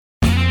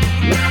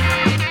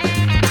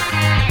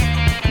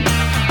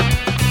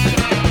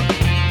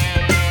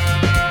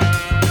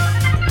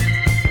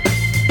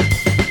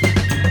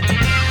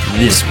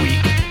This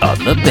week on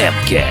the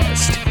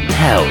Bamcast,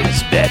 how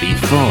is Babby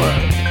 4?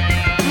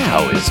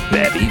 How is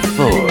Babby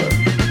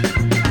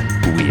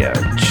 4? We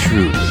are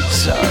truly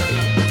sorry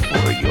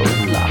for your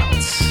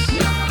loss.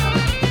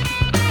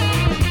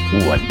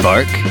 One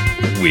bark,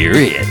 we're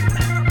in.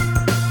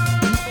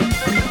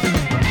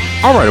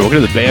 All right,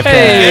 welcome to the Bamcast.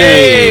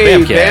 Hey,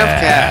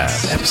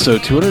 Bamcast.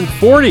 Episode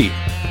 240.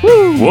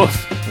 Woo!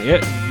 Woof.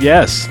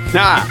 Yes.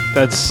 Nah.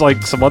 That's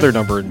like some other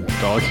number in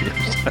dog years.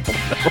 I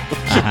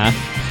don't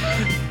know.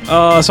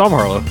 So I'm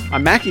Harlow.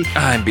 I'm Mackie.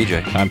 I'm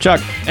BJ. I'm Chuck.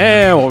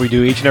 And what we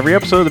do each and every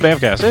episode of the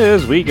Bamcast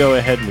is we go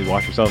ahead and we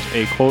watch ourselves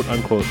a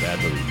quote-unquote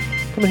bad movie.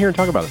 Come in here and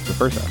talk about it for the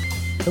first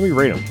half. Then we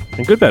rate them.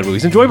 And good bad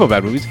movies, enjoyable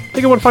bad movies. They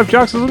get 1 to 5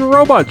 jocks and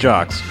robot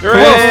jocks.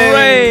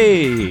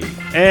 Hooray!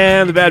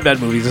 And the bad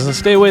movies doesn't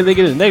stay away. They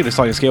get a negative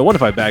sliding scale 1 to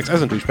 5 bags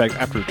as in douchebags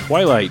after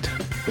Twilight.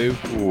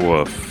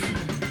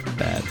 Woof.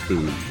 Bad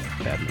food.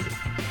 Bad movie.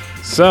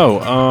 So,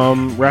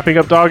 wrapping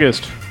up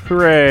Dogist.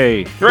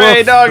 Hooray! Hooray,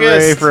 Woof. Dogist!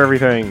 Hooray for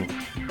everything.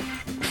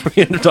 For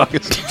the end of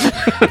Dogist.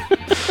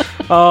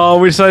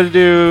 We decided to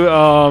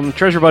do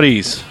Treasure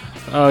Buddies.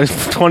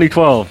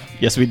 2012.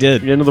 Yes, we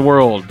did. The end of the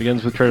world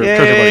begins with Treasure Yay,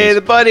 Buddies.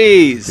 the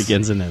buddies.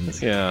 Begins and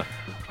ends. Yeah.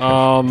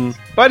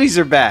 Buddies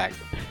are back.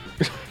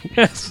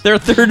 Yes. Their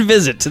third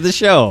visit to the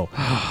show.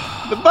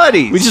 The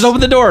buddies. We just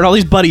opened the door and all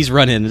these buddies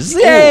run in. It's,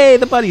 Yay,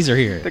 the buddies are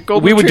here. The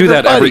golden We would do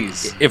retriever that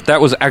buddies. if that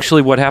was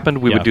actually what happened,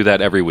 we Yeah. would do that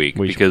every week.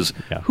 Because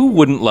who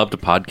wouldn't love to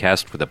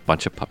podcast with a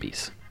bunch of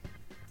puppies?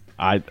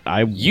 I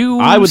You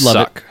would love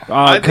suck. it.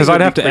 Because it I'd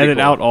would have be to pretty edit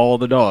cool. out all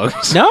the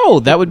dogs. No,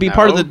 that would be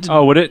part of the...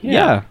 Oh, would it?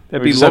 Yeah.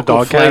 That'd We be just have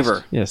local Dogcast?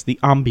 flavor. Yes, the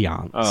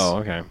ambiance. Oh,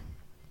 okay.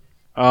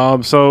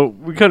 So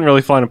we couldn't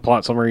really find a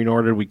plot summary,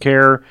 nor did we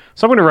care.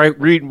 So I'm going to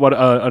read what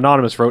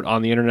Anonymous wrote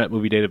on the Internet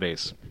Movie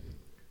Database.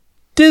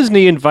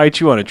 Disney invites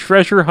you on a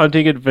treasure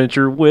hunting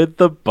adventure with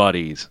the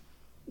buddies.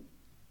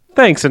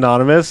 Thanks,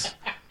 Anonymous.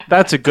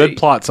 That's a good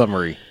plot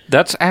summary.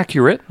 That's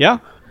accurate. Yeah.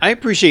 I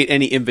appreciate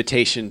any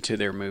invitation to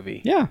their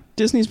movie. Yeah.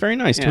 Disney's very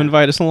nice to Yeah.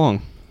 invite us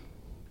along.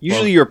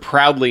 Usually you're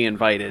proudly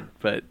invited,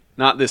 but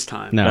not this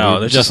time. No, No, we're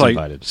they're just like,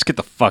 invited. just get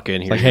the fuck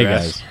in here. Like, hey, you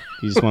ass. guys,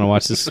 you just want to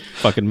watch this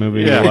fucking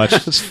movie Yeah. we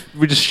watch?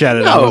 We just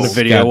shouted out on the No.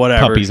 video, Got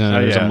whatever. puppies in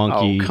it. There's yeah. a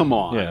monkey. Oh, come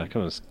on. Yeah,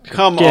 come on.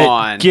 Come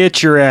on.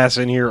 Get your ass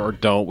in here or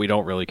don't. We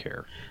don't really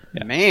care.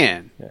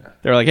 Man.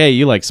 They're like, hey,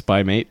 you like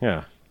Spy Mate?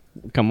 Yeah.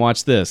 Come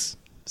watch this.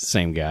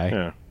 Same guy.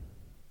 Yeah.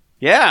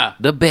 Yeah.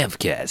 The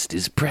Bamcast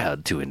is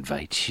proud to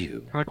invite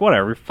you. Like,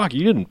 whatever. Fuck,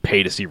 you didn't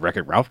pay to see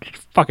Wreck-It Ralph. Get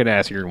your fucking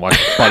ass here and watch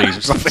Buddies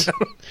or something.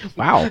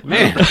 Wow.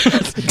 Man.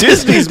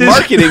 Disney's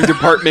marketing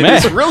department Man.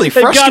 is really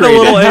They got frustrated.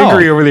 a little Hell.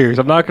 angry over the years.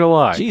 I'm not going to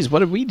lie. Jeez, what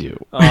did we do?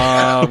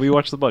 We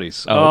watched the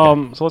Buddies. Oh,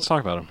 okay. So let's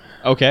talk about them.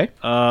 Okay.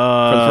 For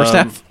the first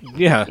half?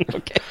 Yeah.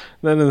 Okay.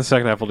 Then in the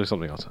second half, we'll do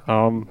something else.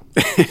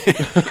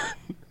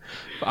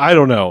 I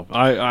don't know.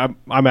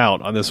 I'm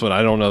out on this one.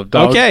 I don't know.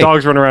 Okay.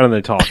 Dogs run around and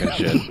they talk and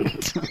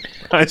shit.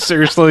 I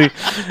seriously,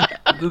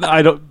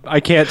 I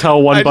can't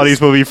tell one Buddies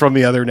movie from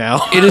the other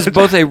now. It is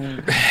both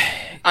a...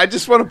 I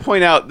just want to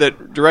point out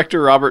that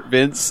director Robert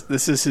Vince,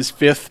 this is his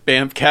 5th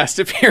Bamcast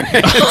appearance.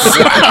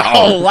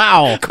 Oh,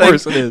 wow. Of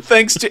course it is.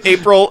 Thanks to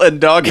April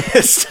and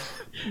August.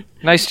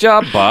 Nice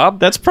job, Bob.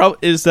 That's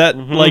is that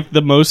like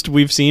the most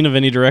we've seen of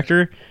any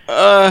director?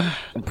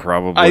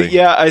 Probably.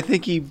 I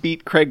think he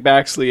beat Craig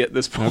Baxley at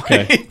this point.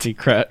 Okay. He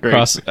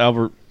cross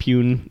Albert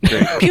Pune.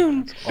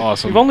 Punes.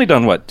 Awesome. We've only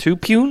done, what, 2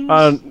 punes?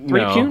 3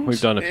 No, punes? we've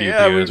done a few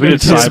Yeah, punes. we've We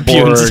did done some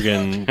Cyborg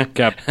and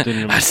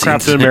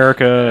Captain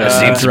America. I've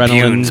seen some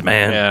Adrenaline. punes,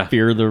 man. Yeah.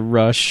 Fear the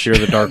Rush. Fear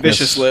the Darkness.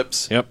 Vicious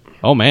Lips. Yep.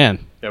 Oh,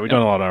 man. Yeah, we've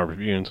done a lot of our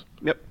punes.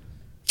 Yep.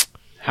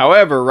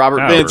 However, Robert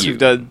However. Vince, you've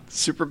done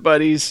Super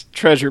Buddies,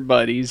 Treasure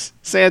Buddies,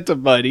 Santa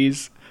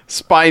Buddies,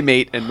 Spy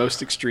Mate, and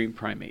Most Extreme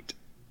Primate.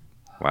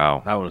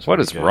 Wow. That one was What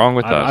pretty is good. wrong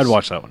with us? I'd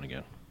watch that one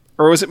again.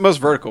 Or was it Most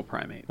Vertical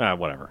Primate?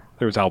 Whatever.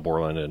 There was Al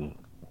Borland and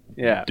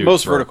Yeah, Dude,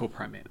 Most bro. Vertical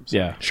Primate. I'm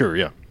sorry. Yeah. sure,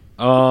 yeah.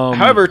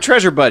 However,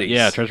 Treasure Buddies.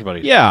 Yeah, Treasure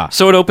Buddies. Yeah.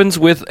 So it opens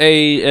with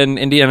an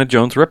Indiana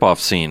Jones ripoff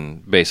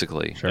scene,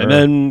 basically. Sure. And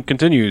then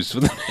continues.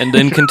 And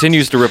then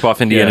continues to rip off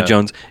Indiana Yeah.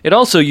 Jones. It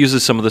also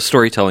uses some of the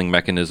storytelling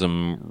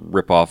mechanism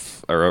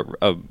ripoff, or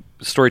a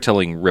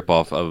storytelling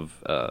ripoff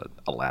of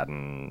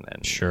Aladdin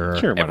and Sure.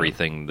 Sure, why not?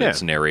 everything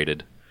that's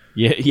narrated.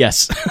 Yeah,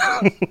 yes.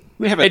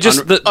 We have an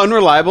just the-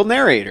 unreliable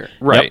narrator.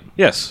 Right.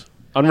 Yes.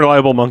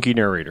 Unreliable monkey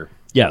narrator.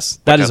 yes.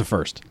 That is a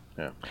first.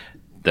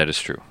 That is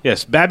true.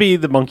 Yes, Babby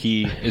the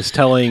monkey is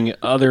telling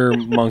other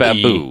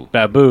monkey... Babu.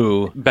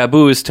 Babu.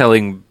 Babu is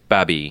telling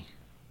Babby.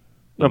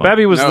 No,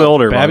 Babby was No, the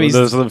older Babby's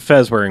monkey. The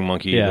fez-wearing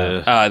monkey.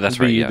 Yeah. That's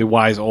right, yeah. The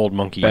wise old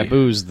monkey.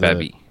 Babu's the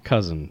Babby.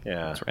 cousin.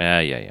 Yeah.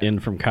 Yeah. In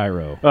from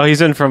Cairo. Oh,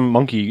 he's in from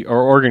monkey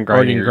or organ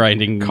grinding. Organ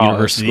grinding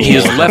university. He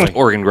has left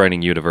Organ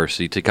Grinding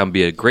University to come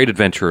be a great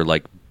adventurer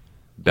like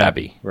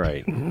Babby.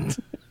 Right.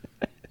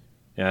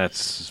 Yeah,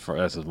 that's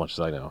as much as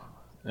I know.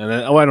 And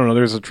then, I don't know.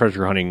 There's a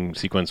treasure hunting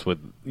sequence with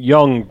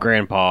young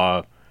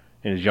grandpa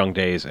in his young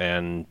days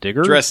and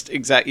Digger. Dressed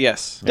exactly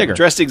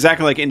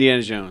like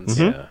Indiana Jones.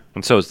 Yeah.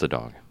 And so is the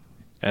dog.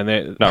 And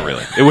they Not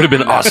really. It would have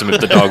been awesome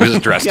if the dog was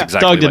dressed exactly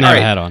Dog didn't like have a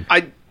that. hat on.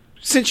 I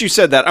since you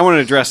said that, I want to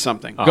address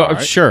something. Go,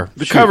 right. Sure.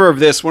 The cover of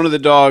this, one of the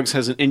dogs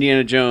has an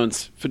Indiana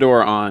Jones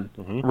fedora on.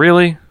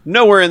 Really?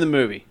 Nowhere in the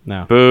movie.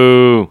 No.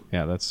 Boo.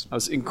 Yeah, that's I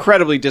was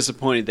incredibly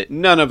disappointed that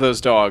none of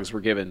those dogs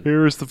were given.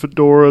 Here's the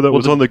fedora that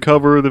was on the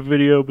cover of the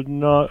video, but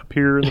not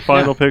appear in the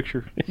final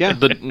picture. Yeah.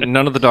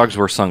 None of the dogs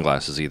wear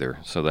sunglasses either,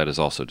 so that is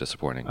also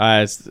disappointing.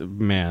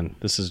 man,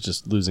 this is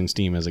just losing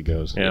steam as it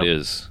goes. Yeah. It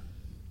is.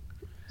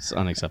 It's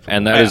unacceptable.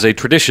 And that is a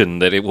tradition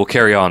that it will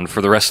carry on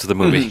for the rest of the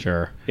movie.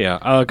 Sure.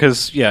 Yeah,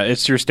 because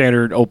it's your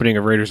standard opening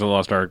of Raiders of the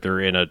Lost Ark. They're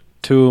in a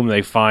tomb.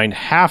 They find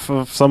half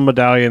of some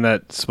medallion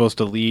that's supposed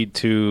to lead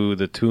to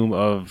the tomb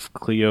of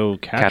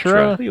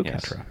Cleopatra.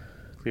 Cleopatra.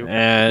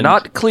 And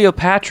Not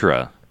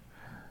Cleopatra,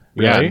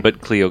 yeah,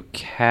 but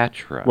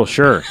Cleopatra. well,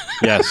 sure,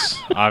 yes,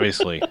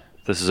 obviously,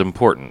 This is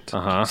important.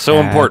 Uh-huh. So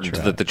important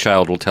Patra. that the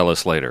child will tell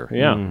us later.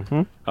 yeah.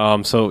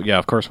 So yeah,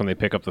 of course, when they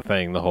pick up the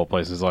thing, the whole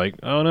place is like,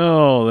 oh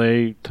no,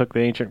 they took the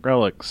ancient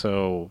relic.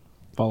 So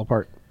Fall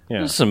apart. yeah,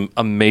 There's some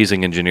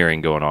amazing engineering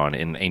going on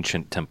in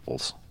ancient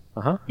temples.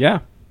 Yeah.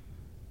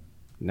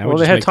 Now well,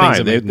 we they just had make things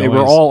time. that They make they were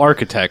noise. all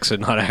architects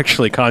and not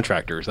actually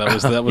contractors. That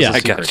was Yeah, the I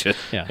secret. gotcha.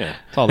 Yeah.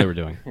 That's all they were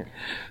doing.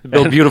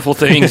 Build beautiful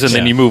things, and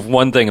then you move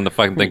one thing, and the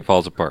fucking thing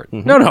falls apart.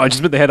 No, I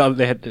just meant they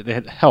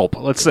had help.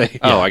 Let's say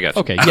Oh, I got you.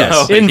 Okay, yes.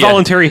 Oh, yeah.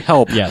 involuntary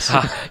help. Yes.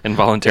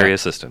 Involuntary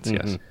assistance,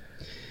 yes.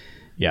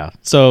 Yeah.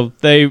 So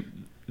they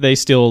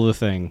steal the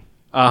thing.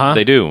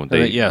 They do.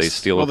 They yes.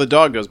 steal Well, the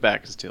dog goes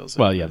back and steals it.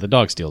 Well, yeah, the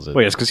dog steals it.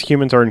 Well, yes, because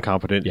humans are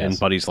incompetent Yes. in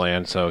Buddy's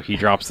land, so he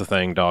drops the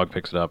thing, dog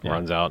picks it up,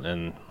 runs out,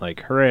 and like,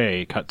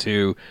 hooray! Cut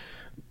to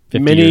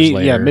 50 years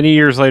later. many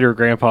years later.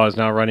 Grandpa is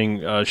now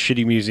running a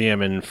shitty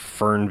museum in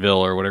Fernville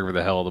or whatever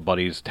the hell the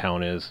Buddy's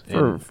town is.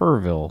 In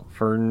Furville.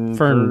 Fern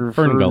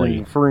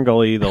Gully. Fern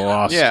Gully, the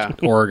lost Yeah.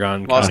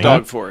 Oregon Lost County.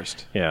 Dog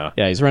Forest. Yeah,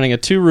 Yeah, he's running a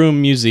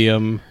 2-room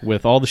museum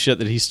with all the shit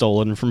that he's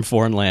stolen from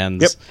foreign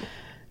lands. Yep.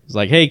 He's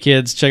like, hey,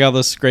 kids, check out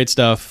this great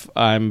stuff.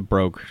 I'm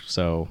broke,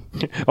 so...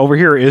 over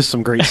here is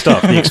some great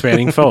stuff. The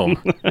expanding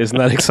foam, isn't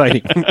that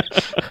exciting?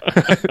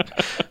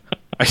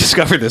 I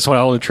discovered this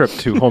while on a trip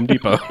to Home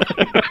Depot.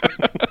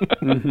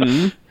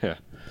 Yeah.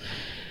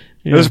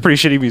 It was a pretty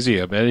shitty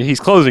museum, and he's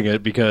closing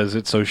it because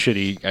it's so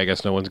shitty. I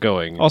guess no one's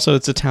going. Also,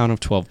 it's a town of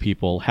 12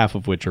 people, half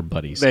of which are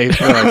buddies. They're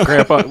like,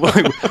 Grandpa,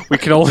 we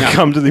can only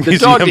come to the The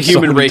museum dog to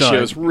human so many ratio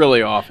times." is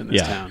really off in this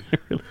Yeah. town. It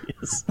really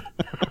is.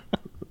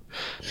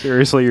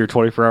 Seriously, your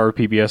 24-hour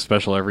PBS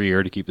special every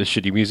year to keep this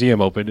shitty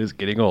museum open is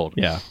getting old.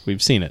 Yeah,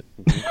 we've seen it.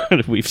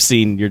 We've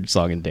seen your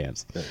song and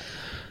dance.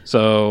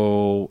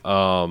 So,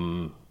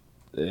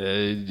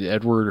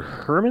 Edward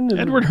Herman?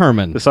 Edward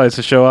Herman. decides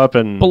to show up,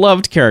 and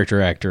Beloved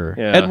character actor.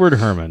 Yeah. Edward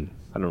Herman.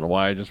 I don't know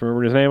why I just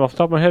remembered his name off the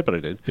top of my head, but I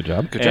did. Good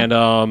job.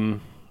 And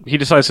he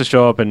decides to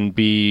show up and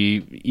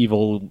be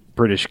evil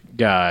British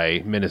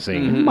guy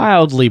menacing.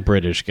 Mildly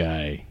British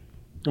guy.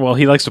 Well,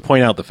 he likes to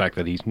point out the fact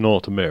that he's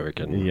not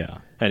American. Yeah.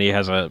 And he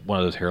has one of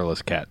those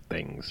hairless cat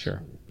things.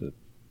 Sure. The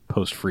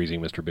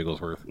post-freezing Mr.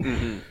 Bigglesworth.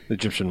 The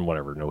Egyptian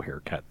whatever, no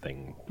hair cat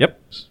thing.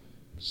 Yep.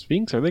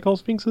 Sphinx? Are they called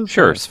sphinxes?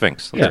 Sure,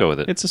 Sphinx. Let's go with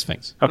it. It's a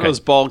sphinx. Okay. Those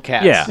bald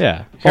cats. Yeah. Yeah.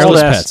 Bald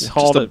Hairless ass- pets.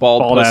 bald- Just a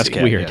bald ass pussy.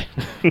 cat. Weird.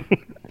 Yeah.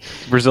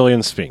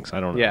 Brazilian sphinx. I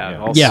don't know. Yeah,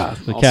 all Yeah,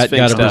 the all cat got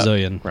a sphinxed up.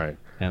 Brazilian. Right.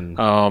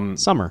 And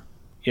summer.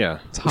 Yeah.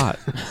 It's hot.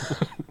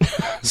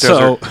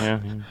 So,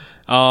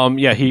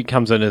 Yeah. he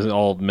comes in as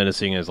all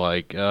menacing as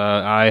like,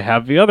 I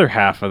have the other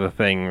half of the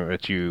thing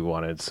that you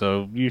wanted,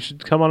 so you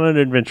should come on an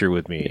adventure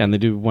with me. And they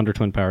do Wonder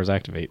Twin powers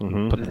activate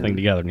and put the thing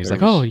together. And he's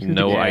like, oh, you're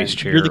no the, ice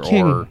chair you're the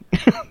king.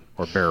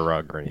 or bear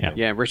rug or anything.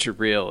 Yeah, Richard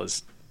Reel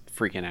is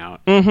freaking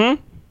out.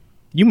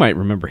 You might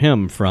remember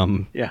him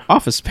from Yeah.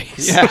 Office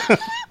Space. Yeah.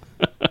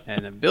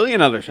 And a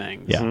billion other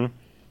things. Yeah.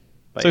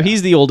 So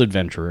he's the old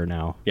adventurer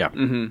now. Yeah.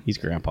 He's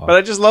grandpa. But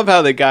I just love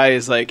how the guy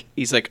is like,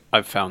 he's like,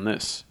 I've found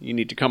this. You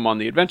need to come on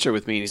the adventure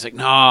with me. And he's like,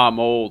 nah, I'm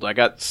old. I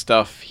got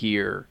stuff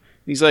here. And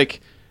he's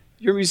like,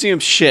 your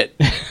museum's shit.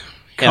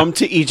 Come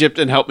to Egypt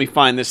and help me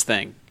find this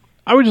thing.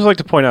 I would just like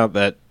to point out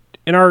that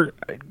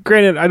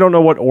granted, I don't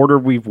know what order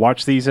we've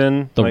watched these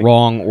in. the Like,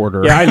 wrong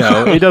order. Yeah, I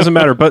know. It doesn't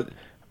matter. But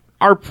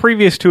our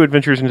previous 2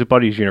 adventures into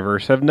Buddy's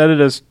universe have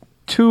netted us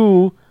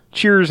 2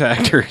 Cheers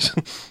actors.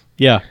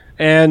 Yeah.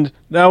 And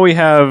now we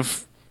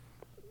have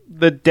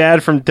the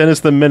dad from Dennis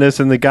the Menace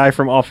and the guy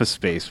from Office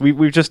Space.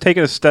 We've just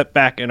taken a step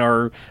back in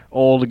our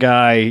old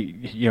guy,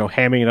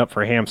 hamming it up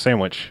for a ham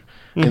sandwich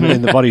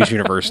in the Buddy's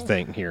universe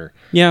thing here.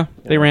 Yeah.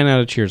 They ran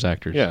out of Cheers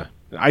actors. Yeah.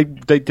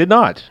 They did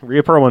not.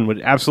 Rhea Perlman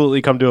would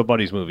absolutely come to a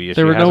Buddy's movie if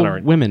There she were hasn't no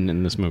already. women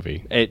in this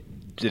movie. It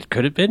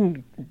could have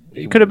been.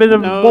 It could have been a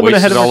woman Wasted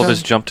ahead of her all of time.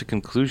 his jump to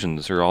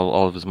conclusions, or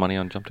all of his money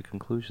on jump to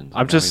conclusions.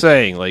 I'm just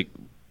saying, like,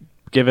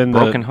 given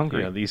Broken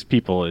hungry. these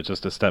people, it's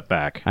just a step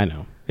back. I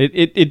know.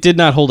 It did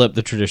not hold up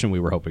the tradition we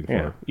were hoping for.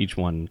 Yeah. Each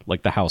one,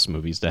 like the House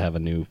movies, to have a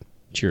new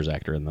Cheers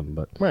actor in them.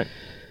 But Right.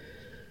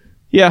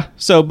 yeah.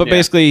 So, but Yeah.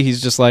 basically,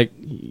 he's just like,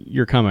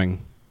 "You're coming,"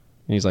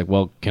 and he's like,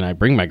 "Well, can I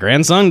bring my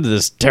grandson to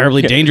this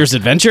terribly dangerous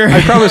adventure?"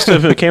 I promised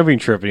him a camping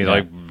trip, and he's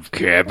like,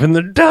 camp in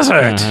the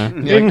desert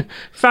in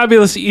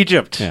fabulous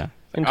Egypt Yeah.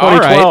 in All right.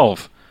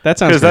 2012. That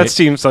sounds Because that great.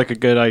 seems like a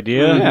good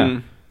idea. Yeah.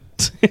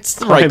 It's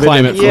the right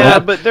climate for Yeah,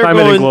 that. but they're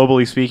Climate and going.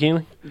 globally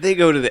speaking. They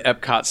go to the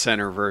Epcot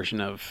Center version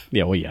of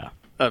Yeah.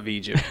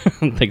 Egypt.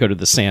 They go to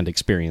the sand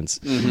experience.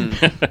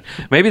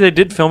 Maybe they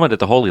did film it at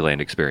the Holy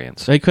Land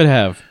experience. They could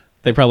have.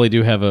 They probably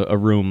do have a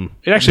room.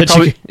 It actually that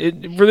you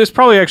probably for this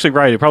probably actually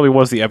right. It probably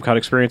was the Epcot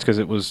experience because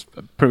it was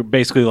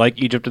basically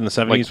like Egypt in the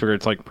 70s, where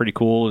it's like pretty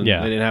cool and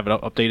Yeah. they didn't have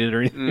it updated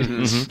or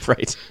anything. can-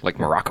 right. Like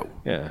Morocco.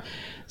 Yeah,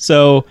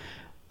 So,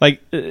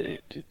 like,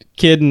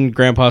 kid and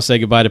grandpa say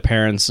goodbye to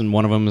parents, and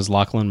one of them is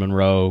Lachlan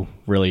Monroe,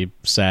 really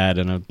sad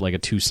in a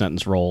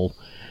 2-sentence role.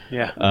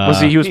 Yeah.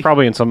 he was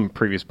probably in some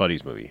previous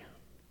Buddies movie.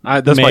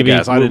 That's my Maybe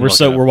guess. I didn't look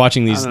it up. we're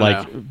watching these I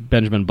don't like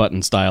Benjamin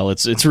Button style.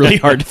 It's really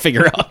hard to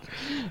figure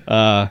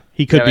out.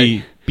 He could Yeah,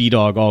 be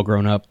B-Dog all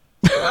grown up.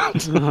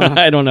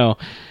 I don't know,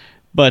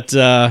 but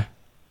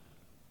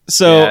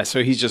so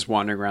So he's just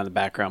wandering around the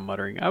background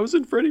muttering, "I was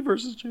in Freddy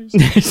versus Jason.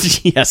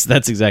 yes,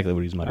 that's exactly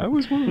what he's muttering.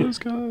 was one of those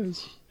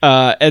guys."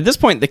 At this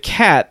point, the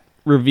cat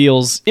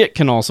reveals it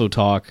can also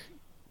talk.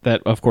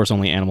 That, of course,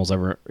 only animals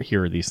ever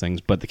hear these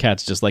things. But the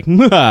cat's just like,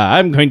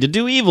 I'm going to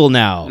do evil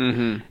now.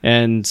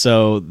 And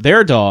so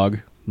their dog,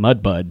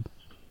 Mudbud,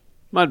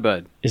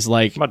 is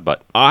like,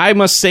 Mudbutt. I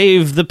must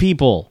save the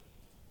people.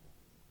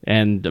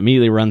 And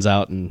immediately runs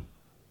out and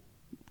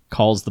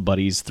calls the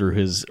buddies through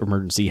his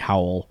emergency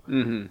howl.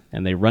 And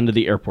they run to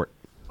the airport.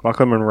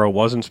 Lachlan Monroe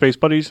was in Space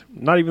Buddies.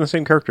 Not even the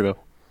same character though.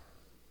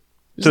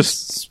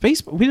 Just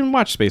Space. We didn't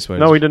watch Space Buddies.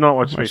 no, we did not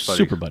watch We Space watched Buddies.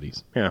 Super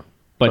Buddies. Yeah,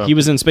 But he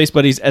was in Space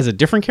Buddies as a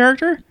different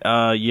character?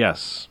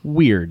 yes.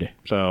 Weird.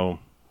 So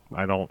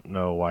I don't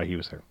know why he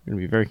was there. I'm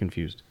going to be very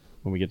confused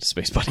when we get to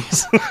Space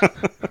Buddies.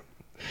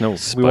 No, we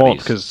Spuddies. won't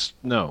because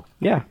no.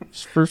 Yeah,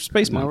 for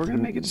Space Now Month. we're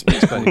gonna make it to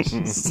Space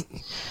Buddies.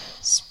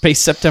 Space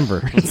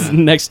September.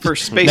 next For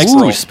Space next,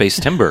 Roll. Ooh, Space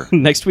Timber.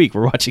 next week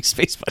we're watching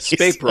Space Buddies.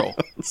 Spapril.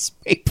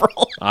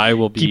 Spapril. I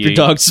will be Keep your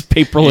dogs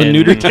Spapril and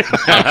in neutered.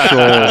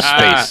 actual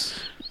space.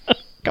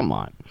 Come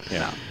on.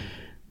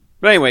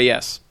 But anyway,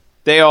 yes,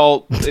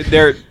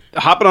 they're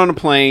hopping on a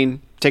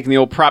plane, taking the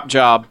old prop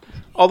job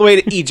all the way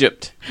to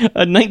Egypt.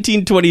 A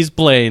 1920s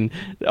plane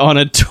on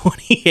a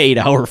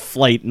 28-hour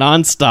flight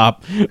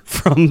nonstop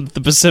from the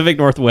Pacific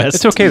Northwest.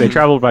 It's okay. They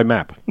traveled by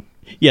map.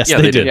 Yes, Yeah,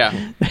 they, they did. did.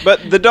 Yeah,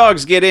 but the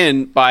dogs get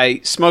in by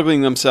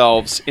smuggling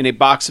themselves in a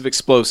box of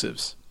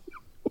explosives.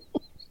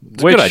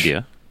 It's a good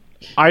idea.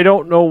 I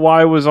don't know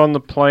why it was on the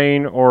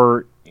plane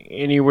or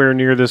anywhere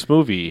near this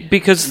movie.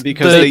 Because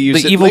Because the, they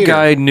used the it evil later.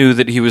 guy knew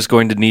that he was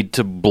going to need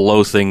to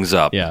blow things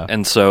up. Yeah.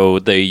 And so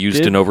they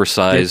used an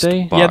oversized did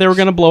they? box. Yeah, they were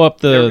going to blow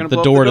up They were the gonna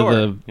blow door up the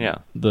to door. Yeah.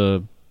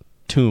 the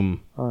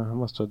tomb. I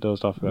must have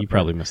dozed off. You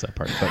probably missed that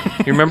part.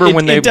 But You remember it,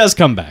 when they it does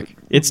come back.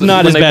 It's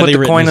not when as they badly put the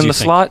written coin as in you the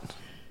think. slot?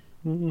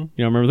 You don't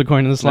remember the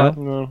coin in the slot?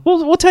 No.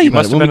 We'll tell you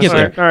about must it when we have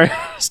get been there. All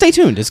right. Stay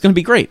tuned. It's going to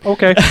be great.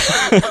 Okay.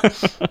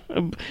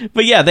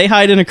 But yeah, they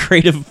hide in a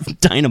crate of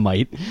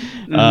dynamite.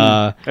 And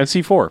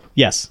C4.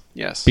 Yes,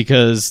 Yes,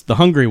 because the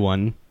hungry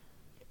one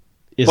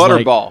is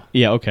Butterball. Like,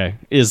 yeah, okay.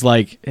 Is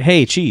like,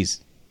 hey,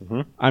 cheese,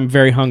 I'm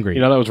very hungry.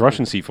 You know, that was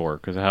Russian C4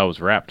 because of how it was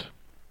wrapped.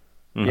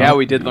 yeah,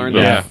 we did learn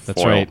yeah, that.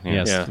 that's foil, right. yeah.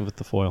 Yes, Yeah. with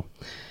the foil.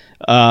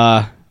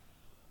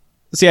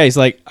 So yeah, he's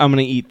like, I'm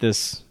going to eat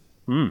this.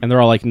 And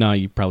they're all like, no,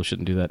 you probably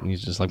shouldn't do that. And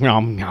he's just like,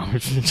 no,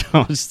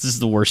 this is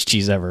the worst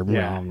cheese ever.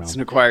 No, no. It's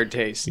an acquired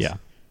taste. Yeah.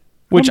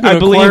 Which I'm I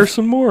gonna acquire believe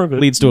some more of it.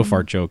 leads to a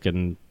fart joke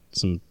and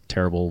some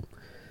terrible,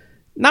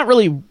 not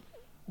really CG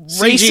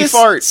racist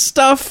fart.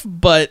 stuff,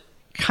 but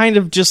kind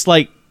of just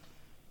like,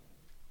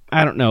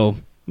 I don't know,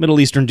 Middle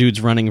Eastern dudes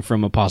running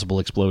from a possible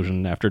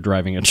explosion after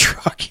driving a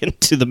truck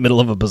into the middle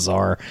of a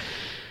bazaar.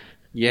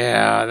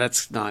 Yeah,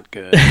 that's not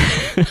good.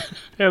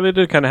 Yeah, they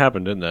did kind of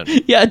happen, didn't that?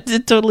 Yeah,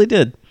 it totally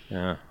did.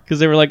 Yeah. Because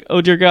they were like,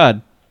 oh dear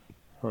God,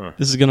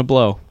 this is going to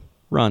blow.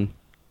 Run.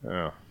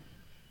 Yeah.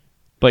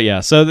 But yeah,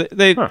 so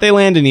they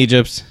land in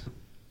Egypt.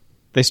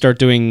 They start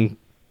doing...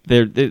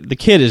 The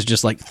kid is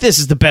just like, this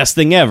is the best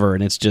thing ever.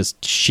 And it's just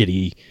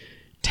shitty,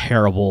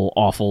 terrible,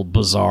 awful,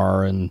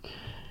 bizarre, and...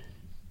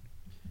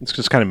 It's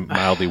just kind of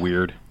mildly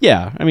weird.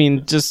 Yeah, I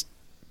mean, just...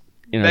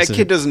 You know, That it's a-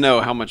 kid doesn't know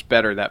how much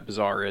better that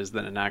bazaar is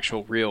than an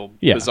actual real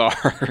Yeah. bazaar.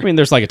 I mean,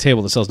 there's like a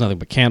table that sells nothing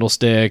but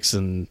candlesticks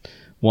and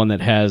one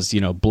that has,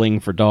 bling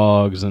for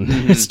dogs. And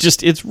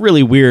it's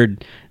really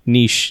weird,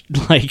 niche,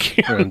 like...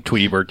 And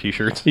Tweety Bird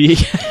t-shirts.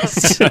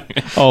 Yes.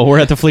 Oh, we're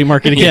at the flea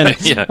market again?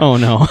 Yeah. Oh,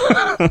 no.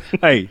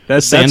 Hey,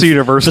 that's Sand-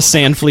 universal. The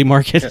sand flea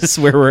market is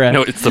where we're at.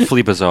 No, it's the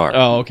Flea Bazaar.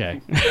 Oh,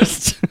 okay.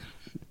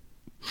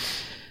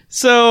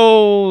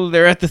 So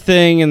they're at the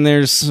thing, and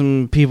there's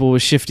some people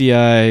with shifty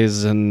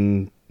eyes,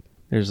 and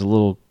there's a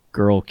little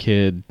girl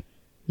kid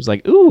who's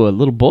like, ooh, a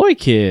little boy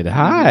kid.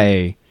 Hi.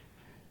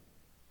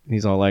 And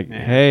he's all like,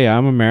 hey,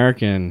 I'm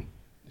American.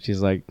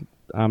 She's like,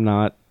 I'm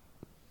not.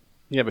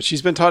 Yeah, but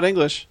she's been taught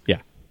English.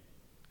 Yeah.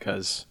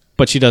 Because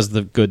But she does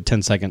the good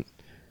 10-second,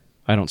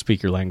 I don't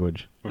speak your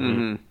language.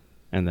 Mhm.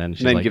 And then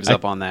she's then like, gives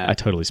up on that. I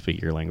totally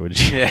speak your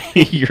language. Yeah.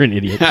 You're an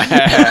idiot.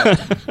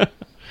 I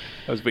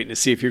was waiting to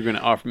see if you were going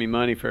to offer me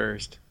money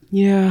first.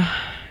 Yeah.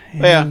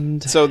 But yeah,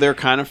 And, so they're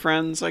kind of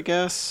friends, I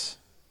guess.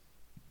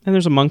 and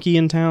there's a monkey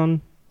in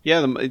town.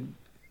 Yeah,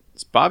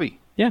 It's Bobby.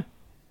 Yeah.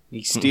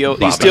 He steals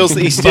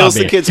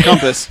the kid's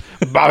compass.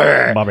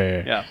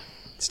 Bobby. Yeah.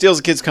 Steals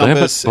the kid's Damn it,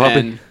 compass Bobby.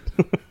 and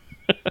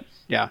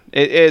yeah,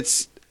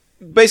 it's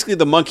basically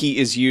the monkey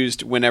is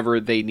used whenever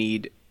they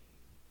need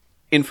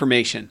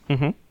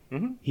information.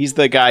 He's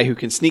the guy who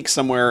can sneak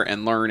somewhere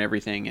and learn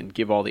everything and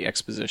give all the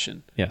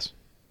exposition. Yes.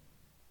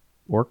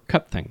 Or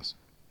cut things.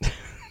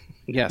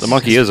 Yes. The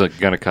monkey is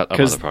going to cut a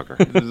 'Cause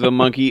motherfucker. the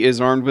monkey is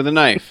armed with a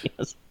knife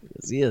Yes,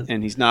 he is.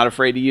 and he's not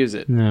afraid to use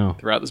it No.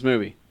 throughout this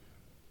movie.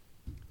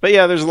 But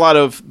yeah, there's a lot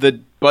of the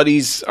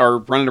buddies are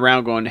running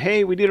around going,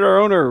 "Hey, we need our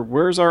owner.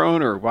 Where's our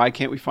owner? Why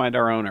can't we find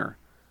our owner?"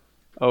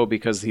 Oh,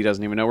 because he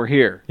doesn't even know we're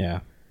here.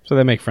 Yeah. So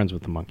they make friends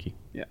with the monkey.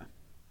 Yeah.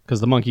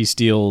 Because the monkey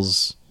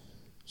steals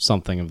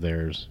something of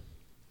theirs.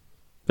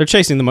 They're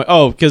chasing the monkey.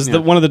 Oh, because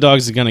one of the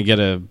dogs is going to get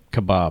a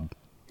kebab.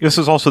 This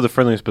is also the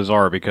friendliest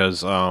bazaar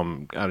because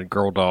a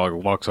girl dog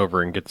walks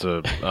over and gets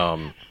a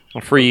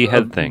Free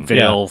head thing.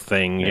 veil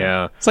thing,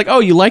 yeah. It's like, oh,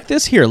 you like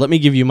this? Here, let me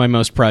give you my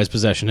most prized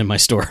possession in my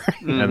store.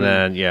 And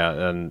then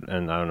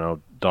and I don't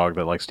know, dog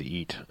that likes to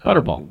eat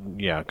Butterball.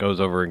 Yeah, goes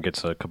over and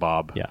gets a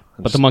kebab. Yeah.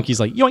 But the monkey's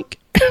like, yoink.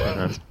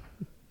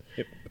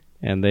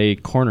 And they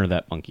corner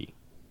that monkey.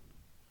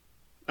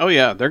 Oh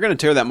yeah, they're going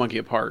to tear that monkey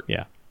apart.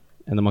 Yeah.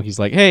 And the monkey's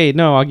like, hey,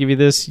 no, I'll give you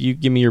this. You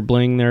give me your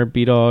bling there,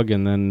 B-Dog,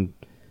 and then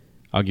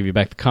I'll give you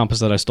back the compass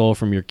that I stole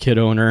from your kid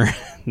owner.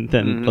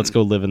 Then let's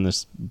go live in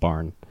this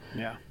barn.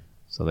 Yeah.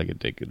 So they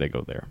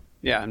go there.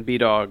 Yeah, and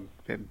B-Dog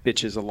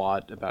bitches a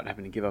lot about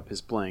having to give up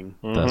his bling.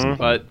 Doesn't.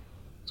 But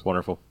It's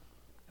wonderful.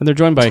 And they're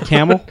joined by a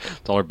camel.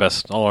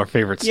 It's all our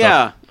favorite stuff.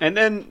 yeah, and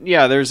then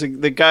there's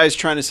the guy's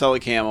trying to sell a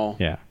camel.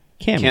 Yeah.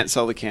 Camel. Can't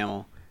sell the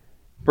camel.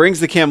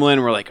 Brings the camel in,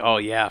 and we're like, oh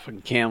yeah,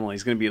 fucking camel.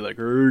 He's gonna be like,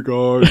 hey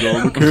guys,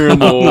 I'm a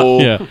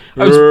camel.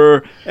 Yeah.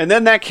 And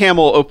then that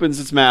camel opens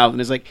its mouth and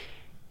is like,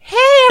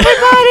 hey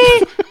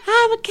everybody,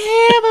 I'm a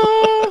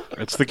camel.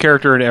 It's the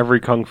character in every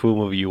kung fu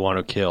movie you want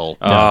to kill.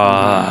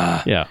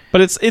 Yeah.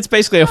 But it's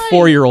basically a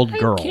 4-year-old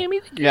girl.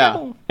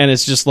 Yeah, And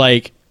it's just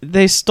like,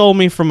 they stole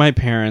me from my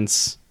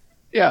parents.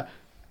 yeah.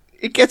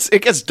 It gets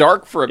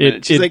dark for a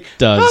minute. She's it like,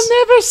 does. I'll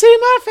never see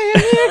my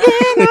family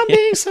again. I'm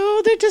being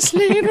sold into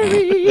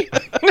slavery.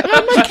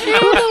 I'm a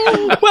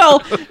camel. Well,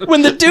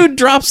 when the dude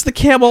drops the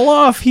camel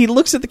off, he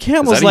looks at the Is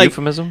camel that a like,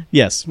 euphemism?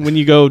 yes, when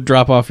you go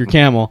drop off your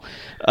camel,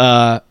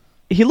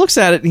 he looks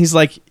at it and he's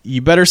like,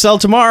 you better sell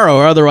tomorrow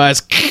or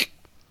otherwise,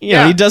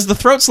 Yeah. he does the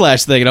throat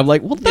slash thing. And I'm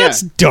like, well,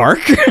 that's dark.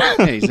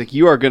 Yeah, he's like,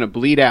 you are going to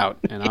bleed out,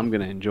 and I'm going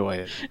to enjoy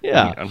it.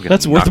 Yeah, I'm gonna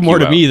that's worth knock more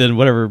you to me out. than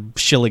whatever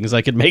shillings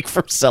I could make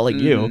from selling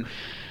you.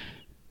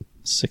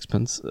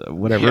 Sixpence,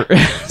 whatever.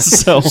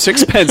 So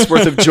Sixpence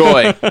worth of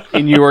joy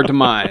in your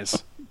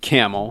demise,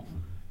 camel.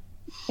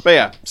 But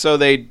yeah, so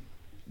they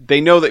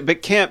know that,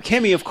 but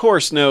Cammy of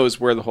course knows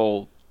where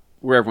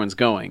everyone's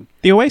going.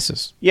 the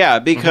Oasis, Yeah,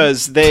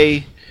 because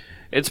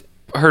It's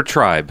her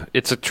tribe.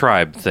 It's a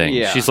tribe thing.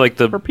 Yeah. She's like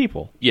for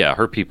people.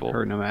 her people.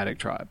 her nomadic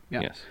tribe.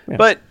 Yeah. Yes. Yeah.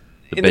 But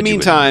The in the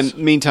Bedouins.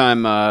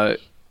 meantime,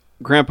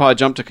 Grandpa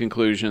jumped to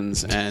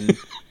conclusions and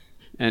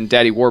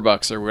Daddy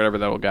Warbucks or whatever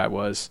that old guy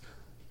was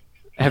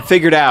have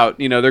figured out.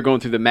 They're going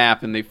through the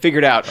map and they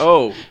figured out.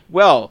 Oh,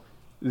 well,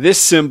 this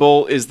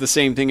symbol is the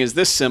same thing as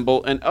this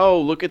symbol, and oh,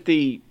 look at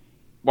the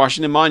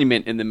Washington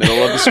Monument in the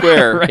middle of the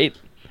square. Right.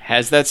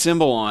 Has that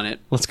symbol on it.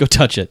 Let's go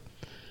touch it.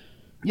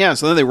 Yeah,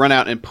 so then they run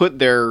out and put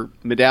their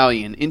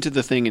medallion into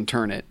the thing and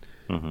turn it,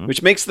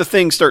 which makes the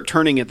thing start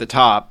turning at the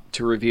top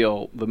to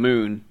reveal the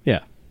moon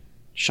Yeah,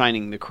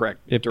 shining the correct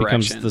it direction.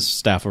 becomes the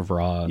staff of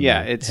Ra. And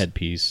Yeah, the it's-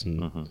 headpiece.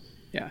 And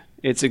Yeah,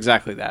 it's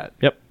exactly that.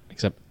 yep,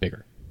 except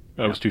bigger.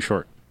 That was too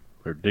short.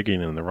 We're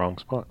digging in the wrong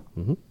spot.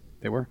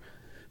 They were.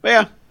 But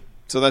yeah,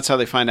 so that's how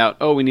they find out,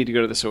 oh, we need to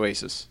go to this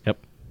oasis. Yep.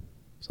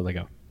 So they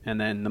go. And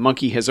then the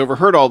monkey has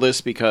overheard all this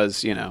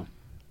because, That's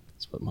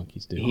what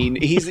monkeys do.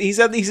 he's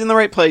in the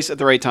right place at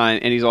the right time,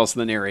 and he's also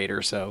the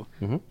narrator, so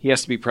he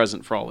has to be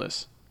present for all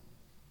this.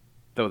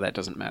 Though that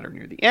doesn't matter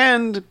near the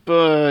end,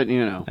 but,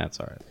 That's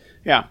all right.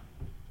 Yeah.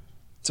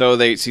 So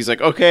he's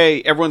like,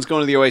 okay, everyone's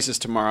going to the oasis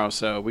tomorrow,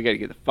 so we got to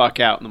get the fuck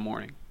out in the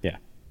morning. Yeah.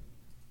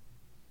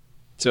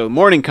 So the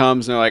morning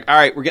comes, and they're like, all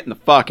right, we're getting the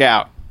fuck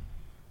out.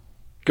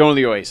 Going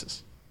to the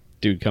oasis.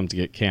 Dude comes to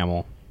get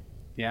Camel.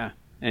 Yeah.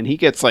 And he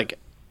gets,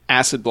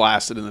 acid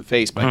blasted in the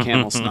face by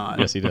camel snot.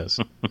 Yes, he does.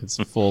 It's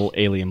full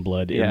alien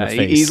blood in Yeah, the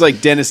face. he's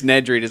like Dennis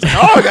Nedry. It's like,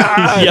 oh,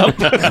 God! Yep.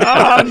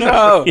 Oh,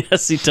 no!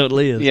 Yes, he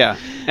totally is. Yeah.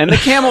 And the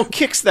camel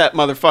kicks that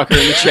motherfucker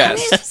in the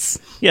chest.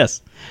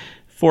 Yes.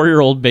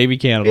 4-year-old baby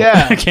camel.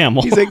 Yeah.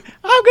 Camel. He's like,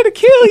 I'm going to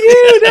kill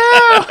you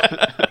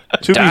now!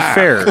 To be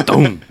fair,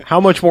 how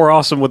much more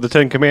awesome would the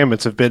Ten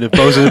Commandments have been if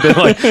Moses had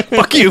been like,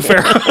 fuck you,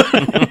 Pharaoh?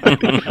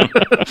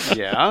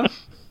 Yeah.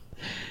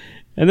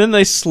 And then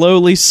they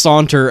slowly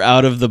saunter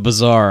out of the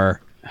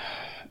bazaar.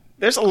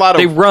 There's a lot of...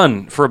 They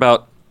run for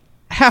about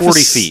Half 40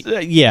 a s- feet.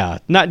 Yeah.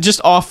 Not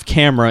just off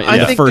camera in I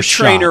the think the first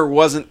trainer shot.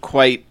 wasn't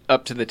quite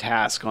up to the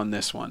task on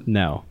this one.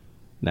 No.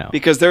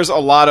 Because there's a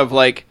lot of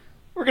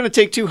we're going to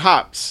take 2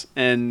 hops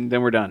and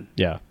then we're done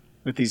Yeah.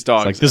 with these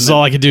dogs. Like, this is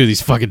all I can do,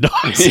 these fucking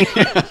dogs.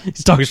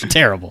 These dogs are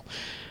terrible.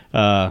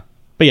 But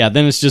But yeah,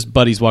 then it's just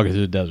buddies walking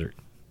through the desert,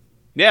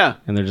 Yeah.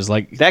 and they're just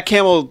like, That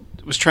camel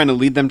was trying to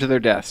lead them to their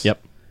deaths. "Yep."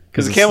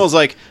 Because the camel's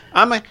like,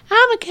 I'm a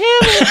camel.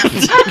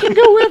 I can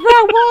go wherever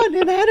I want,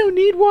 and I don't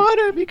need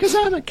water because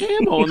I'm a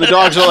camel. And the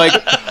dogs are like,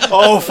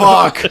 oh,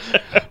 fuck.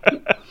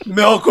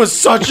 Milk was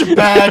such a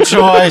bad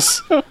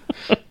choice.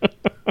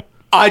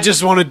 I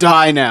just want to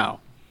die now.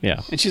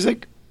 Yeah. And she's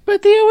like,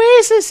 but the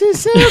oasis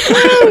is so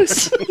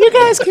close. You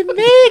guys can make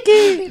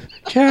it.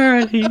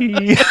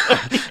 Charlie,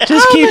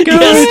 just keep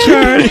going,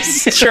 Charlie.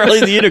 Charlie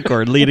the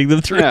unicorn leading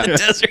them through Yeah. the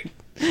desert.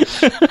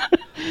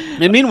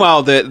 And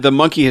meanwhile, the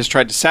monkey has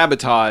tried to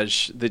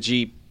sabotage the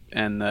Jeep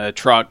and the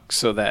truck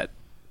so that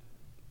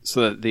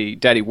the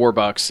Daddy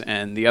Warbucks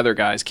and the other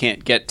guys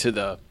can't get to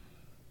the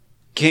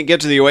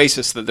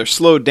oasis, so that they're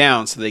slowed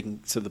down so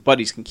the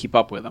buddies can keep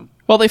up with them.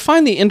 Well, they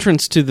find the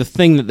entrance to the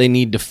thing that they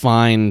need to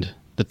find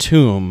the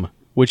tomb,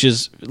 which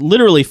is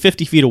literally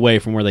 50 feet away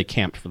from where they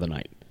camped for the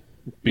night.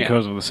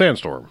 Because of the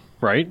sandstorm,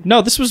 right?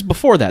 No, this was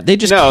before that. They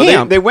just No,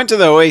 camped. they went to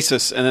the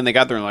oasis and then they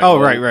got there and like, Oh,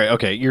 right.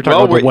 Okay. You're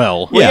talking about the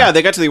well. Well, Yeah. yeah,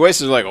 they got to the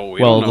oasis. They're like, oh,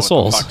 we Well, don't know the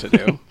souls. what the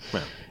fuck to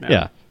do.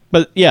 Yeah.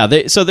 But yeah,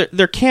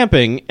 they're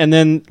camping, and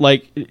then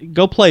like,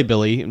 go play,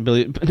 Billy. And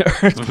Billy,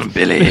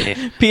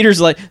 Peter's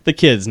like, the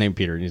kid's named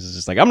Peter, and he's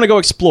just like, I'm gonna go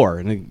explore.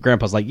 And then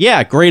Grandpa's like,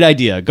 yeah, great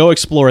idea. Go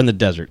explore in the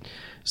desert.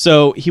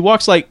 So he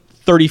walks like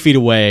 30 feet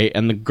away,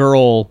 and the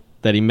girl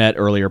that he met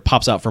earlier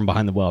pops out from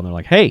behind the well, and they're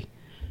like, hey,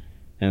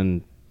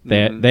 and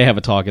they have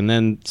a talk, and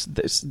then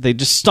they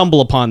just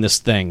stumble upon this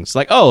thing. It's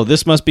like, oh,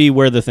 this must be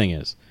where the thing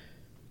is.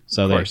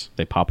 So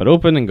they pop it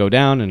open and go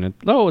down, and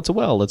it's a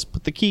well. Let's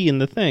put the key in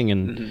the thing,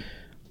 and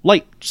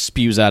light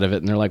spews out of it,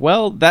 and they're like,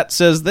 well, that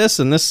says this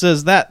and this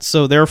says that,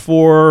 so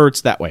therefore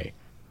it's that way.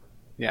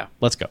 Yeah.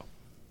 Let's go.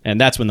 And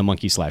that's when the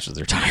monkey slashes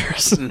their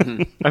tires.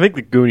 I think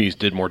the Goonies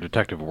did more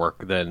detective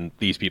work than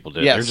these people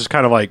did. Yes. They're just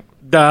kind of like,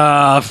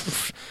 duh.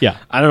 Yeah.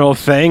 I don't know,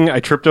 thing. I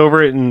tripped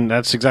over it, and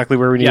that's exactly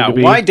where we need Yeah, to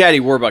be. why Daddy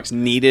Warbucks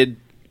needed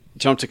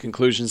jump to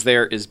conclusions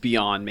there is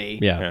beyond me.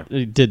 Yeah.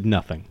 It did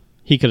nothing.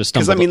 He could have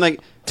Because, stumbled. I mean, like,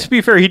 To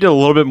be fair, he did a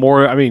little bit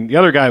more. I mean, the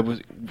other guy was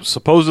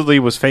supposedly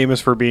famous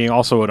for being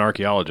also an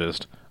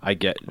archaeologist. I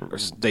get.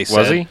 They said.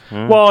 Was he?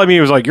 Well, I mean,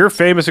 he was like, "You're a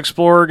famous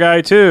explorer guy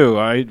too.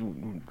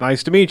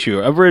 Nice to meet you."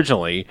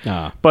 Originally,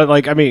 Ah. but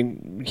like, I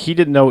mean, he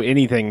didn't know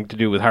anything to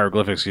do with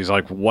hieroglyphics. He's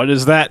like, "What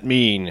does that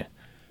mean?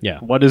 yeah.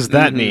 What does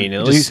that mean?"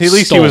 At Just least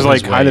he stole was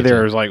like his kind of way there.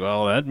 to- It was like,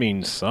 "Well, that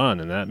means sun,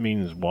 and that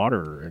means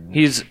water." And,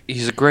 He's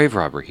a grave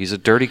robber. He's a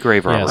dirty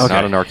grave robber, Yes. not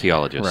Okay. an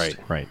archaeologist. Right.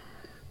 Right.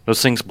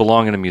 Those things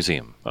belong in a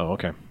museum. oh,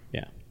 okay.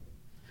 Yeah.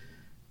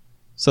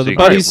 So, So the you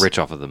can buddies get rich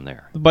off of them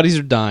there. the buddies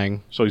are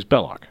dying. So he's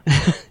Belloc.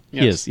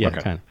 He is, yeah,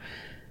 Okay. kind of.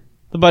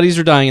 The buddies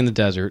are dying in the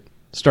desert,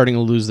 starting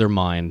to lose their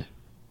mind.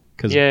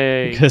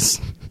 Yay. Because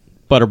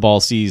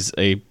Butterball sees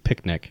a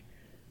picnic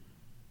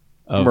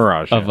of,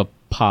 Mirage, of yeah. a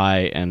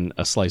pie and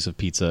a slice of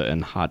pizza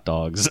and hot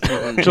dogs.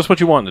 Just what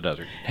you want in the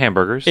desert.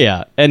 Hamburgers.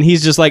 Yeah, and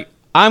he's just like,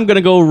 I'm going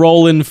to go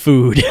roll in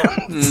food.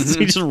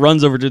 He just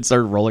runs over to it and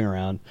starts rolling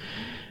around.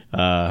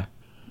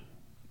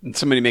 and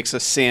somebody makes a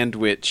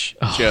sandwich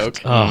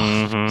joke.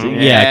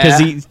 Yeah,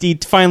 because he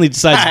finally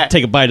decides to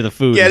take a bite of the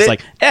food. Get And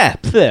it's it?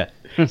 like,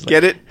 bleh.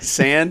 Get it?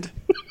 Sand?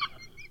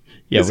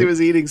 Yeah, Because he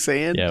was eating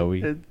sand? Yeah,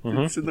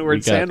 It's in the word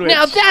got- sandwich.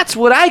 Now that's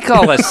what I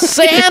call a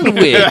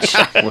sandwich.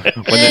 When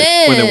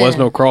there was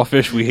no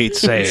crawfish, we ate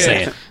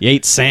sand. You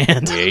ate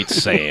sand. We ate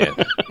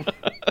sand.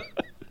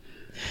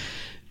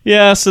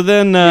 Yeah, so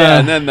then... Yeah,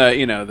 and then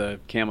the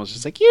camel's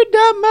just like, you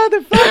dumb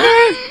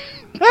motherfucker!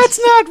 That's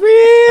not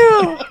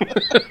real!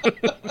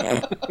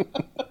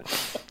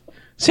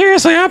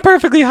 Seriously, I'm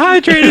perfectly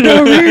hydrated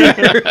over here.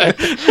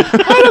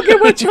 I don't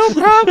get what your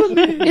problem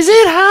is. Is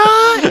it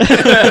hot?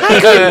 I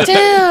couldn't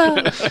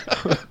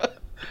tell.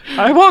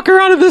 I walk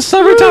around in the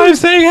summertime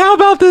saying, "How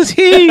about this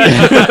heat?"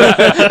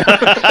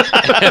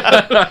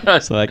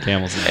 So that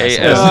camel's an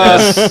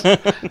asshole.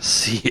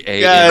 ASSCA.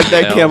 Yeah,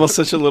 that camel's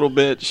such a little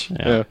bitch.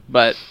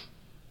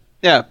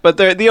 Yeah. But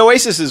the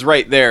oasis is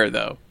right there,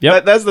 though.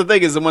 Yep. That's the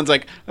thing, is the one's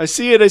like, I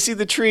see it, I see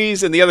the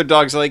trees, and the other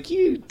dogs are like,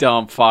 you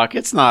dumb fuck,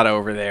 it's not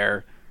over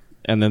there.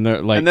 And then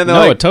they're like, And then they're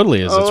no, like, it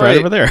totally is. "Oh, It's right wait.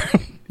 over there.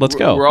 Let's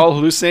go. We're all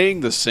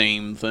hallucinating the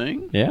same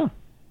thing. Yeah.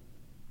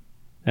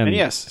 And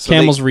yes, so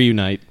camels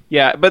reunite.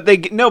 Yeah, but they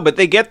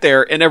get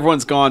there, and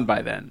everyone's gone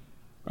by then.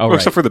 Oh, Well, right.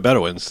 except for the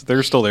Bedouins,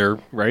 they're still there,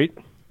 right?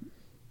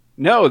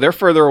 No, they're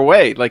further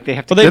away. Like, they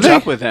have to Well, they catch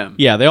up did. with him.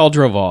 Yeah, they all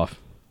drove off.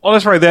 Oh,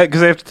 that's right. That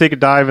because they have to take a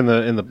dive in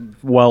the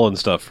well and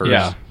stuff first.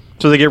 Yeah.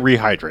 So they get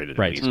rehydrated. at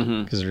Right. least.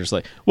 Because they're just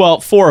like, well,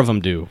 4 of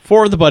them do.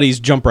 4 of the buddies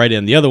jump right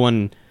in. The other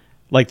one,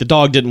 like the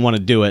dog didn't want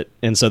to do it,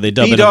 and so they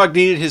dub in. B-Dog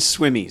needed his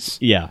swimmies.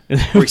 Yeah.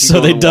 he So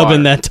go they in the dub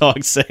in water. that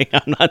dog saying,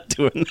 I'm not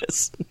doing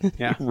this.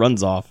 Yeah.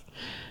 Runs off.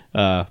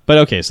 But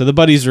okay, so the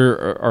buddies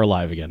are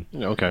alive again.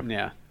 Okay.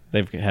 Yeah.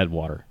 They've had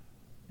water.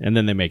 And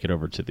then they make it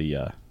over to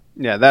the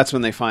Yeah, that's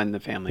when they find the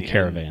family.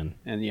 caravan.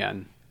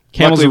 And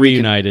Camels Luckily are we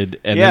can-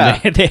 reunited, and Yeah.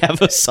 then they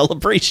have a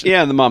celebration.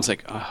 Yeah, and the mom's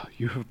like, "Oh,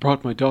 you have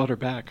brought my daughter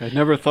back. I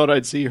never thought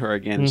I'd see her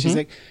again." And Mm-hmm. she's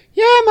like,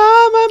 "Yeah,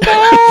 Mom, I'm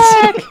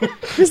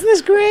back. Isn't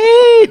this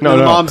great?" No,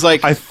 and the no. mom's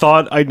like, I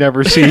thought I'd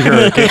never see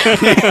her again.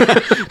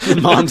 the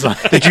mom's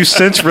like, Did you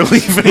sense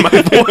relief in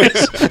my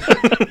voice?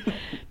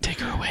 Take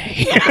her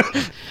away.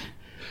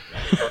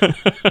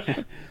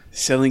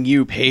 "Selling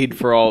you paid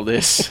for all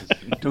this.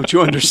 Don't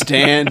you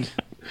understand,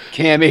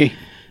 Cammy?"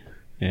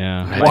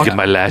 Yeah. I had to get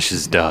my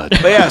lashes done.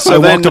 But yeah, I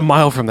so then walked a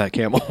mile from that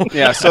camel.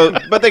 yeah, so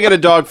but they get a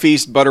dog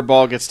feast.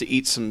 Butterball gets to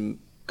eat some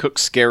cooked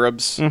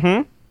scarabs.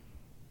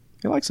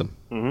 He likes them.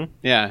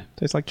 Yeah,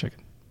 Tastes like chicken.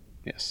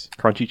 yes,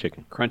 Crunchy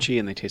chicken. crunchy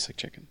and they taste like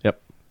chicken.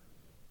 Yep.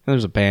 And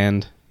there's a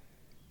band,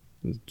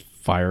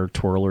 fire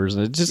twirlers,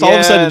 and it just all of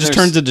a sudden it just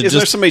there's- turns into Is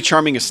there just somebody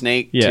charming a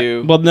snake yeah.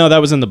 too? Well, no, that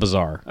was in the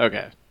bazaar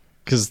Okay.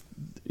 because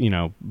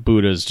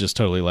Buddha's just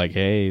totally like,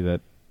 hey,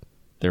 that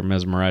they're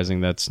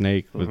mesmerizing that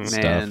snake with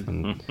stuff.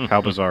 Man. And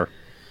How bizarre.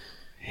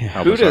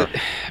 How Buddha,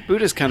 bizarre.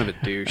 Buddha's kind of a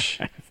douche.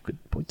 good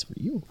points for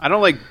you. I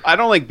don't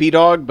like B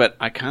Dog, but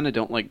I kind of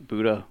don't like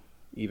Buddha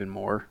even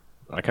more.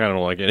 I kind of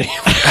don't like any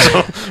of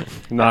it.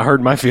 So, not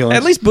hurt my feelings.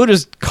 At least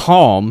Buddha's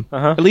calm.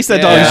 Uh-huh. At least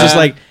that dog is Yeah. just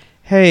like,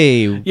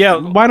 hey, Yeah.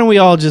 why don't we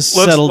all just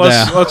settle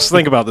down? Let's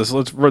think about this.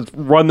 Let's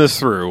run this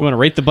through. You want to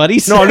rate the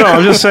buddies? No,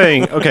 I'm just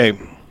saying, okay,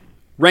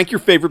 Rank your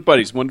favorite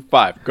buddies 1 to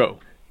 5. Go.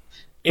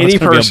 any It's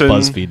gonna be a person,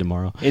 BuzzFeed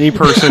tomorrow. any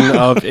person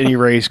of any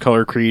race,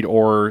 color, creed,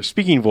 or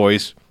speaking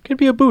voice can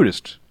be a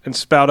Buddhist and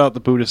spout out the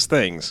Buddhist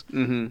things.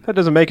 Mm-hmm. That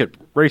doesn't make it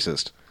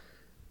racist.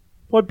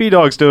 What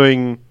B-Dog's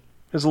doing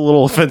is a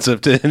little offensive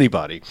to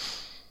anybody.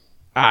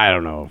 I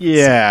don't know.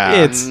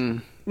 Yeah. It's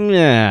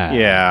yeah.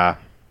 Yeah.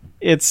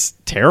 It's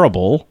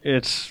terrible.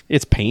 It's,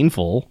 It's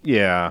painful.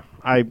 yeah.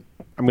 I'm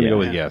going to go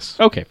with Yeah. yes.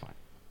 Okay, fine.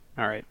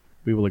 All right.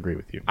 We will agree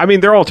with you. I mean,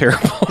 they're all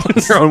terrible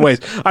in their own ways.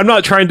 I'm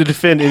not trying to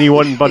defend any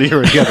one buddy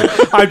or the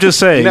other. I'm just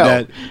saying No.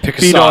 that Pick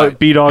a side.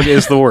 B-Dog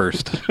is the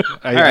worst.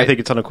 I right. think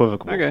it's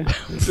unequivocal. Okay.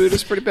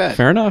 Buddha's pretty bad.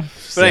 Fair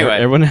enough. But anyway.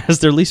 Everyone has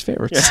their least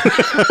favorites.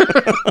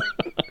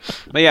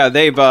 But yeah,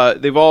 they've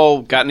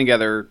all gotten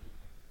together.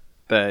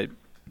 The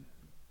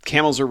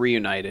camels are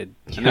reunited,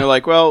 and they're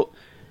like, "Well,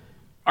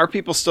 our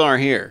people still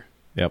aren't here."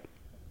 Yep.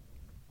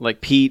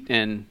 Like Pete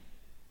and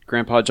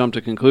Grandpa jumped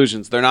to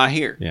conclusions. They're not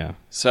here. Yeah.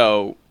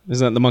 So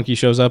Isn't that the monkey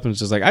shows up and it's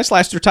just like, I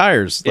slashed their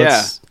tires.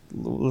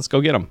 Let's go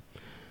get them.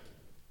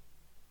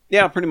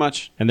 yeah, pretty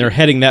much. And they're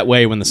heading that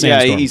way when the Yeah,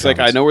 sandstorm he's like,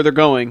 comes. "I know where they're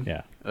going."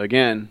 Yeah.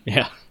 Again,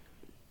 Yeah.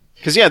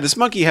 because yeah, this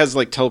monkey has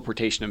like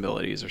teleportation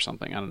abilities or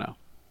something. I don't know.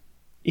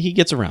 He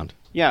gets around.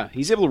 Yeah,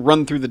 he's able to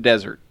run through the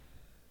desert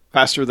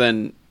faster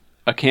than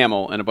a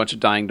camel and a bunch of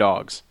dying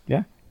dogs.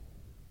 Yeah.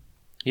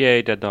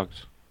 Yay, dead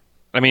dogs.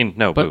 I mean,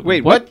 no. But boo.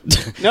 wait, what?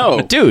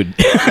 No, Dude.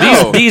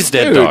 no. These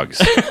dead Dude.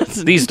 dogs.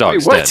 These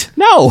dogs Wait, dead. what?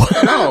 No.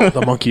 No.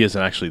 The monkey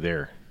isn't actually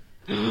there.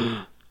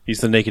 He's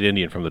the naked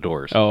Indian from the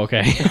Doors. Oh,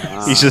 okay.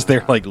 He's just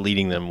there, like,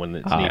 leading them when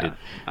it's needed.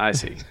 I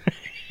see.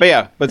 But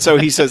yeah, but so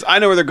he says, "I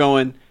know where they're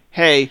going.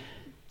 Hey,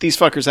 these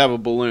fuckers have a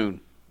balloon."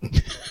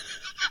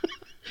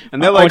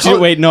 And they're I like, want you, "Oh,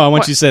 wait, no, I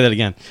want you to say that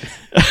again.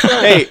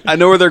 hey, I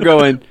know where they're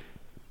going,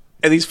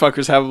 and these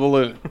fuckers have a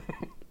balloon."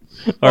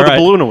 Oh, the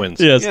balloon wins.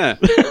 Yes. Yeah.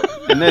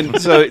 And then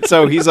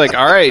so he's like,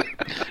 "All right,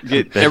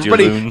 get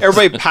Bedulloon.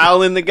 everybody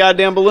pile in the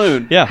goddamn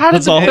balloon." Yeah. How did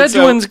that's the all.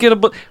 Bedouins get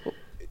a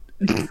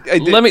I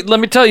did- let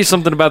me tell you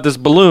something about this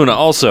balloon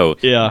also.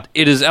 Yeah.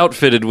 It is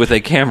outfitted with a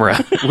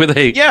camera, with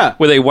a Yeah.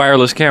 with a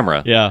wireless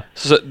camera. Yeah.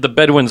 So the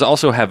Bedouins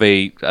also have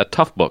a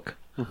tough book.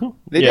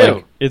 They Yeah.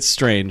 do. It's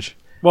strange.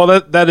 Well,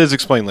 that is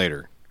explained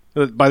later.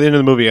 By the end of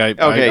the movie, I Okay,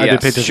 did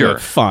yes, pay attention sure. to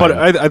it. Fine.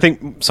 But I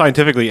think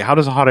scientifically, how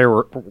does a hot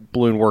air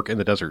balloon work in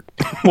the desert?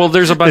 Well,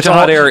 there's a bunch It's of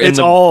hot all, air in it's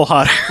the all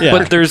hot. Yeah.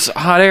 but there's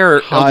hot air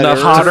enough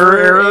Hotter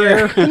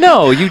air.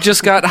 No, you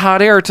just got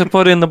hot air to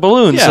put in the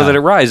balloon Yeah. so that it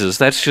rises.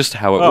 That's just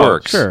how it Oh,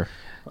 works. Sure.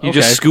 You Okay.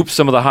 just scoop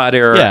some of the hot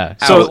air. Yeah.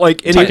 So, out, like,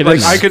 tuck it in I there,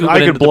 could scoop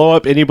it into the- blow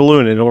up any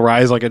balloon and it'll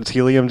rise like it's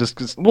helium. Just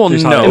 'cause Well,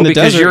 there's hot no, air. In the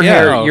because desert,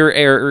 yeah. your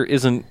air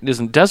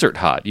isn't desert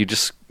hot. You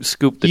just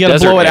scoop the You got to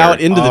desert blow it air.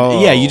 out into the.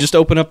 Oh. Yeah, you just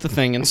open up the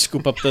thing and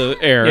scoop up the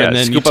air, Yeah, and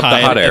then you scoop up the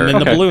tie hot it, air. and then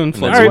the Okay. balloon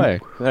floats All away.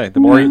 right. Hey, the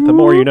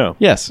more you know.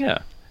 Yes. Yeah.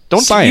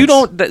 Don't Science. you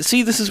don't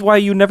see? This is why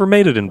you never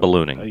made it in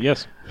ballooning.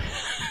 Yes.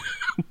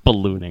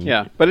 Ballooning.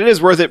 Yeah, but it is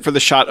worth it for the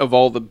shot of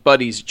all the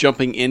buddies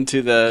jumping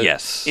into the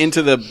Yes.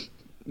 into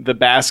the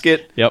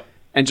basket Yep.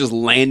 and just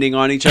landing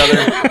on each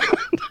other.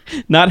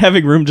 Not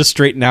having room to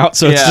straighten out,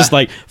 so it's Yeah. just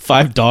like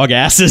 5 dog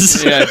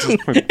asses Yeah, just-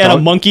 and a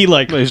monkey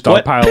like There's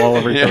what? dog pile all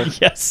over each Yeah. other.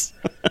 Yes.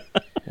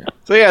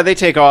 So yeah, they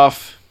take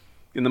off,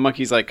 and the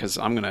monkey's like, "Cause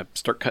I'm gonna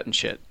start cutting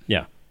shit."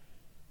 Yeah.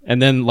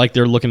 And then like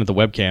they're looking at the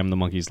webcam, the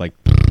monkey's like,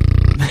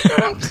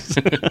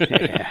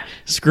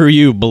 "Screw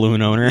you,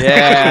 balloon owner.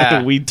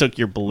 Yeah. we took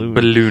your balloon."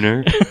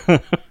 Ballooner.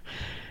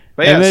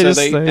 But yeah, And they so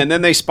just- and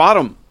then they spot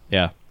him.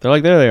 Yeah. They're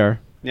like, there they are.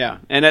 Yeah,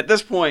 and at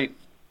this point,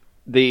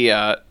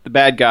 the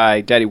bad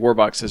guy, Daddy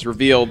Warbucks, has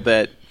revealed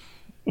that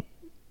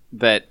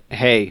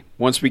hey,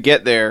 once we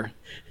get there,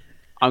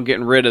 I'm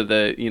getting rid of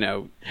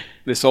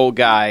this old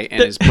guy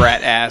and his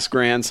brat ass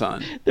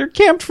grandson. They're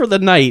camped for the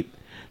night.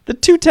 The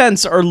two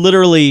tents are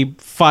literally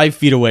 5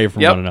 feet away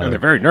from Yep. one They're another.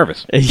 very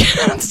nervous.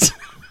 Yes.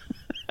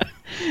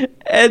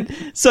 And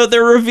so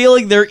they're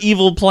revealing their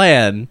evil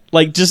plan.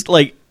 Like, just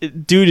like,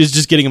 dude is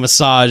just getting a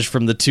massage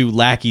from the 2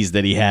 lackeys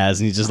that he has,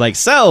 and he's just like,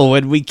 so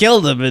when we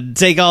kill them and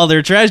take all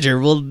their treasure,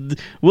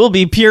 we'll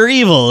be pure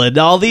evil and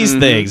all these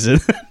things.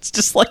 And it's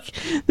just like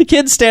the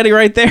kid's standing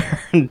right there,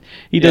 and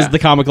he does Yeah. the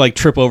comic like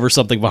trip over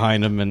something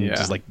behind him, and Yeah.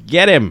 just like,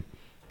 get him.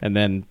 And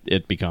then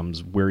it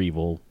becomes, we're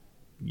evil.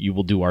 You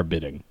will do our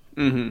bidding.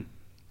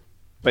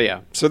 But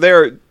yeah, so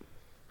the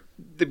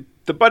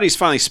buddies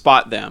finally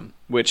spot them,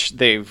 which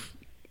they've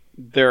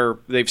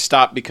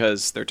stopped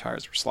because their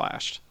tires were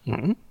slashed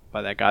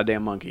by that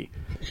goddamn monkey.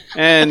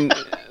 And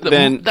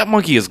then that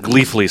monkey is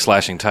gleefully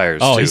slashing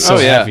tires. Oh, too. he's so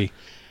yeah. happy.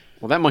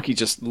 well, that monkey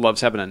just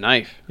loves having a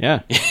knife. Yeah.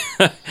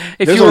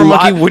 If There's you were a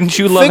lot- monkey, wouldn't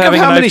you love Think having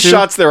of how a many knife too?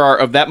 shots there are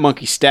of that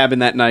monkey stabbing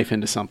that knife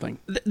into something.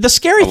 The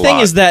scary thing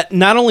lot. is that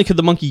not only could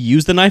the monkey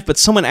use the knife, but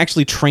someone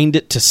actually trained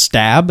it to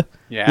stab.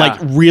 Yeah. Like,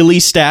 really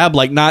stab.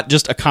 Like, not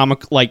just a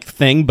comic-like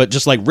thing, but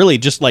just, like, really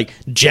just, like,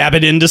 jab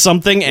it into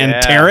something and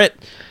Yeah. tear it.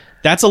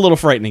 That's a little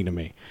frightening to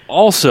me.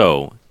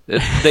 Also,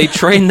 they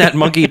train that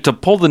monkey to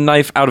pull the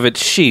knife out of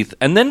its sheath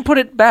and then put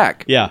it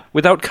back. Yeah.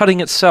 Without cutting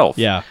itself.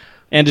 Yeah.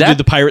 And to That- do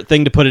the pirate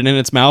thing to put it in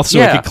its mouth so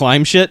it Yeah. could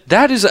climb shit.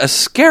 That is a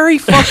scary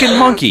fucking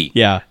monkey.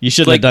 Yeah. You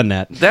shouldn't have done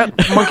that. That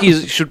monkey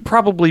should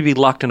probably be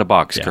locked in a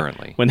box Yeah.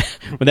 currently. When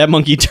that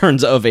monkey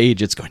turns of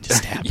age, it's going to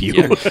stab you.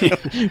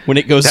 When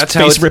it goes That's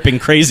how face it- ripping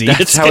crazy, That's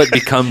it's how it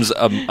becomes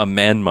a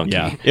man monkey.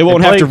 Yeah. It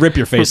won't have to rip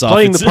your face off.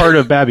 Playing It's- the part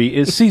of Babby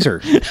is Caesar.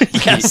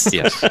 Yes.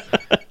 Yes.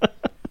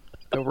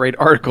 They'll write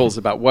articles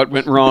about what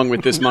went wrong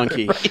with this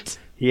monkey.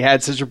 He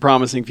had such a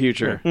promising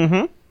future.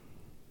 Mm-hmm.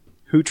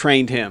 Who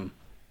trained him?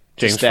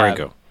 to James stab?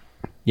 Franco.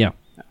 Yeah.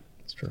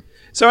 That's true.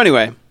 So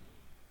anyway,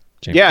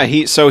 James yeah,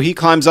 he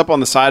climbs up on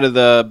the side of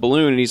the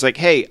balloon and he's like,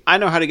 "Hey, I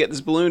know how to get this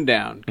balloon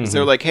down." Because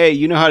they're like, "Hey,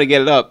 you know how to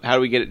get it up? How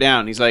do we get it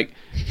down?" And he's like,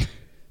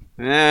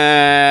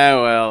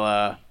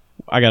 well,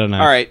 I got a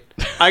knife. all right,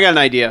 I got an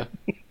idea.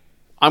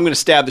 I'm going to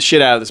stab the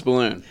shit out of this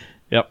balloon."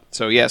 Yep.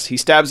 So yes, he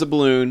stabs the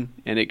balloon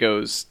and it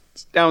goes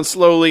down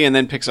slowly and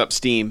then picks up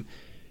steam.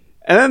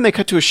 And then they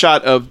cut to a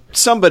shot of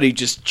somebody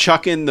just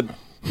chucking the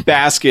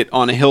basket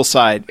on a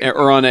hillside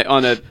or on a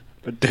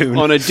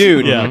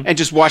dune, Yeah. and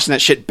just watching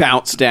that shit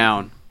bounce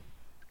down.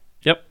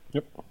 Yep.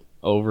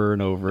 Over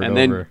and over And and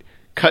then over.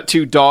 cut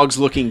to dogs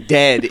looking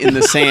dead in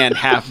the sand,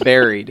 half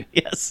buried.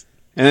 Yes.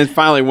 And then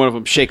finally one of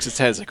them shakes its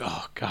head. It's like,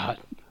 "Oh, God.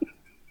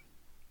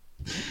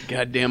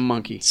 Goddamn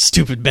monkey."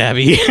 Stupid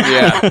Babby.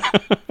 Yeah.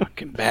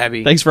 Fucking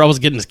Babby. Thanks for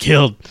almost getting us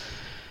killed.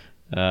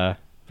 But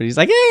he's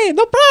like, hey,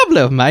 no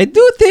problem. I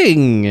do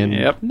thing. And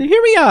Yep.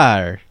 here we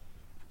are.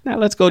 Now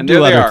let's go And do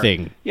there they other are.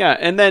 thing. Yeah,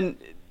 and then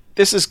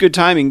this is good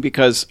timing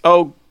because,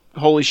 oh,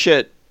 holy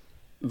shit,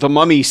 the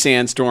mummy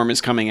sandstorm is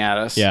coming at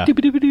us. Yeah.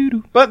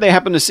 But they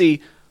happen to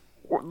see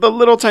the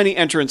little tiny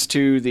entrance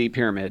to the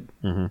pyramid.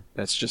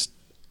 That's just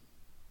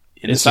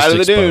in the It's side just of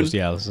the dune. exposed.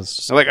 Yeah. This is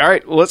just, They're like, all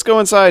right, well, let's go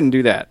inside and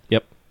do that.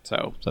 yep.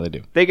 So So they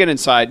do. they get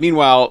inside.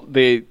 Meanwhile,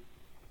 the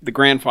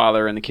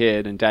grandfather and the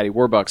kid and Daddy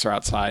Warbucks are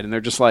outside, and they're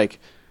just like,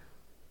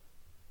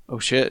 "Oh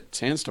shit,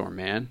 sandstorm,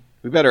 man!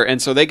 We better."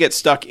 And so they get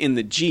stuck in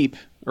the Jeep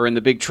or in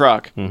the big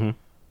truck,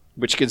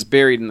 which gets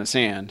buried in the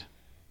sand.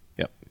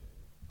 Yep.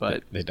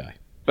 But They die.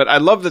 I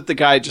love that the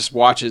guy just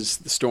watches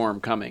the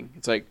storm coming.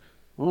 It's like,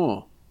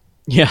 oh,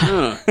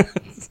 Yeah.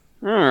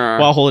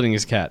 While holding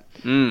his cat.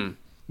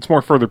 It's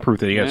more further proof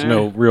that he has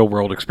no real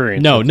world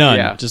experience. No, with, none.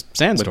 Yeah. Just with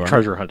sandstorm.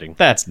 treasure hunting.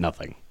 That's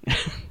nothing.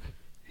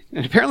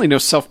 and apparently no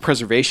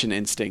self-preservation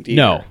instinct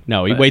either.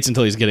 No. He But- waits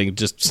until he's getting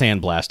just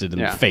sandblasted in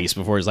Yeah. the face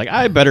before he's like,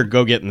 I better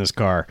go get in this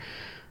car.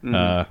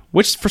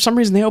 Which, for some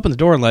reason, they opened the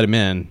door and let him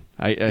in.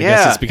 I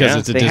guess it's because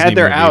it's a They Disney had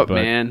their movie, out, but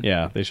man.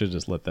 Yeah, they should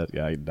just let that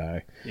guy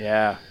die.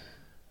 Yeah.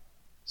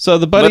 So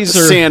the Let buddies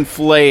the are... sand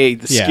flay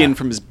the Yeah. skin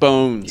from his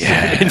bones.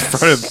 In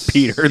front of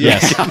Peter.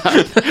 Yes.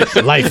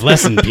 Life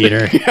lesson,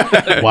 Peter.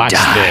 Watch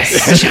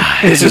this.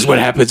 This is what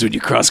happens when you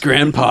cross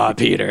Grandpa,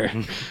 Peter. I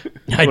What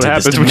did this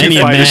happens to when you many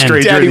a find a man.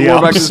 stranger Daddy in the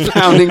Warbucks Alps. is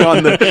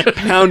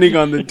pounding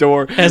on the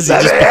door. As he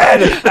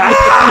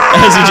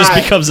just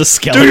becomes a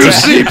skeleton. Do you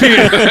see,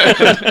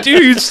 Peter? Do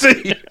you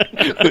see?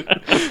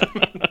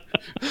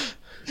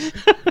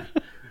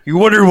 You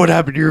wonder what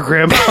happened to your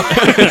grandma?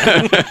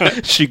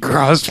 She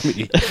crossed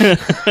me.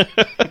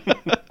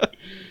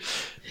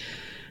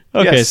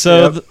 Okay, Yes,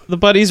 so yep. the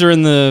buddies are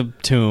in the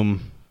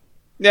tomb,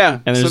 Yeah,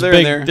 and so there's they're a in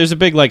big there. there's a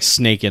big like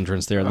snake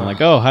entrance there, and they're like,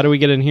 oh, how do we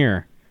get in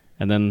here?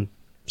 And then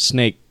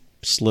Snake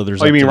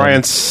slithers. Oh, you up mean to them.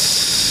 Ryan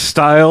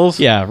Stiles?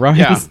 Yeah, Ryan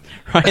Yeah.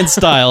 Ryan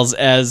Stiles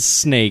as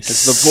Snake.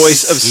 It's the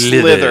voice of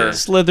Slither.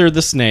 Slither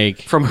the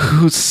snake. From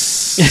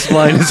whose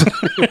line is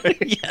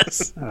it?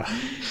 Yes.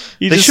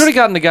 They should have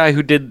gotten the guy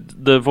who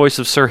did the voice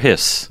of Sir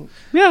Hiss.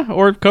 Yeah,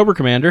 or Cobra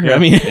Commander. I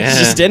mean, it's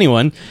just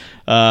anyone.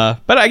 But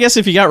I guess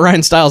if you got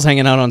Ryan Stiles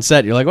hanging out on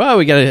set, you're like,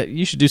 well,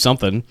 you should do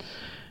something.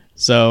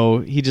 So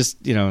he just,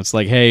 it's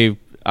like, hey,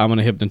 I'm going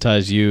to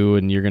hypnotize you,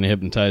 and you're going to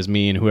hypnotize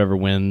me, and whoever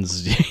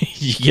wins,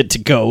 you get to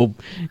go.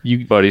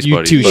 You Buddies, you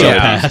buddies, two shall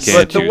buddies. pass. Can't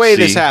But the you way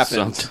this see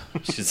happens-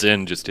 She's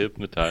in, just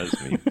hypnotize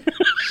me.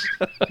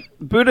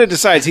 Buddha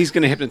decides he's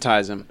going to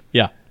hypnotize him,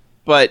 Yeah.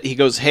 but he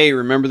goes, "Hey,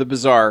 remember the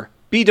bazaar?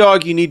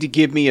 B-Dog, you need to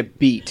give me a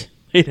beat."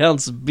 8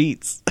 ounce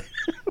beats.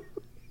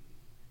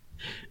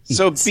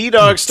 So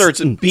B-Dog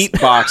starts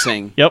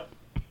beatboxing. Yep.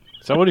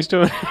 Is that what he's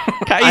doing?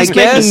 He's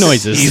guess making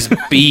noises. He's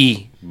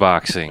bee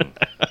boxing.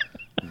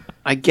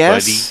 I Buddy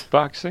guess.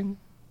 boxing?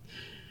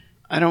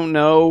 I don't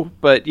know,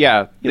 but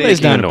yeah. He lays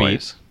down a beat.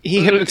 Noise.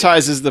 He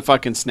hypnotizes the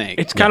fucking snake.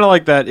 It's kind of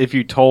like that if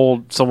you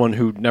told someone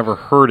who never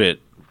heard it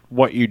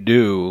what you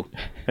do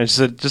and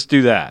said, just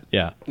do that.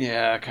 Yeah.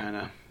 yeah, kind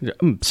of.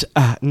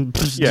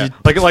 Yeah.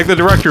 Like the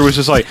director was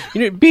just like,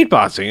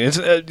 beatboxing. It's,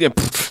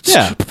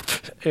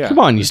 yeah. Come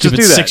on, you Just stupid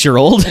do that.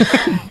 6-year-old.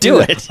 Do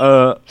it.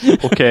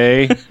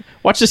 Okay.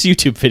 Watch this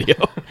YouTube video.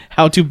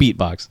 How to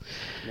beatbox.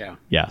 Yeah.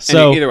 Yeah.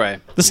 So either way,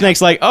 the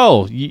snake's like,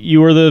 "Oh,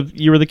 you were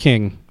the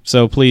king.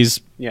 So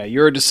please, yeah,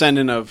 you're a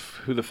descendant of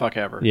who the fuck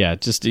ever. yeah,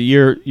 just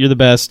you're the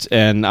best,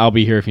 and I'll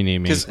be here if you need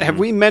me." Because have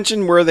we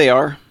mentioned where they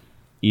are?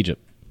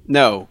 Egypt.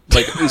 No,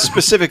 like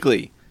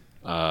specifically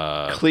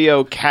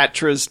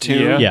Cleopatra's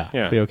tomb. Yeah.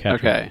 Yeah. Cleopatra.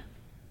 Okay.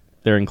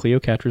 They're in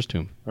Cleopatra's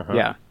tomb.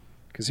 Yeah.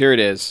 Because here it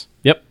is,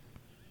 Yep.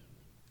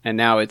 and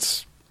now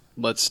it's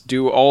let's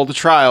do all the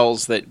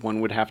trials that one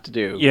would have to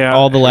do. Yeah.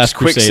 All the last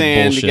crusade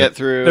quicksand bullshit. to get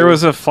through. There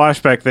was a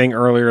flashback thing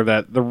earlier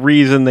that the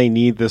reason they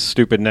need this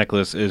stupid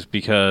necklace is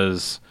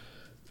because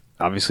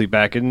obviously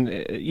back in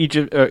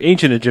Egypt,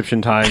 ancient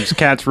Egyptian times,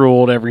 cats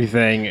ruled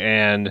everything,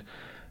 and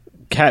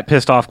cat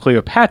pissed off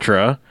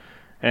Cleopatra,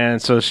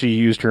 and so she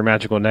used her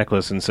magical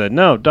necklace and said,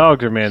 "No,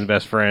 dogs are man's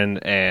best friend,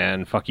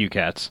 and fuck you,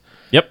 cats,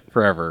 Yep.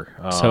 forever."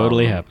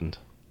 Totally happened.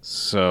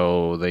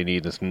 So they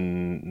need this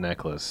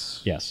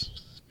necklace Yes.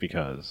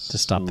 because To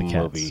stop the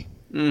cats.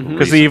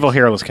 Because the evil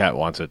hairless cat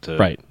wants it to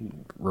Right.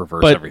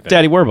 reverse But everything.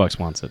 Daddy Warbucks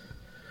wants it.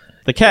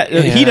 The cat.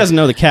 He doesn't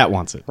know the cat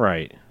wants it.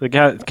 Right. The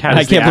cat.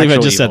 I Is the can't believe I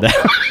actual just said evil.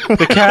 that.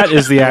 The cat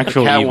is the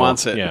actual cat evil.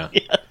 wants it. Yeah.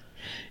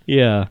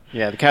 Yeah.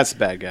 Yeah, the cat's the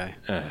bad guy.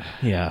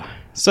 Yeah.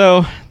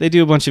 So they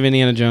do a bunch of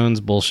Indiana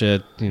Jones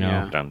bullshit. You know,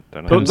 Yeah. Dun,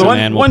 dun, The, dun. Some one,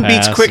 man will one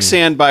beats pass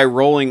quicksand by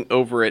rolling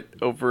over it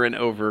over and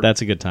over.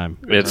 that's a good time.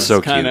 It's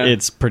so cute. kinda-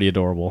 It's pretty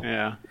adorable.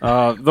 yeah.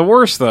 The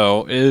worst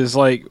though is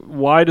like,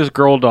 why does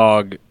Girl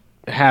Dog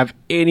have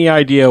any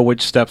idea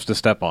which steps to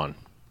step on?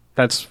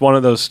 That's one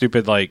of those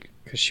stupid like.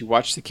 Because she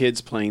watched the kids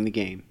playing the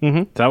game.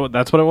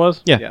 That's what it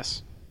was. Yeah.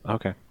 Yes.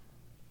 Okay.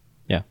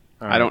 Yeah.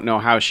 I don't know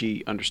how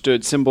she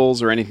understood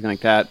symbols or anything like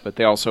that, but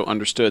they also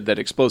understood that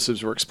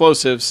explosives were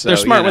explosives. So, They're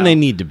smart you when know. they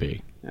need to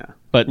be, Yeah.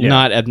 but Yeah.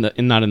 not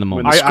not in the When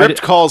moment. the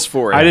script calls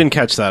for it. I didn't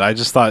catch that. I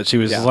just thought she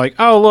was Yeah. just like,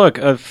 "Oh, look,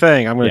 a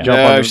thing. I'm going to Yeah.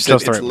 jump on it She said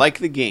just it's right." like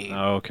the game.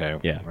 Oh, okay.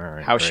 Yeah. All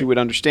right. How she great. would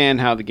understand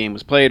how the game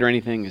was played or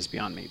anything is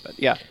beyond me. But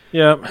yeah.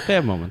 Yeah. They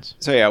have moments.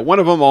 So yeah, one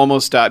of them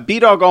almost died.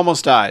 B-Dog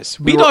almost dies.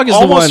 We B-Dog were is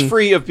the almost one-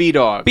 free of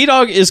B-Dog.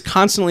 B-Dog is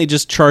constantly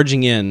just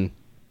charging in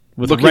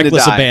with Looking to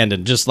reckless die.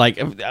 abandon, just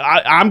like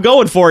I'm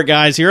going for it,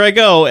 guys. Here I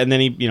go, and then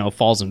he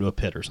falls into a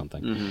pit or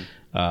something.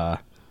 Mm-hmm.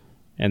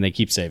 And they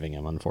keep saving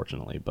him,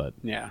 unfortunately. But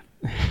Yeah.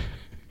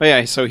 But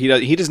yeah, so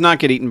he does not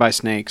get eaten by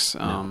snakes.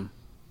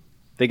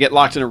 They get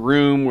locked in a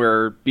room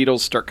where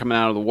beetles start coming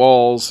out of the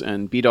walls,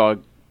 and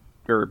B-Dog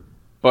or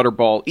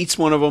Butterball eats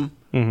one of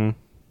them.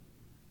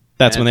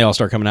 that's when they all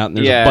start coming out, and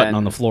there's Yeah, a button and-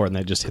 on the floor, and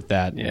they just hit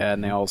that. Yeah,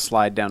 and they all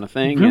slide down a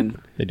thing, and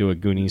They do a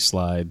Goonies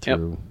slide Yep.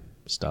 through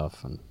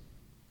stuff,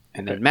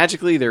 and then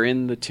magically they're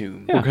in the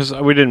tomb. Because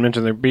we didn't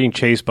mention they're being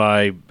chased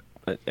by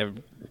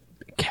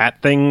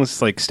cat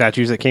things, like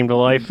statues that came to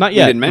life. not We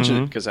yet. didn't mention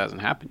it because it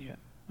hasn't happened yet.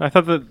 I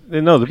thought that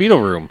the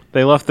beetle room.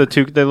 They left the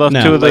two. They left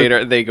No. two of the.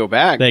 Later, they go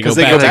back They because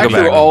go they go back. back They go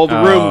through back. all the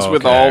Oh, rooms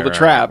with okay, all the right,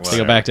 traps, They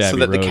go back to so Abbey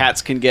that the Road.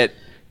 cats can get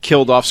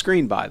killed off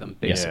screen by them,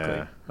 Yes. basically.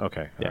 Yeah.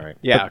 Okay. All right.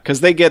 Yeah, because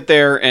they get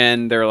there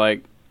and they're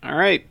like, "All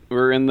right,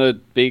 we're in the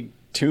big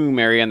tomb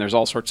area, and there's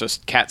all sorts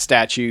of cat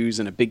statues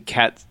and a big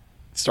cat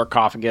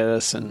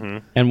sarcophagus,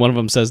 and And one of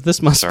them says,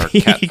 "This must be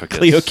Sarcophagus.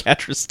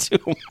 Cleopatra's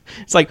tomb."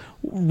 It's like,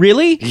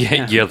 really?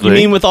 Yeah, You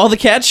mean with all the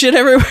cat shit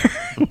everywhere?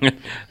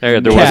 there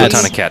was a Cats.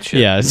 ton of cat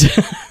shit. Yeah.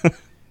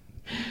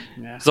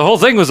 The whole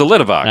thing was a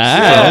litter box.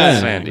 Ah,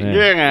 Sandy.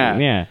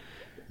 yeah,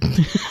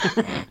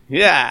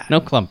 Yeah. No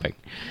clumping.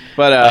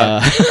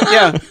 But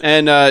yeah,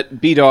 and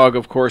B-Dog,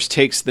 of course,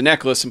 takes the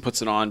necklace and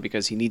puts it on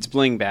because he needs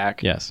bling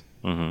back. Yes.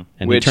 And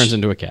Which- he turns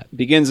into a cat.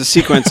 Begins a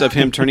sequence of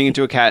him turning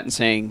into a cat and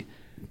saying,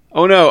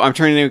 "Oh no, I'm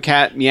turning into a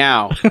cat,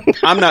 meow.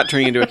 I'm not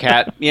turning into a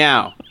cat,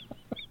 meow."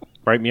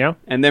 Right, meow.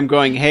 And them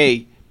going,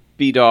 "Hey,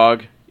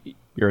 B-Dog,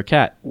 You're a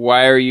cat.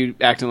 why are you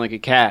acting like a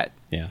cat?"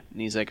 Yeah.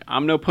 And he's like,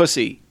 "I'm no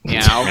pussy,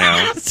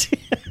 meow."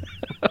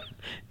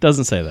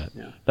 Doesn't say that.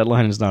 That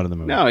line is not in the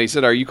movie. No, he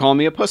said, "Are you calling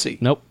me a pussy?"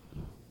 Nope.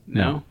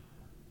 No.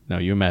 No,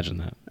 you imagine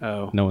that.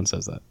 Oh. No one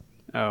says that.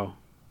 Oh.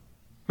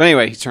 But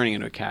anyway, he's turning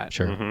into a cat.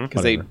 Sure.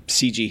 Because they Whatever.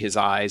 CG his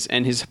eyes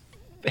and his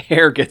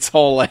hair gets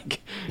all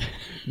like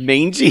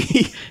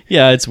mangy.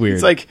 Yeah, it's weird.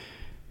 It's like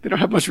they don't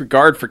have much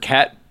regard for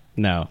cat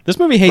No. This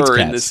movie hates Fur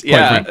in cats. this- quite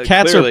yeah, frankly.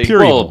 Cats clearly. are pure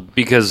Well, evil.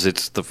 because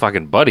it's the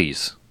fucking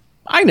buddies.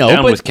 I know,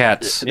 Down but with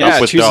cats, Yeah,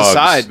 up with choose dogs. a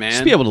side, just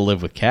man. be able to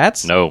live with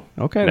cats. No,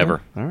 Okay.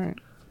 never. then. All right.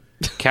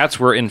 Cats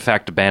were in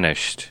fact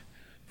banished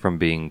from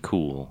being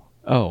cool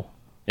Oh.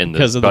 in the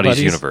Because of the buddies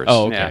buddies? universe.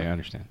 Oh, okay. Yeah. I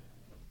understand.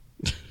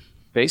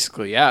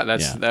 Basically, yeah.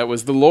 Yeah. That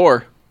was the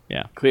lore.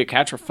 Yeah.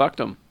 Cleopatra fucked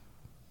him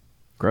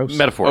Gross.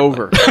 Metaphorically.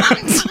 over.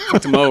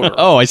 Fucked him over.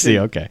 Oh, I see.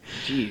 Okay.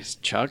 Jeez,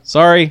 Chuck.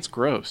 Sorry. It's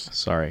gross.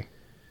 Sorry.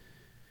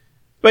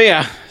 But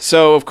yeah,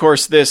 so of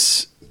course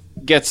this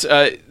gets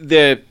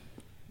the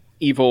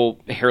evil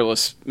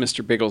hairless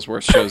Mr.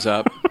 Bigglesworth shows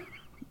up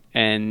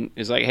and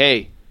is like,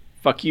 "Hey,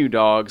 fuck you,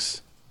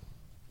 dogs.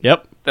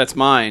 Yep. That's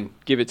mine.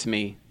 Give it to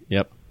me."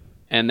 Yep.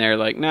 And they're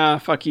like, "Nah,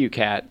 fuck you,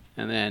 cat."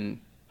 And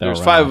then They'll there's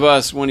run 5 off. of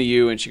us, one of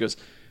you, and she goes,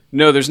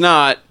 "No, there's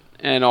not."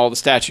 And all the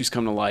statues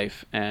come to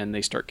life, and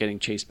they start getting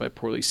chased by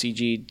poorly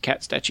CG'd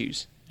cat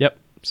statues. Yep.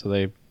 So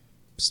they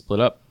split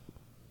up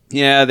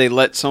Yeah, they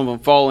let some of them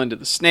fall into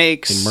the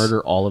snakes. and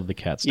murder all of the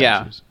cat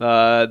Yeah,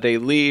 statues. they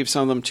leave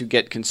some of them to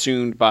get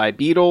consumed by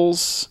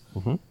beetles.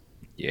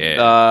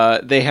 Yeah.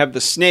 They have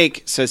the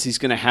snake says he's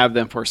going to have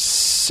them for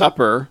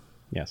supper.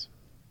 Yes.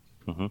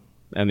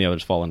 And the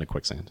others fall into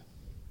quicksand.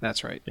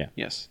 That's right. Yeah.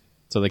 Yes,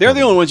 So they're kill the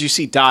them. only ones you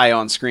see die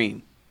on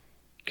screen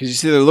because you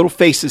see their little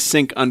faces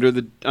sink under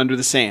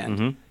the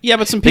sand. Yeah,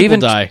 but some They people even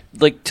die.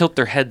 like tilt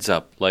their heads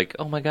up, like,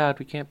 "Oh my god,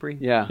 we can't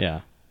breathe." Yeah, Yeah,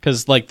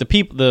 because like the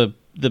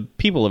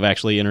people have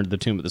actually entered the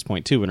tomb at this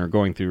point too, and are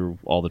going through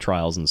all the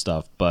trials and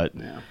stuff. But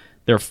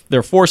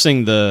they're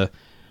forcing the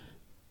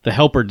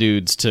helper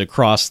dudes to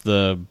cross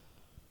the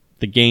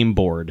game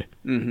board,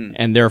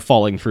 and they're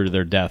falling through to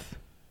their death.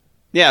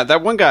 Yeah,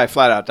 that one guy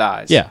flat out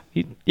dies. Yeah,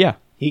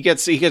 he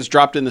gets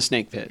dropped in the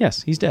snake pit.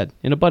 yes, he's dead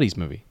in a buddies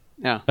movie.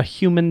 Yeah, A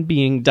human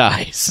being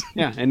dies.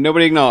 yeah, and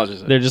nobody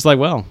acknowledges it. They're just like,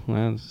 well,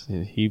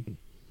 he.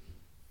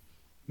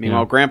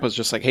 Meanwhile, Yeah. Grandpa's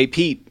just like, "Hey,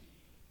 Pete,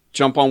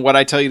 jump on what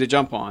I tell you to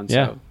jump on." So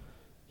Yeah.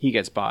 he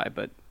gets by,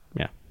 but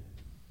Yeah.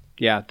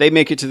 yeah, they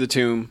make it to the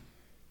tomb.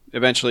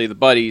 Eventually, the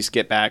buddies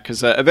get back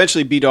because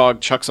eventually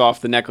B-Dog chucks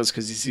off the necklace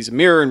because he sees a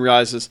mirror and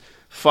realizes,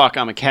 "Fuck,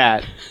 I'm a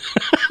cat."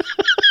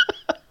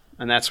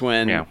 And that's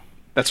when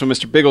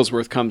Mr.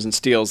 Bigglesworth comes and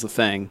steals the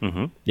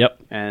thing, Yep.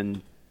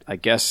 and I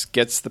guess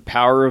gets the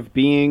power of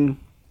being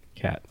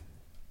Cat.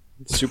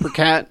 Super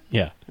Cat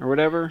Yeah. or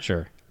whatever.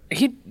 Sure.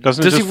 He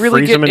Doesn't does just he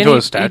really freeze get him into any,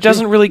 a statue? He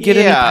doesn't really get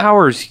any Yeah.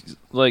 powers.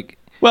 Like,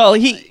 Well,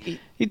 he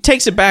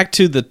takes it back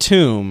to the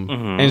tomb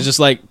and is just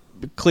like,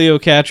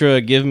 Cleopatra,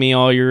 give me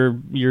all your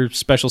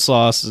special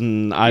sauce,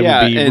 and I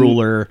will be and-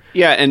 ruler.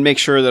 Yeah, and make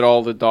sure that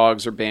all the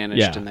dogs are banished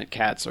Yeah. and that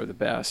cats are the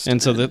best.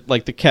 And so the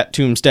cat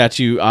tomb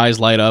statue eyes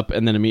light up,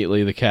 and then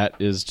immediately the cat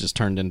is just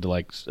turned into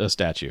like a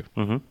statue.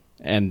 Mm-hmm.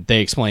 And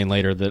they explain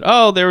later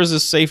that there was a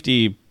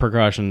safety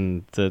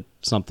precaution that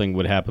something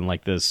would happen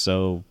like this,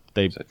 so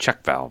they a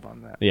check valve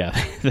on that.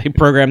 they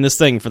programmed this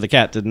thing for the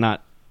cat to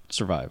not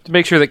survive. To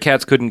make sure that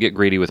cats couldn't get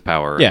greedy with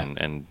power Yeah.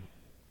 and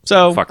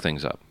So fuck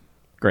things up.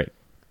 great.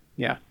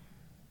 yeah,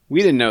 we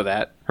didn't know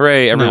that.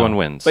 Hooray, everyone No.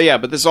 wins. But yeah,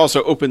 but this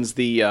also opens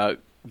the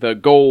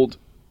gold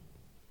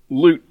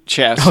loot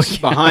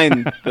chest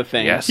behind the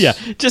thing. Yes. Yeah,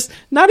 just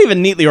not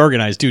even neatly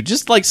organized, dude.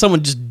 Just like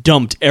someone just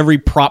dumped every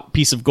prop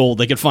piece of gold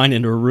they could find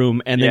into a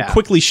room and then Yeah.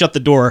 quickly shut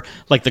the door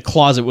like the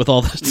closet with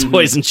all the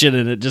toys and shit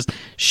in it. Just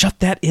shut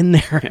that in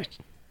there.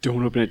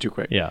 Don't open it too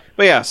quick. Yeah.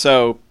 But yeah,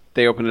 so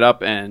they open it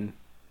up and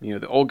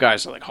the old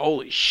guys are like,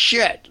 "Holy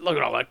shit, look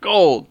at all that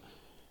gold."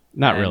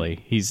 Not And- really.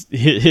 His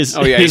his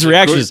Oh, yeah, his he's like,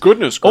 reaction "Good- is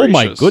goodness Oh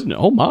my gracious." goodness.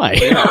 Oh my.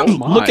 Yeah, oh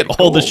my, Look at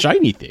all the gold.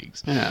 shiny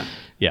things. Yeah.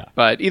 Yeah.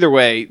 But either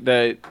way,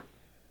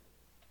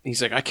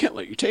 he's like, "I can't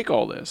let you take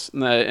all this."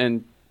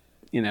 And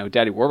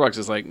Daddy Warbucks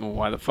is like, "Well,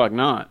 why the fuck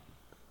not?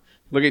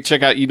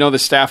 Check out, the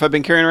staff I've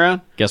been carrying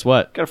around? Guess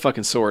what? Got a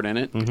fucking sword in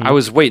it." I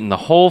was waiting the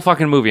whole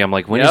fucking movie. I'm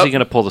like, when is Yep. he going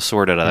to pull the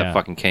sword out of Yeah. that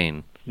fucking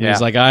cane? Yeah.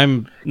 He's like,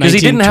 I'm Because he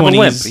didn't have a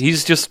limp. 1920s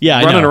He's just Yeah,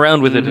 I running know.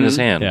 around with it in his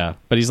hand. Yeah,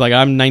 but he's like,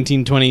 I'm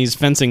 1920s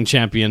fencing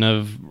champion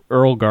of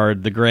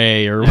Earlguard the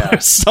Grey or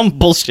some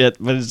bullshit.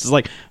 But it's just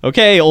like,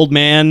 okay, old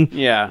man.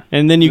 Yeah.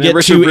 And then you get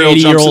Richard two Brill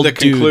jumps to 80-year-old the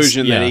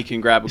conclusion dudes. that Yeah. he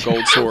can grab a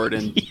gold sword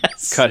and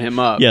Yes. cut him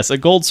up. Yes, a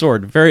gold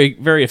sword. Very,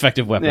 very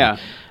effective weapon. Yeah.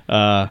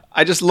 Uh,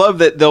 I just love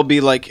that they'll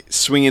be like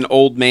swinging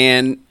old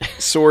man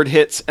sword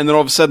hits, and then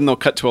all of a sudden they'll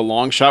cut to a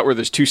long shot where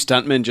there's two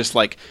stuntmen just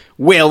like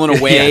wailing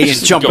away and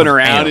just jumping going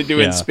around ham. and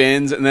doing Yeah.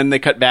 spins, and then they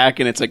cut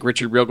back and it's like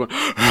Richard Brill going,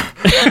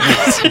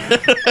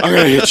 "I'm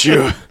gonna hit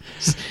you.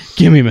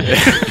 give me, man.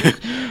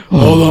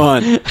 Hold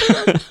on."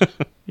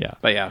 Yeah.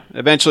 But yeah,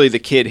 eventually the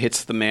kid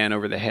hits the man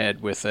over the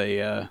head with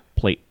a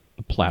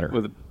Platter.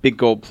 with a big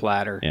gold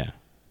platter, Yeah.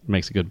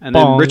 Makes a good and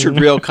then bong. Richard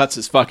Brill cuts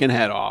his fucking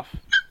head off.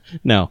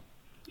 No.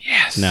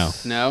 Yes.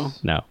 No.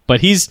 No. But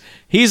he's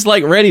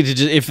like ready to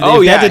just, if Oh,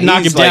 that yeah, did knock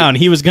him he's like- down,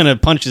 he was going to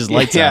punch his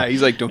lights Yeah. out.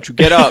 He's like, "Don't you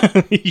get up."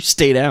 You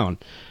stay down.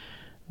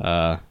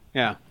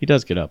 Yeah. He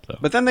does get up, though.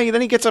 But then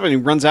he gets up and he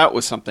runs out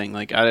with something.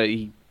 Like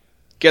he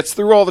gets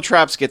through all the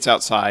traps, gets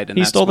outside, and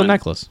He that's stole the when-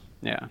 necklace.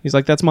 Yeah, He's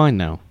like, that's mine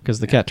now,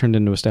 because the cat turned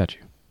into a statue.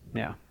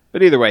 yeah.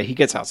 But either way, he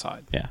gets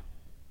outside. Yeah.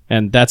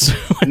 And that's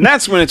And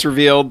that's when it's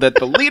revealed that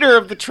the leader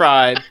of the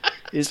tribe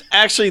is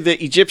actually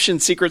the Egyptian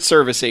Secret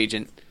Service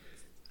agent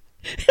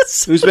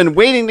who's been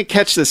waiting to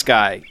catch this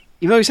guy.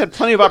 Even though he's had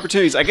plenty of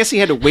opportunities, I guess he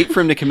had to wait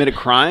for him to commit a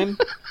crime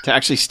to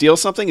actually steal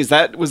something. Was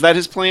that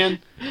his plan?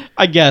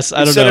 I guess I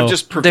don't Instead know. of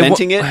just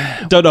preventing it?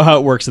 Don't know how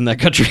it works in that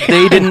country.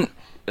 They didn't.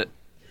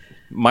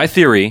 My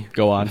theory,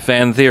 Go on.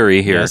 fan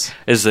theory here, Yes.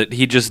 is that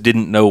he just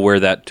didn't know where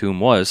that tomb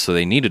was, so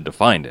they needed to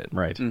find it.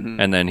 Right.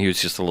 And then he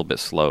was just a little bit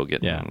slow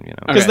getting, Yeah. you know.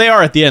 Because Okay. they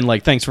are at the end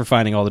like, thanks for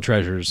finding all the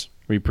treasures.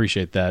 We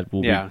appreciate that.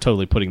 We'll Yeah. be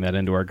totally putting that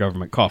into our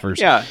government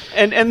coffers. Yeah,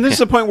 and this is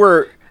the point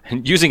where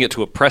And using it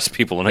to oppress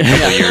people in a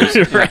couple of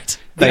years. Right.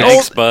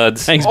 Thanks,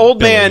 buds. Thanks, old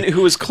Billy. man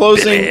who was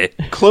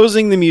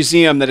closing the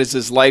museum that is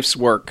his life's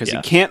work because Yeah.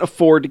 he can't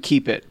afford to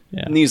keep it.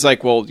 Yeah. And he's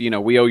like, well,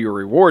 we owe you a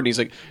reward. And he's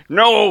like,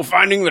 no,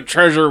 finding the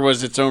treasure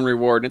was its own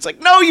reward. And it's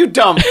like, no, you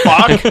dumb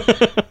fuck.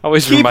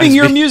 Always Keeping reminds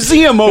your me.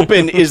 museum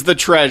open is the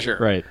treasure.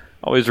 Right.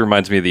 Always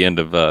reminds me of the end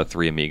of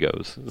Three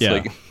Amigos. It's Yeah.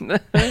 like,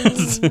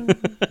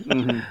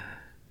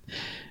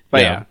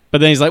 But yeah.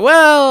 But then he's like,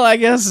 well, I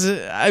guess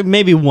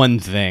maybe one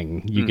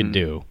thing you could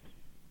do.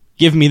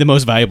 Give me the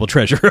most valuable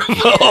treasure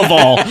of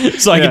all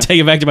so I can take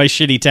it back to my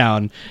shitty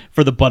town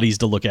for the buddies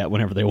to look at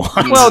whenever they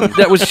want. well,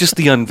 that was just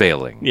the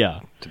unveiling. yeah.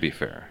 To be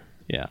fair.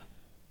 Yeah.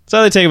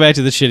 So they take it back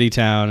to the shitty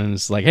town, and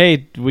it's like,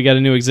 hey, we got a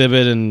new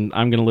exhibit, and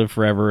I'm going to live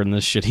forever in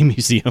this shitty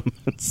museum.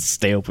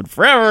 Stay open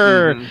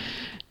forever.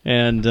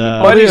 And,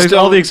 Buddies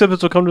all the don't-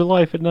 exhibits will come to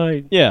life at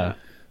night. yeah.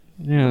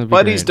 Yeah, that'd be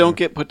Buddies great. don't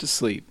get put to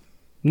sleep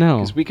No.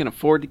 because we can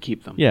afford to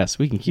keep them. Yes,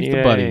 we can keep the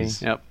Yay.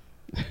 buddies. Yep.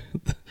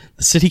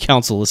 The city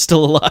council is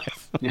still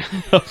alive.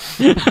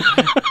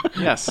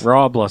 Yes.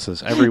 Raw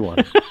blesses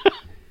everyone.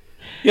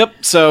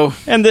 Yep. So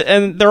And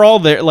they're all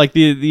there. Like,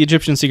 the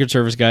Egyptian Secret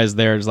Service guy's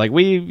there. It's like,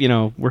 we're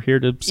here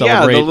to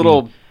celebrate. yeah,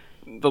 the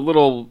and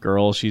little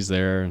girl, she's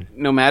there.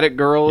 nomadic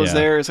girl is Yeah.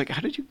 there. It's like,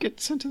 how did you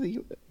get sent to the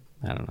U.S.?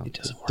 I don't know.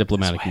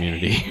 Diplomatic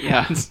community.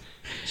 Yeah.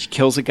 She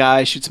kills a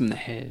guy, shoots him in the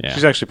head. Yeah.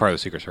 She's actually part of the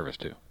Secret Service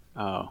too.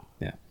 Oh.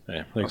 Yeah.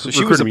 Yeah, like, So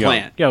she was recruit a them young.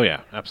 plant. Yeah,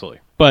 yeah, absolutely.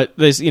 But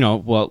this,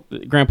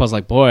 Grandpa's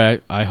like, boy,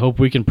 I hope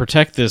we can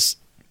protect this $1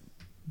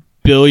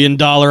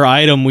 billion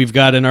item we've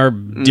got in our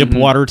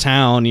dipwater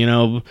town,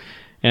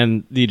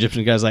 And the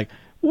Egyptian guy's like,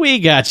 we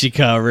got you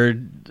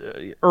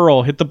covered.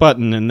 Earl, hit the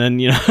button, and then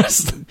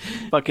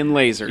Fucking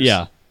lasers.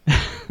 yeah,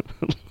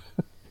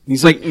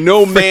 He's like,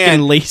 no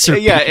man. laser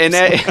Yeah,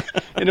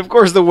 and of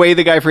course the way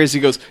the guy phrased it,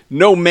 he goes,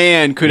 no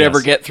man could Yes.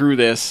 ever get through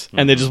this.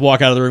 and they just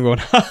walk out of the room going,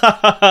 ha ha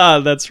ha, ha,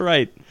 that's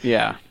right.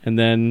 Yeah. And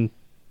then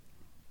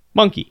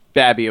Monkey,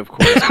 Babby, of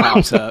course,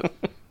 pops up.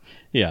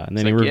 yeah, and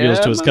then It's he like, reveals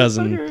yeah, to his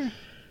cousin. motherfucker.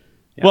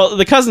 Well,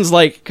 the cousin's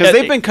like, Because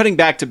they've been cutting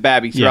back to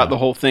Babby throughout Yeah. the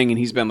whole thing, and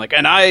he's been like,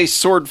 and I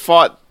sword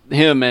fought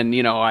him, and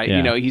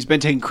Yeah. he's been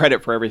taking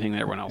credit for everything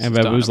that everyone else and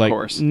has done. Babu was Of like,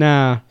 course,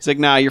 nah, he's like,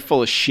 nah, you're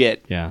full of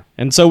shit. yeah.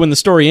 And so when the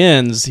story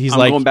ends, he's I'm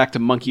like, going back to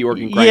Monkey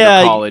Organ Grinder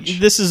yeah, College.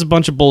 this is a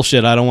bunch of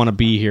bullshit. I don't want to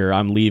be here.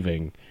 I'm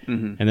leaving.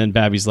 Mm-hmm. And then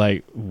Babby's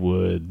like,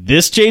 would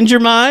this change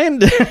your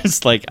mind?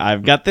 It's like,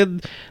 I've got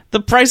the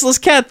priceless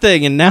cat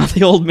thing, and now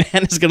the old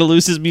man is going to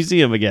lose his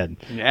museum again.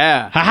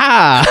 Yeah.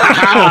 Ha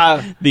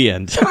ha! The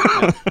end.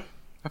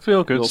 I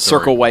feel good. Little story.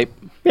 circle wipe.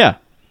 Yeah.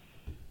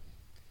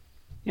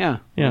 Yeah.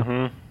 Yeah.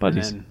 And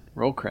Buddies. then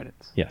roll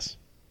credits Yes.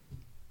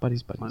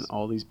 Buddies, on buddies.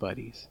 all these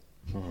buddies.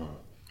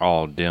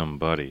 All dim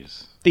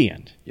buddies. The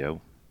end.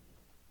 Yo.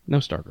 No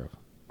Stargrove.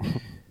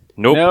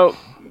 Nope. No,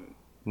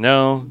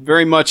 No.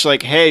 very much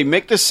like, hey,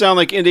 make this sound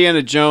like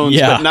Indiana Jones,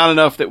 Yeah. but not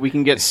enough that we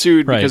can get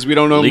sued Right. because we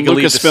don't own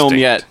Legally Lucasfilm distinct.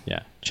 yet. Yeah.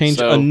 Change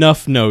So-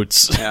 enough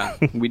notes. Yeah,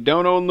 we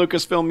don't own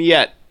Lucasfilm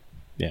yet,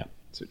 Yeah.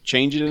 so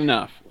change it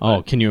enough.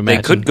 Oh, can you They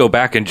imagine? could go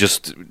back and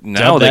just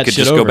now Dub they that could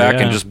shit just go over, back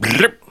and yeah. just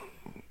blip,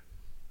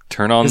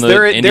 turn on 'Cause the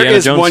there Indiana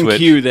is Jones one switch.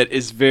 cue that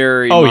is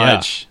very Oh, yeah.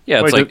 much.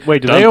 Yeah, it's Wait, like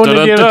wait, do they own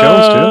Indiana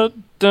Jones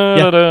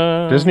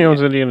Yeah. Disney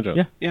owns Indiana Jones.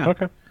 Yeah. Yeah.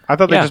 Okay. I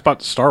thought they Yeah. just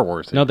bought Star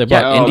Wars. No, they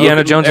Yeah, bought Oh, Indiana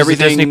look, Jones is a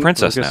everything Disney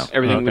princess Lucas- now.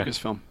 Everything Okay.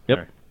 Lucasfilm.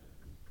 Yep.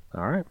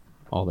 All right.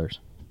 All theirs.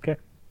 Okay.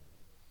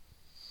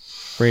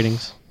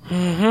 Ratings.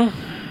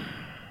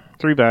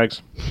 3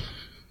 bags.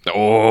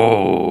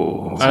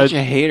 Oh, Such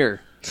a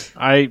hater.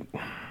 I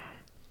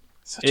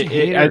Such a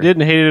hater. I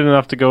didn't hate it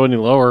enough to go any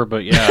lower,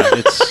 but yeah,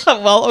 it's.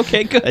 Well,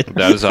 okay, good.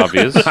 that is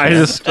obvious. I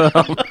just.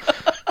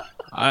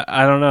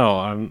 I don't know.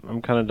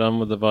 I'm kind of done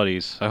with the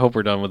buddies. I hope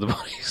we're done with the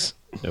buddies.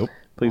 Nope.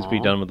 Please be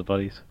done with the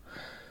buddies.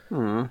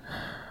 I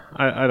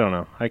don't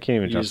know. I can't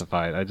even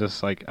justify it. I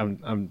just like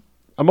I'm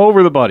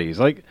over the buddies.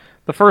 Like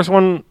the first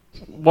one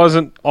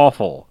wasn't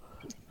awful,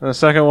 and the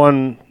second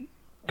one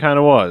kind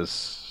of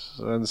was,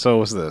 and so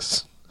was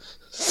this.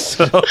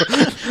 So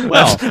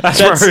Well,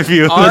 that's my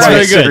review. that's the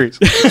very series.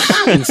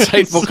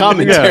 Insightful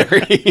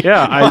commentary.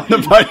 Yeah, on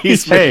the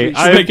buddies. Hey,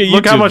 make a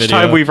look how YouTube much video.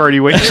 time we've already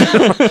wasted.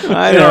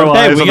 I in our know. lives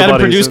hey, on we the got to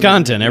buddies. produce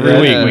content every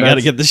Yeah, week. We got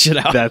to that's- get this shit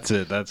out. That's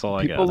it. That's all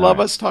I got. People love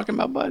us talking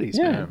about buddies.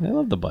 Yeah, Man. I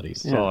love the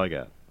buddies. That's all I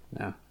got.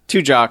 Yeah.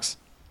 2 jocks.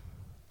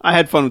 I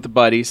had fun with the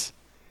buddies.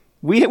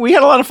 We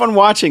had a lot of fun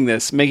watching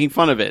this, making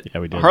fun of it. Yeah,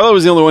 we did. Harlow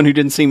was the only one who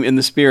didn't seem in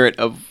the spirit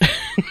of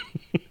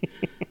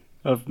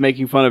of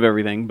making fun of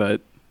everything,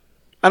 but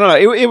I don't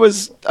know. It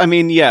was. I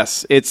mean,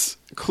 yes, it's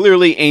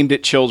clearly aimed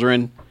at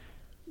children.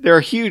 There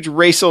are huge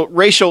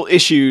racial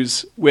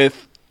issues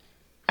with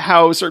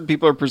how certain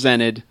people are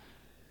presented,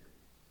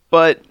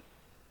 but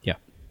Yeah.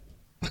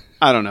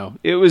 I don't know.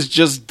 It was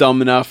just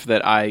dumb enough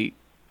that I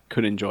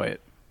could enjoy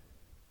it.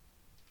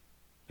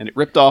 And it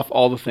ripped off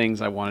all the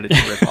things I wanted it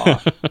to rip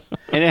off.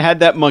 And it had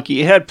that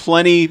monkey. It had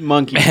plenty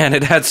monkey. Man,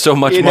 it had so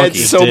much it monkey.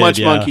 had so did, much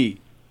yeah.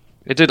 monkey.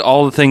 It did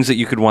all the things that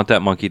you could want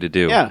that monkey to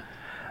do. Yeah.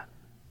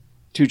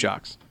 2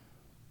 jocks.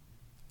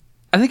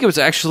 I think it was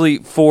actually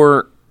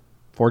for...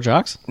 4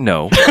 jocks?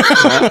 No.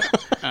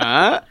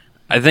 I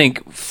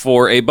think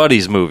for a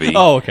Buddies movie.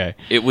 Oh, okay.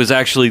 It was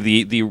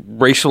actually the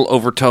racial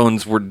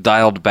overtones were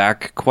dialed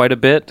back quite a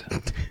bit.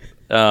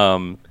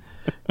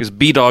 Because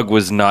B-Dog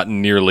was not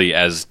nearly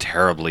as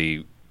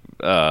terribly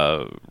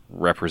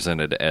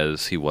represented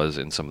as he was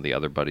in some of the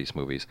other Buddies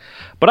movies.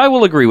 But I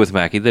will agree with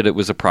Mackie that it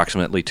was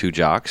approximately 2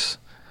 jocks.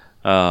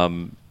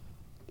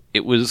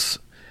 It was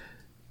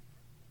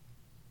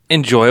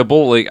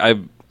enjoyable. Like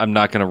I'm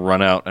not going to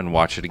run out and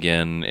watch it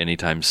again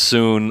anytime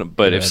soon.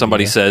 But if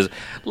somebody says,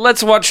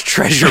 "Let's watch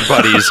Treasure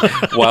Buddies,"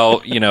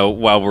 while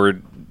we're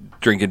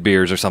drinking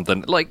beers or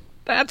something, like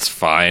that's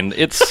fine.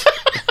 It's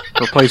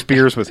Replace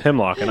beers with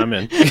Hemlock, and I'm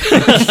in.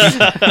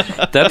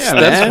 that's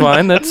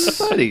fine. That's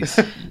Buddies.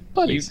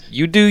 Buddies.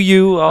 you do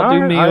you. I'll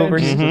do All me right, over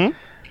here.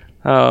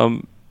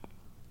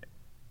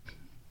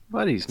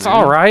 Buddies, It's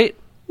all right.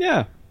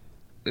 Yeah,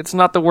 It's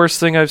not the worst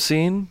thing I've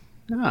seen.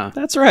 Nah,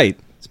 that's right.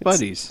 it's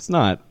Buddies. It's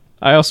not.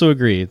 I also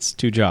agree. It's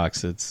 2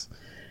 jocks. It's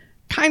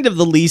kind of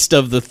the least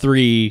of the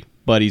 3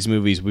 Buddies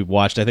movies we've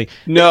watched, I think.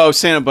 No,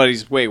 Santa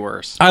Buddies way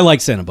worse. I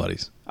like Santa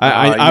Buddies.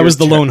 I you're was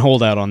the lone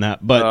holdout on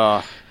that.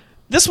 But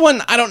This this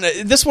one, I don't know.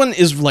 This one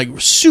is like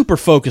super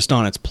focused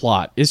on its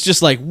plot. It's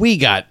just like we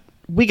got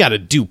to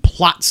do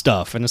plot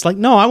stuff, and it's like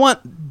no, I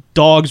want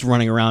dogs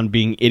running around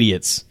being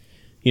idiots.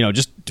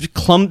 Just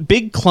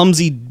big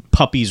clumsy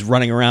puppies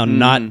running around,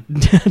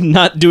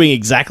 not doing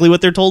exactly what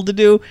they're told to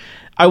do.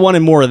 I wanted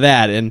more of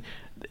that, and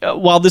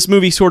while this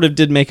movie sort of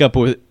did make up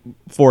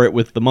for it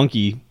with the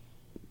monkey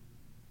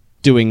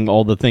doing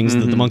all the things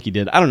that the monkey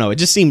did, I don't know. It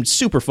just seemed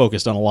super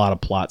focused on a lot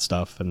of plot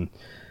stuff, and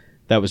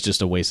that was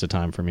just a waste of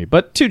time for me.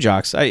 But 2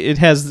 jocks, it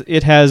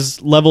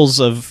has levels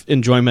of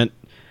enjoyment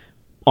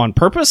on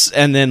purpose,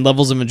 and then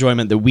levels of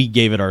enjoyment that we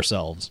gave it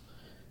ourselves.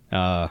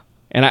 And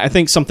I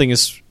think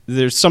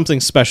there's something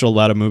special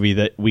about a movie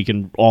that we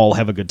can all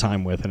have a good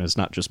time with, and it's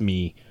not just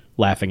me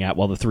laughing at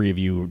while the 3 of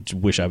you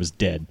wish I was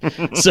dead.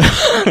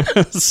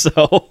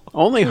 So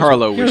Only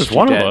Harlow Here's wished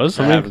one you of dead. us.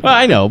 I mean, well,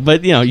 I know,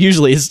 but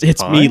usually it's me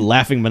Fine.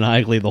 laughing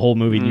maniacally the whole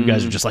movie, and you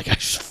guys are just like, I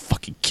just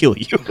fucking kill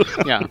you.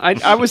 Yeah,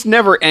 I was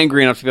never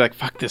angry enough to be like,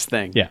 fuck this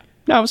thing. Yeah,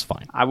 no, it was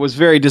fine. I was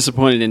very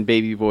disappointed in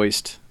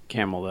baby-voiced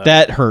Camel, though.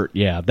 That hurt.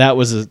 Yeah, that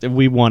was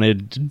we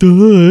wanted.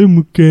 I'm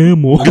a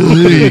camel.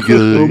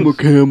 I'm a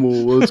camel.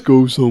 Let's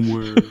go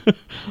somewhere.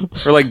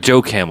 Or like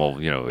Joe Camel,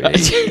 hey,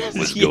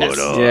 what's going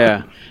on?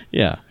 Yeah.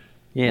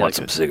 Yeah. Want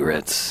some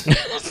cigarettes?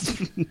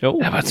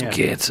 Oh, How about some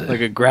cancer?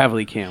 Like a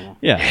gravelly camel.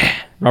 yeah.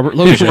 Robert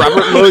Loggia.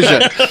 Robert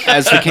Loggia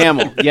as the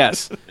camel.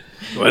 Yes.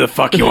 Where the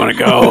fuck you want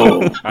to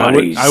go,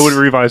 buddies? I would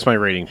revise my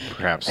rating,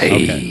 perhaps.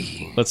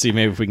 Hey, Let's see,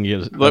 maybe if we can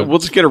get. We'll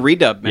just get a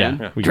redub, man.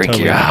 yeah, we can drink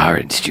totally- your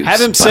orange juice. Have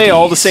him say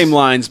all the buddies. same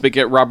lines, but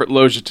get Robert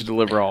Loggia to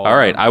deliver all. All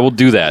right, I will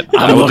do that.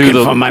 I I'm will do looking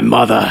the. for my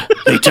mother.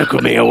 They took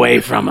me away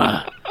from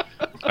her.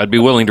 I'd be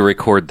willing to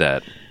record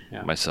that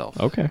myself.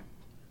 Okay,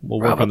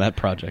 we'll work on that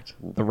project,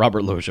 the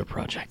Robert Loggia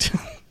project.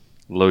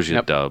 Loggia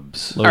Yep.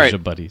 dubs. Loggia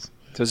right. buddies.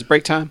 So is it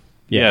break time?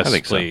 Yes, I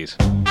think so. please.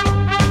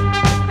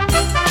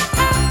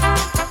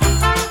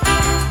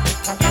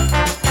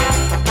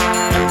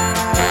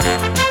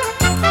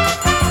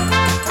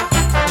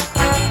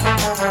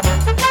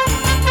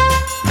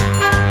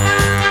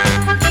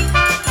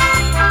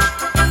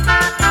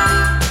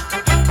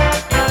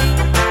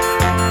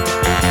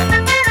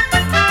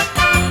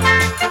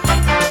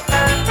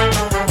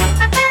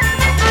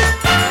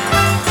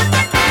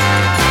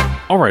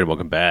 All right,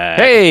 welcome back.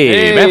 Hey,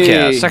 Hey.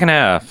 Mavcast, second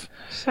half.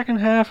 Second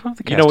half of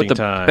the casting You know what the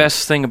time.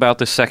 best thing about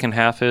the second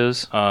half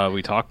is?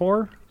 We talk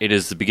more. It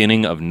is the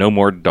beginning of no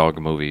more dog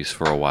movies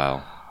for a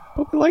while.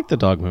 But we like the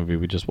dog movie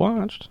we just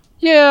watched.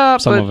 Yeah,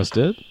 Some of us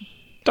did.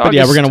 Dog But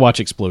yeah, is- we're gonna watch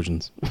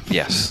Explosions.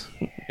 Yes,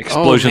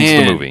 Explosions Oh,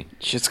 man. the movie.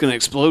 Shit's gonna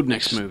explode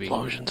next movie.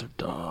 Explosions of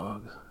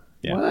dogs.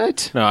 Yeah.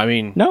 What? No, I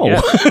mean No.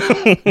 yeah.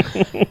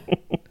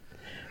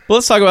 Well,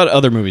 let's talk about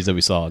other movies that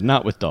we saw,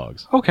 not with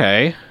dogs.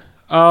 Okay.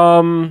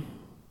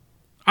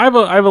 I have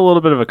a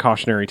little bit of a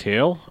cautionary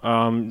tale.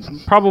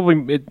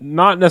 Probably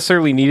not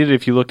necessarily needed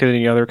if you look at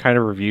any other kind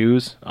of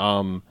reviews.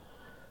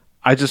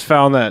 I just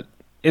found that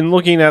in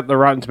looking at the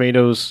Rotten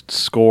Tomatoes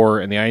score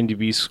and the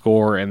IMDb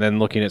score, and then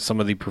looking at some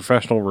of the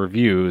professional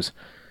reviews,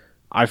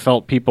 I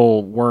felt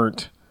people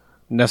weren't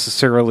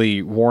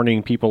necessarily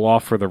warning people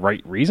off for the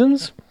right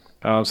reasons.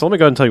 So let me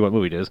go ahead and tell you what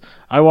movie it is.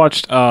 I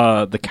watched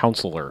The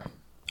Counselor.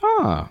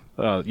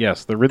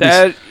 Yes, the Ridley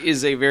That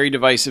is a very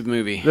divisive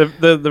movie.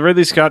 the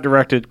Ridley Scott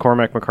directed,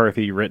 Cormac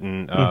McCarthy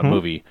written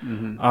movie.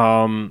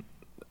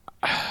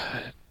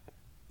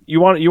 You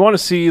want to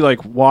see like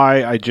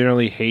why I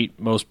generally hate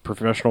most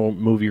professional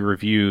movie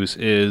reviews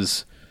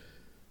is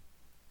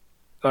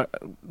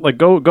like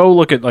go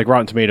look at like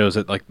Rotten Tomatoes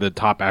at like the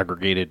top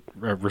aggregated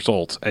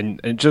results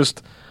and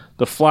just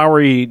the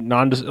flowery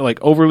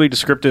overly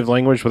descriptive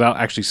language without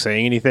actually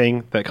saying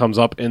anything that comes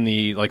up in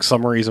the like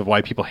summaries of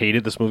why people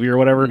hated this movie or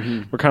whatever.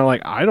 We're kind of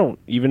like, I don't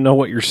even know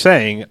what you're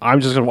saying.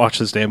 I'm just going to watch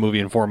this damn movie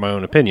and form my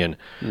own opinion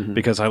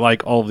because I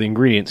like all of the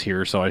ingredients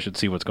here, so I should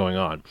see what's going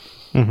on.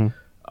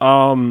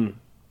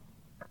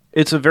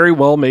 It's a very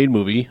well-made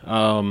movie.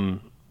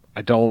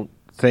 I don't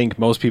think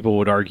most people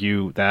would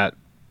argue that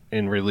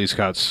in Ridley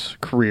Scott's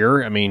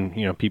career. I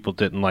mean, people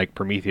didn't like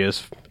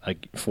Prometheus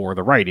for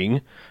the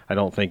writing. I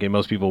don't think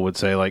most people would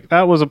say like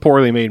that was a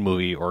poorly made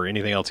movie or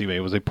anything else he made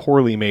was a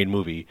poorly made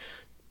movie.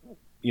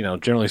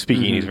 Generally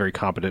speaking, he's a very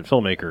competent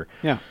filmmaker.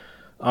 Yeah.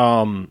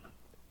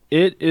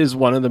 It is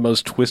one of the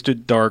most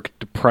twisted, dark,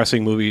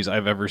 depressing movies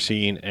I've ever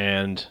seen,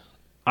 and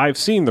I've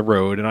seen The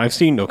Road and I've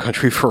seen No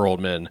Country for Old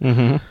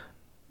Men.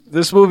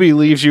 This movie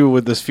leaves you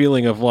with this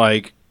feeling of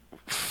like,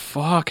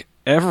 fuck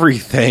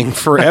everything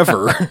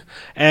forever.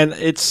 And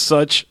it's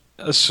such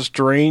a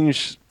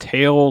strange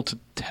tale to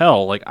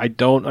tell. Like, I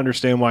don't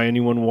understand why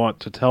anyone would want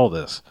to tell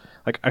this.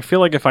 Like, I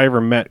feel like if I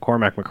ever met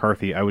Cormac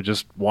McCarthy, I would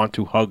just want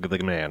to hug the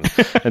man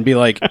and be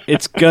like,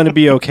 it's gonna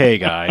be okay,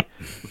 guy.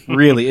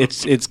 Really,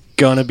 it's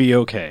gonna be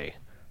okay.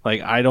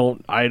 Like, I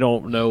don't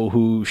know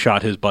who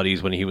shot his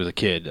buddies when he was a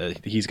kid.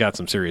 He's got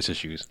some serious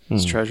issues.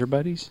 His treasure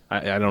buddies?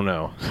 I don't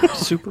know.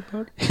 Super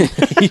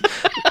buddies?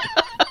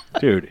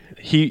 Dude,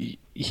 he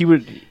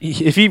would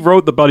if he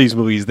wrote the Buddies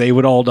movies, they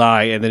would all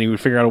die, and then he would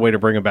figure out a way to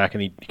bring them back,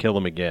 and he'd kill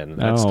them again.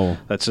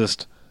 That's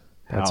just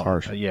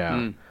harsh.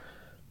 Yeah,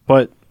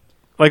 but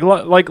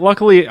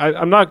luckily,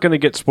 I'm not going to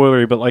get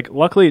spoilery, but like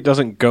luckily, it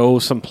doesn't go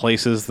some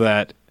places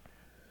that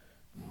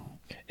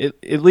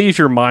it leaves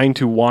your mind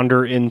to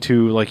wander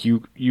into like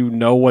you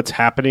know what's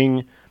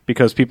happening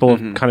because people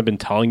have kind of been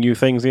telling you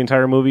things the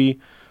entire movie,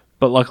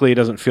 but luckily, it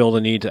doesn't feel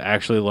the need to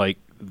actually like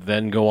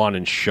then go on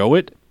and show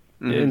it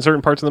in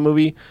certain parts of the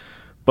movie.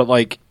 But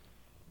like,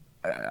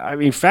 I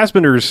mean,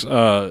 Fassbender's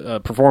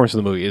performance in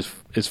the movie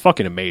is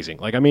fucking amazing.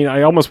 Like, I mean,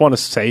 I almost want to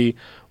say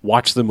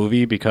watch the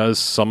movie because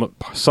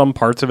some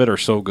parts of it are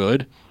so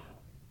good.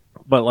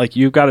 But like,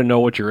 you've got to know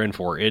what you're in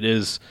for. It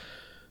is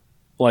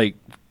like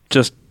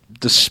just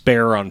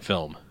despair on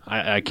film.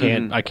 I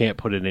can't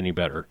put it any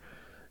better.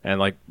 And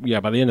like, yeah,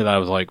 by the end of that, I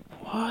was like,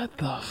 what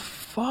the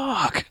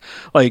fuck?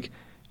 Like,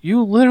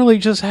 you literally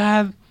just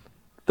had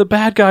the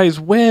bad guys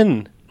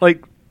win.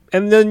 Like.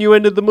 And then you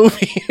ended the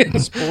movie.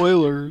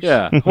 Spoilers.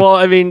 Yeah. Well,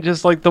 I mean,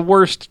 just like the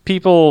worst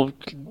people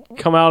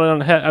come out on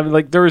head. I mean,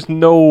 like there is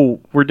no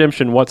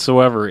redemption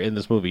whatsoever in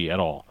this movie at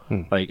all.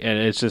 Like, and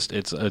it's just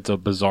it's a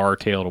bizarre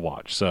tale to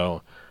watch.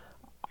 So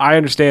I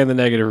understand the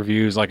negative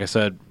reviews. Like I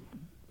said,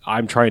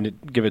 I'm trying to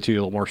give it to you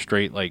a little more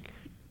straight. Like,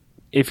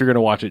 if you're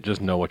gonna watch it, just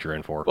know what you're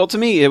in for. Well, to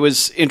me, it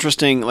was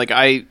interesting. Like,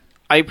 I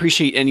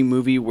appreciate any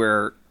movie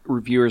where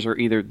reviewers are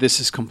either this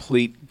is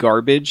complete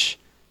garbage,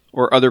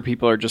 or other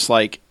people are just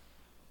like,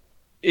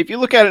 if you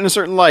look at it in a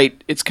certain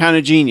light, it's kind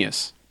of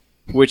genius,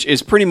 which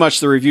is pretty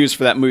much the reviews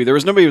for that movie. There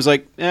was nobody who was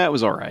like, it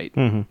was all right.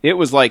 It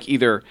was like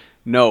either,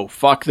 no,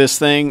 fuck this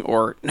thing,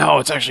 or no,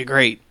 it's actually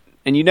great.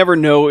 And you never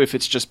know if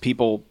it's just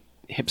people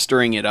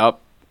hipstering it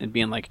up and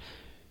being like,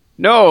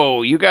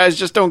 no, you guys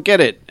just don't get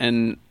it.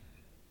 And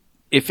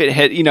if it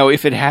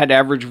had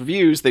average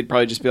reviews, they'd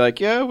probably just be like,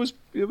 yeah, it was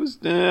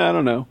I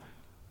don't know.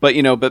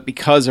 But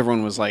because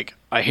everyone was like,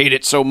 I hate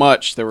it so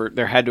much,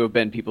 there had to have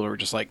been people who were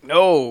just like,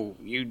 no,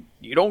 you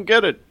don't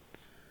get it.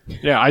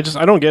 Yeah, I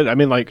don't get it. I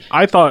mean, like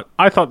I thought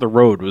The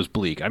Road was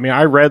bleak. I mean,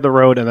 I read The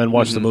Road and then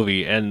watched the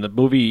movie, and the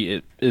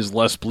movie is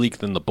less bleak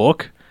than the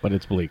book, But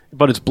it's bleak.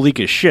 but it's bleak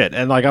as shit.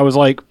 And like I was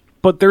like,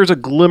 but there's a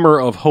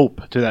glimmer of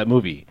hope to that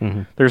movie.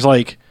 There's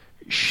like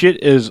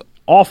shit is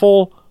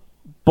awful,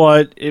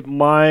 but it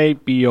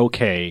might be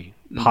okay,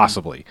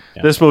 possibly.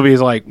 This movie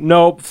is like,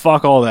 nope,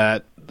 fuck all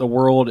that. The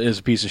world is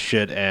a piece of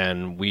shit,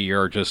 and we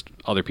are just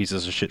other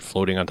pieces of shit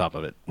floating on top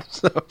of it.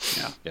 So,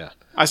 yeah.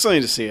 I still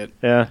need to see it.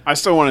 Yeah. I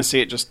still want to see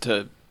it just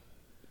to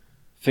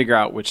figure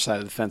out which side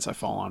of the fence I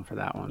fall on for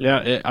that one.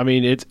 Yeah, I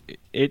mean,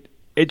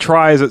 it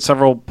tries at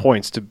several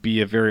points to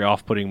be a very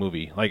off-putting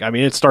movie. Like, I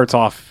mean, it starts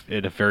off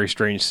in a very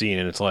strange scene,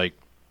 and it's like,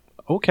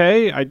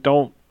 okay,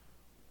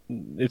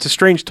 it's a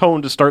strange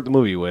tone to start the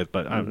movie with,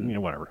 but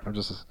whatever. I'm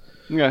just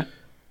Okay.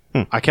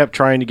 I kept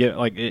trying to get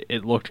like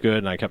it looked good,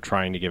 and I kept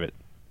trying to give it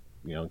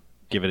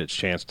its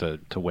chance to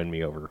win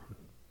me over.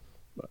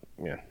 But,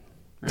 yeah.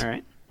 All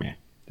right. Yeah.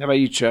 How about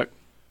you, Chuck?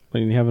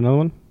 Didn't you have another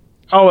one?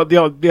 Oh, the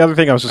other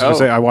thing I was just going to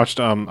say, I watched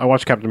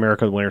Captain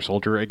America: The Winter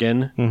Soldier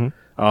again.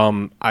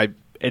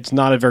 It's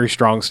not a very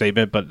strong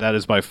statement, but that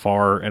is by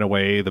far and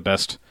away the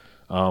best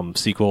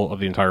sequel of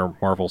the entire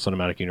Marvel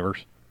Cinematic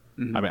Universe.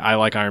 I mean, I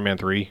like Iron Man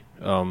 3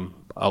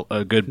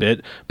 a good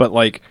bit, but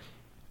like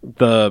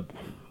the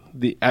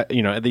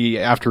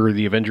after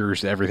the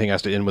Avengers, everything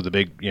has to end with a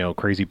big,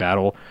 crazy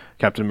battle.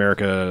 Captain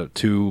America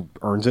 2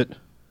 earns it.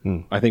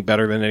 I think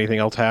better than anything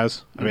else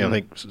has. I mean, I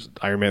think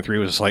Iron Man 3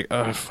 was just like,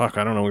 fuck,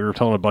 I don't know. We were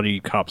telling a buddy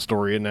cop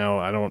story, and now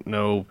I don't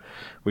know.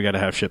 We got to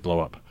have shit blow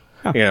up.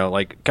 Huh.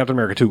 Like Captain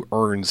America 2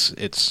 earns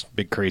its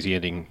big crazy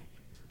ending.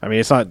 I mean,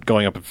 it's not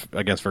going up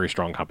against very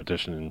strong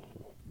competition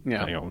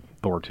in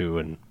Thor 2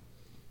 and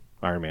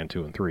Iron Man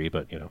 2 and 3,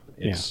 but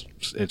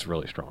it's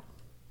really strong.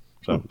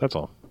 So that's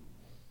all.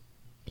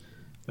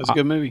 That's a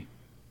good movie.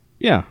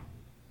 Yeah,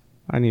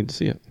 I need to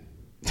see it.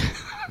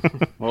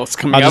 Well, it's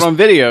coming out on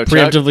video. Chuck.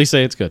 Preemptively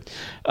say it's good.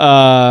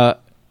 I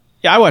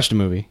watched a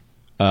movie.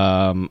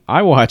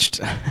 I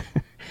watched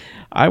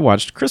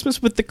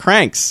Christmas with the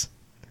Cranks.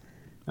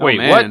 Wait,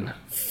 man. what?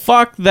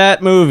 Fuck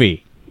that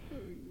movie.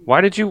 Why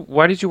did you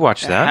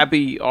watch that?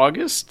 Happy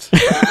August?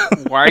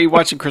 Why are you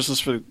watching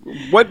Christmas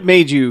what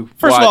made you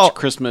First watch of all,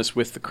 Christmas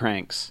with the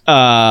Cranks?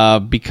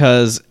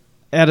 Because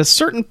at a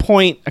certain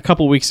point a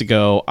couple weeks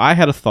ago, I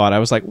had a thought. I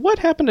was like, what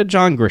happened to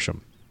John Grisham?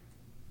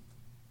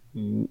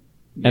 And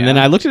then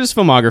I looked at his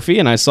filmography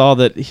and I saw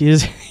that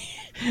his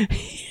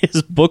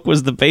book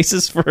was the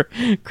basis for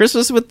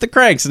Christmas with the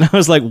Cranks. And I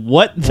was like,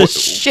 what the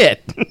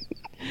shit?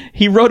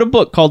 He wrote a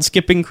book called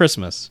Skipping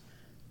Christmas.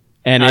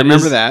 And I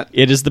remember that.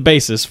 It is the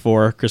basis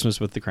for Christmas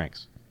with the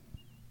Cranks.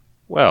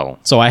 Well,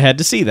 So I had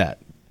to see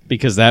that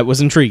because that was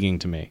intriguing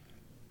to me.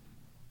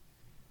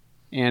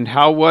 And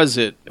how was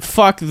it?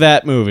 Fuck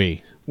that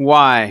movie.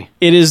 Why?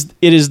 It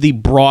is the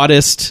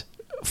broadest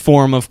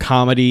form of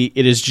comedy.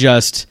 It is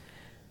just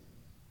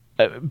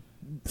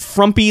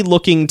frumpy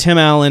looking Tim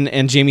Allen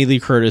and Jamie Lee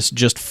Curtis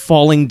just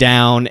falling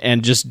down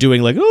and just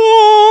doing like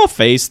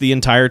face the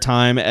entire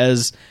time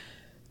as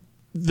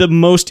the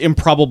most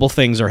improbable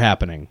things are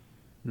happening.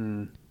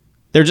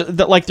 They're just,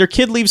 like their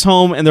kid leaves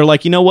home and they're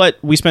like, you know what?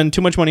 We spend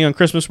too much money on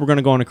Christmas. We're going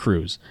to go on a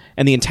cruise.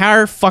 And the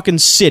entire fucking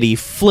city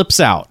flips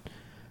out.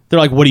 They're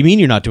like, what do you mean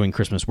you're not doing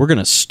Christmas? We're going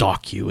to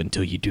stalk you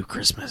until you do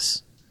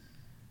Christmas.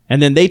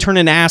 And then they turn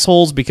into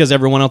assholes because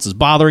everyone else is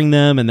bothering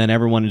them. And then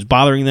everyone who's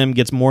bothering them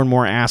gets more and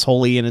more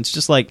assholey. And it's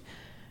just like,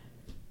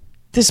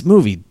 this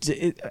movie,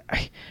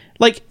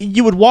 like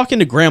you would walk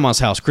into grandma's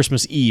house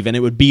Christmas Eve and it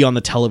would be on the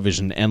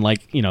television. And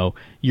like,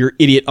 your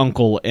idiot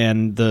uncle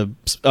and the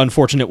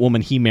unfortunate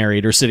woman he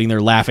married are sitting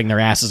there laughing their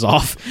asses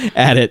off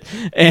at it.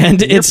 And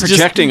You're it's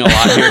projecting a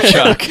lot here,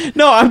 Chuck.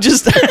 No, I'm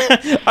just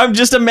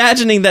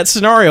imagining that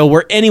scenario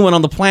where anyone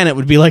on the planet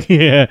would be like,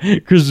 yeah,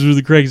 Christmas with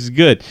the Cranks is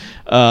good.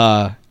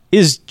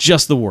 Is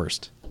just the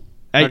worst.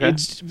 Okay.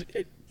 It's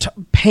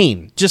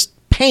pain.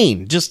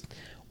 Just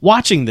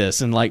watching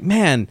this and like,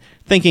 man,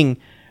 thinking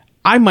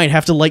I might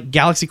have to like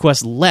Galaxy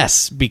Quest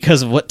less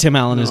because of what Tim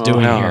Allen is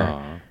doing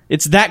here.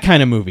 It's that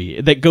kind of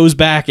movie that goes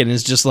back and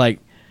is just like,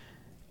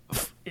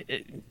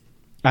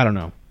 I don't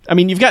know. I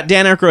mean, you've got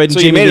Dan Aykroyd and So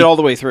Jamie you made Lee- it all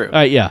the way through.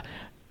 Yeah.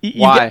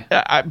 Why?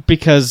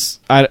 Because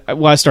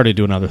I started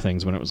doing other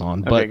things when it was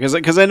on. But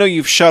Because I know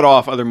you've shut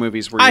off other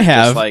movies where I you're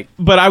have, just like...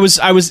 but I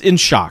was in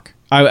shock.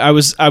 I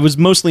was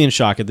mostly in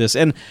shock at this,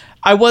 and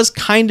I was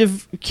kind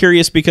of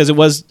curious because it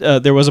was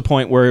there was a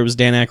point where it was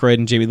Dan Aykroyd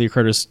and Jamie Lee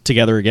Curtis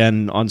together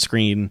again on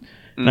screen,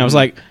 and I was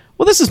like,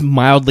 well, this is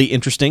mildly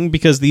interesting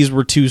because these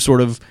were two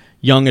sort of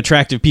young,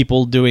 attractive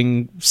people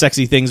doing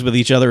sexy things with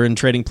each other and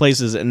trading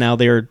places, and now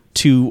they're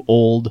two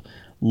old,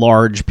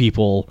 large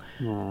people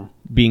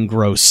being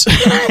gross.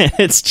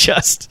 It's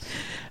just,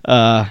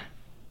 times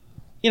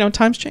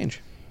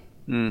change.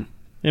 It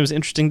was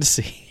interesting to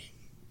see.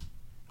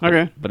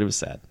 Okay. But it was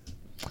sad.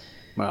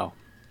 Well,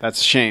 that's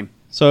a shame.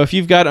 So if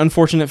you've got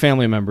unfortunate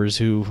family members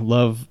who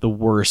love the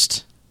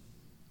worst,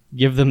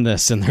 give them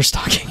this in their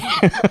stocking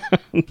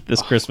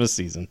this Christmas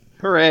season.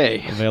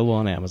 Hooray. Available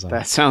on Amazon.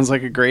 That sounds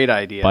like a great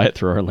idea. Buy it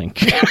through our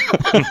link.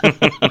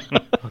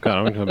 Oh God,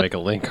 I'm going to make a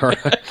link. All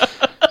right.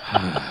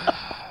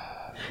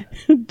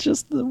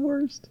 Just the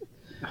worst.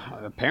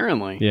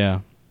 Apparently.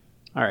 Yeah.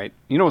 All right.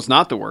 You know what's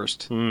not the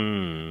worst?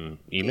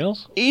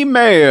 Emails?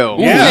 Email.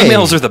 Ooh,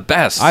 emails are the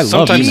best. I love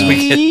sometimes emails.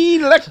 we get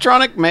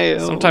Electronic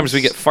mail. sometimes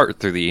we get fart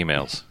through the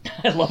emails.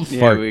 I love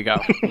Yeah,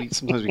 fart.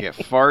 sometimes we get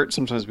fart.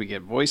 Sometimes we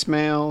get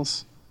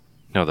voicemails.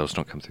 No, those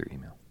don't come through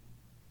email.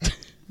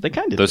 They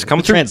kind of Those do. come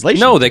The through translation.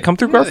 No, they come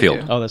through Yeah, they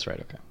Garfield. do. Oh, that's right.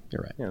 Okay.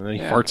 You're right. Yeah, and then he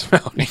Yeah. farts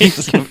them out.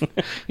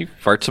 He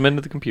farts them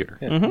into the computer.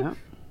 Yeah.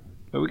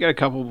 But we got a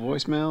couple of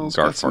voicemails,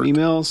 got some Garfart.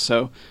 emails.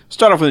 So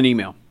start off with an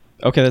email.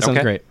 Okay, that sounds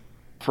Okay. great.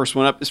 First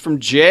one up is from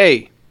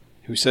Jay,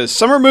 who says,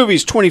 Summer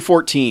Movies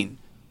 2014.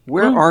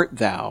 Where art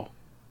thou?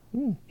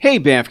 Hey,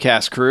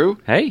 Banffcast crew.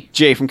 Hey.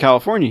 Jay from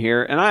California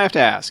here, and I have to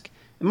ask,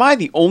 am I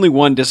the only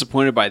one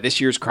disappointed by this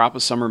year's crop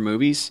of summer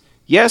movies?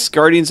 Yes,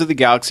 Guardians of the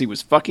Galaxy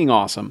was fucking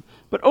awesome,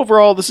 but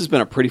overall this has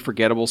been a pretty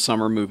forgettable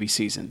summer movie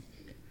season.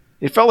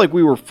 It felt like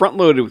we were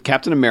front-loaded with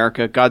Captain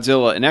America,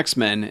 Godzilla, and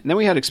X-Men, and then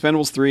we had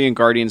Expendables 3 and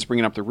Guardians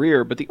bringing up the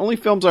rear, but the only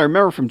films I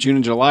remember from June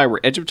and July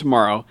were Edge of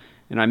Tomorrow,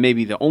 and I may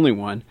be the only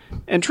one,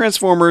 and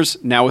Transformers,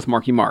 now with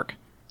Marky Mark.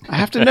 I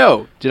have to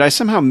know, did I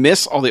somehow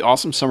miss all the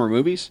awesome summer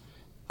movies?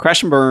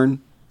 Crash and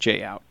burn,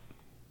 Jay out.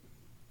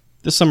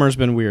 This summer has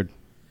been weird.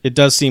 It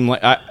does seem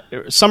like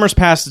summer's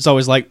past. It's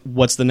always like,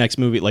 what's the next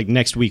movie? Like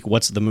next week,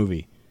 what's the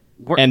movie?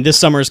 And this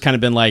summer's kind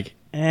of been like,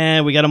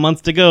 we got a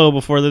month to go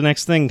before the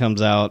next thing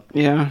comes out.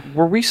 Yeah.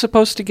 Were we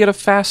supposed to get a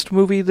Fast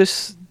movie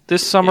this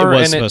summer? It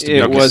was supposed to be.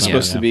 It Okay, was yeah,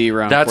 supposed yeah. to be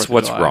around. That's 4th of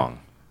what's July. wrong.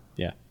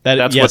 Yeah,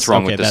 That's what's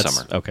wrong with this that's-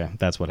 summer. Okay,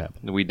 that's what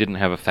happened. We didn't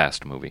have a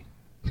Fast movie.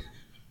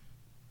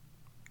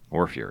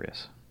 Or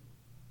Furious.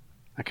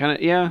 I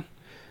kind of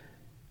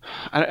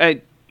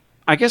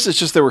I guess it's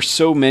just there were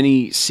so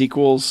many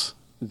sequels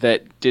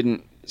that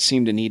didn't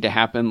seem to need to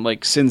happen.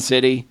 Like Sin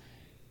City,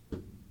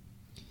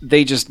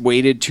 they just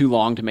waited too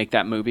long to make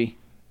that movie,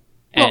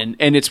 and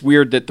it's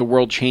weird that the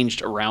world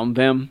changed around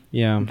them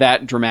Yeah.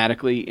 that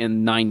dramatically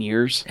in 9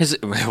 years. Has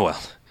it, well,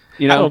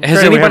 You know, Has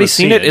Apparently we anybody haven't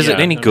seen it? Is it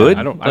yeah. any good?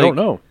 I don't Like,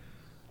 know.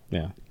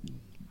 Yeah,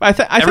 I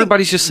think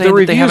Everybody's just saying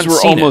the that they reviews haven't were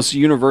seen almost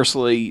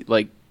universally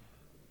like,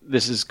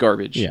 "This is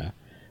garbage." Yeah.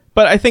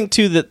 But I think,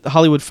 too, that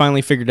Hollywood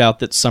finally figured out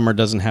that summer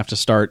doesn't have to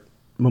start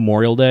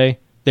Memorial Day.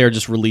 They're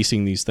just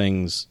releasing these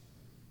things.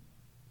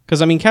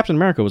 Because, I mean, Captain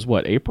America was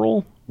what,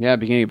 April? Yeah,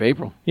 beginning of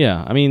April.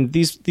 Yeah. I mean,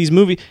 these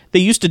movies, they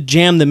used to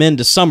jam them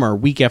into summer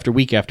week after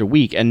week after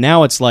week. And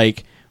now it's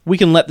like, we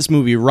can let this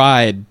movie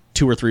ride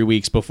 2 or 3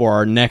 weeks before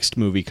our next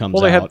movie comes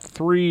Well, they out. had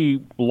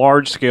 3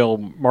 large-scale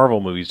Marvel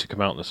movies to come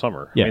out in the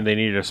summer. Yeah. I mean, they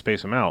needed to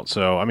space them out.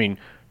 So, I mean,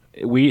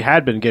 we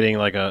had been getting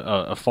like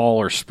a fall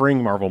or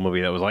spring Marvel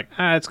movie that was like,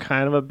 it's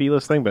kind of a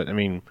B-list thing. But, I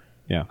mean,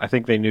 Yeah. I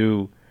think they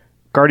knew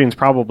Guardians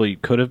probably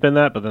could have been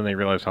that, but then they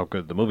realized how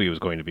good the movie was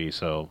going to be.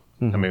 So,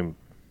 I mean,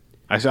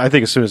 I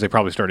think as soon as they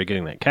probably started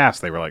getting that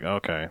cast, they were like,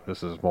 okay,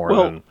 this is more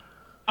Well, than...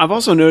 I've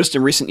also noticed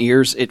in recent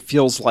years, it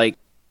feels like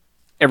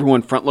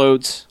everyone front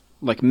loads.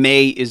 Like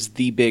May is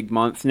the big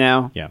month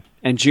now. Yeah.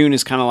 And June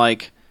is kind of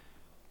like,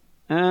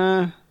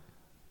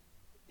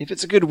 if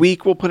it's a good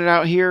week, we'll put it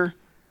out here.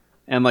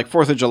 And like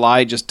 4th of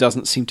July just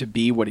doesn't seem to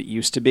be what it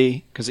used to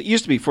be. Because it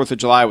used to be 4th of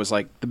July was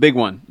like the big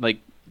one. Like,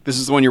 this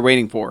is the one you're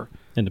waiting for.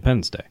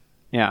 Independence Day.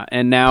 Yeah.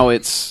 And now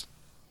it's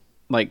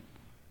like,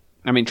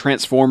 I mean,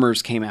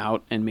 Transformers came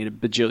out and made $1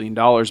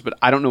 bajillion, but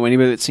I don't know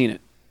anybody that's seen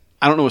it.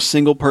 I don't know a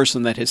single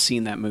person that has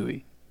seen that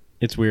movie.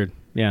 It's weird.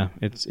 Yeah,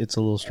 it's a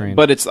little strange.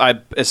 But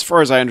as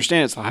far as I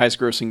understand, it's the highest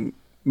grossing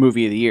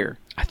movie of the year.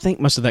 I think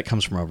most of that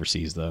comes from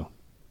overseas, though.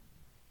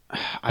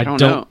 I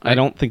don't know. I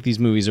don't think these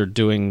movies are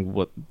doing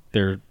what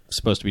they're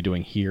supposed to be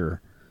doing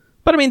here.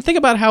 But I mean, think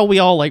about how we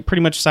all like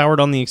pretty much soured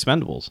on the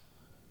Expendables.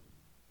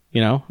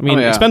 You know, I mean,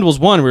 Oh, yeah. Expendables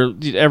 1,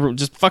 we're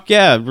just fuck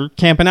yeah, we're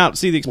camping out to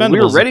see the Expendables. Well, we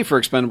were ready for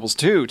Expendables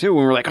 2, too,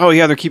 when we were like, oh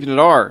yeah, they're keeping it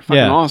R. Fucking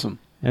Yeah. awesome.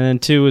 And then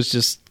 2 was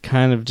just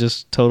kind of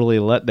just totally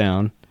a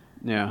letdown.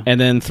 Yeah. And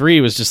then 3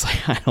 was just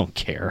like, I don't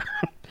care.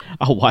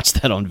 I'll watch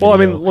that on video.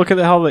 Well, I mean, look at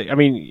how they... I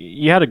mean,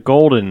 you had a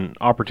golden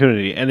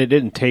opportunity, and it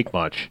didn't take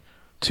much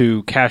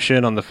to cash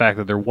in on the fact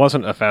that there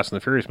wasn't a Fast and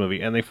the Furious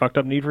movie, and they fucked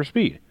up Need for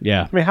Speed.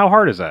 Yeah. I mean, how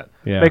hard is that?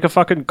 Yeah. Make a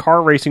fucking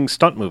car racing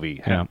stunt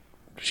movie. Yeah.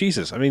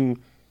 Jesus. I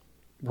mean,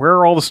 where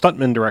are all the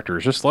stuntmen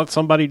directors? Just let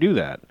somebody do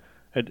that.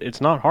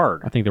 It's not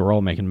hard. I think they were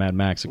all making Mad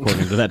Max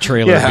according to that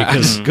trailer Yeah.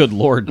 because, good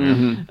lord.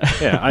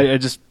 Yeah, I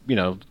just,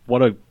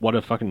 what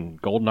a fucking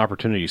golden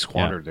opportunity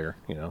squandered there,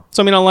 So,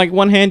 I mean, on like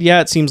one hand,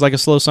 yeah, it seems like a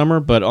slow summer,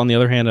 but on the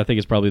other hand, I think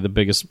it's probably the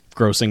biggest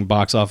grossing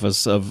box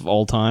office of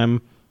all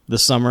time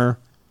this summer.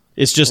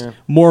 It's just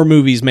more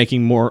movies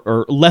making more,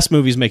 or less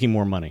movies making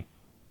more money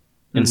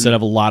instead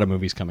of a lot of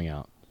movies coming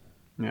out.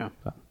 Yeah.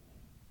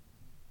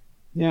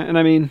 Yeah, and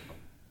I mean,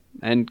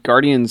 and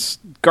Guardians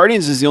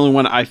is the only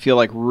one I feel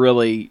like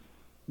really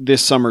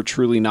this summer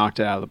truly knocked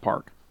it out of the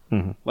park.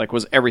 Mm-hmm. Like,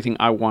 was everything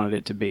I wanted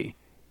it to be.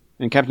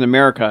 And Captain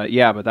America,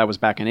 yeah, but that was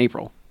back in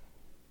April.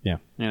 Yeah.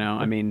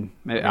 I mean,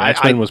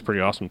 X-Men was pretty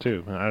awesome,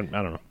 too. I don't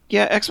know.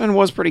 yeah, X-Men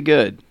was pretty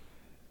good.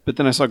 But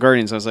then I saw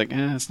Guardians, I was like,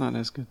 it's not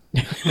as good.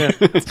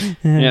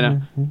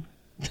 Yeah.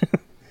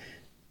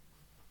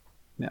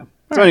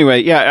 So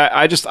anyway, yeah,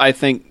 I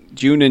think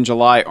June and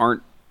July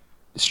aren't,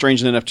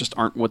 strangely enough, just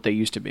aren't what they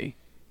used to be.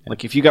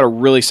 Like, if you got a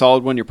really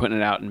solid one, you're putting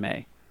it out in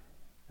May.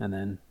 And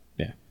then,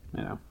 Yeah.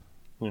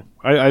 Yeah.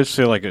 I just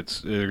feel like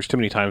there's too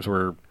many times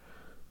where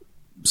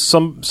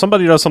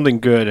somebody does something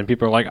good and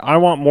people are like, I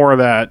want more of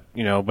that,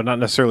 but not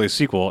necessarily a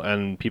sequel,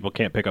 and people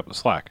can't pick up the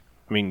slack.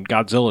 I mean,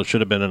 Godzilla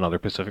should have been another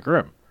Pacific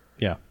Rim.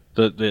 Yeah.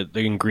 The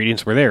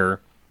ingredients were there,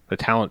 the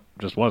talent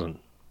just wasn't.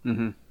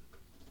 Mm-hmm.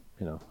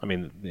 I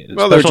mean,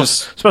 Well, they're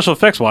just- special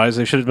effects wise,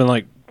 they should have been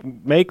like,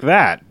 make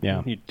that.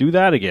 Yeah. You do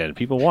that again.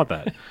 People want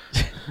that.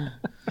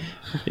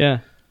 Yeah.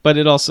 But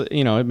it also,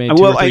 it made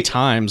Well, 2 or 3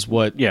 times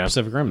what Yeah,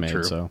 Pacific Rim made.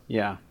 true. So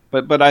Yeah.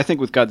 But I think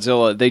with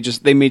Godzilla,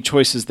 they made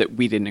choices that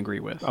we didn't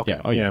agree with.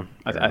 yeah, oh yeah.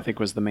 I think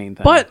was the main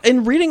thing. But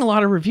in reading a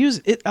lot of reviews,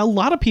 a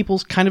lot of people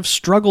kind of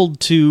struggled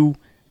to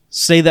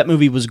say that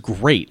movie was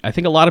great. I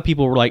think a lot of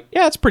people were like,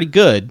 yeah, it's pretty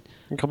good.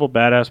 A couple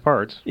badass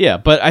parts. Yeah,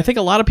 but I think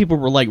a lot of people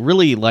were like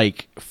really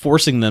like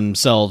forcing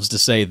themselves to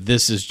say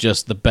this is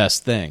just the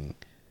best thing.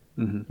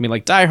 I mean,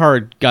 like Die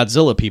Hard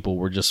Godzilla people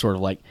were just sort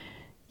of like,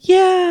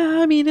 yeah,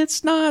 I mean,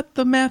 it's not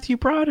the Matthew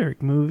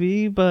Broderick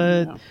movie,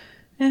 but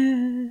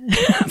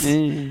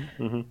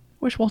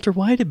wish Walter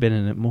White had been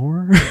in it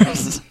more.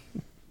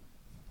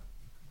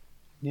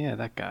 Yeah,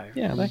 that guy.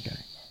 Yeah, that guy.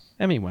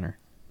 Emmy winner.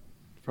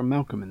 From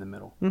Malcolm in the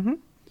Middle. Mm-hmm. All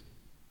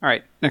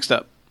right, next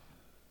up.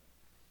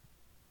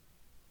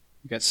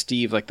 You got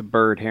Steve like the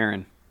bird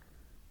heron,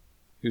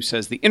 who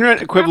says the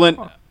internet equivalent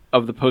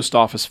of the post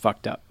office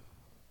fucked up.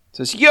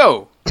 Says,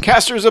 yo,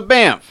 casters of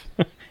Banff.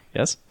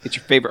 Yes? It's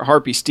your favorite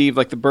harpy, Steve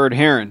like the bird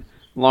heron.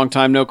 Long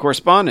time no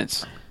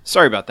correspondence.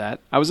 Sorry about that.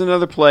 I was in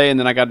another play and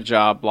then I got a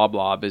job, blah,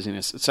 blah,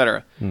 busyness,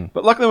 etc.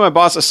 But luckily my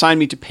boss assigned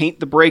me to paint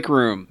the break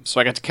room,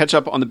 so I got to catch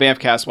up on the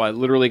Banffcast while I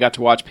literally got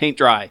to watch paint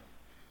dry.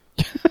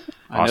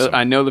 Awesome.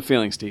 I know the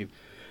feeling, Steve.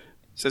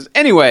 Says,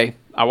 anyway,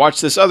 I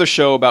watched this other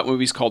show about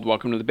movies called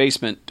Welcome to the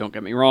Basement. Don't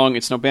get me wrong,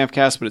 it's no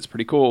Banffcast, but it's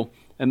pretty cool.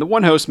 And the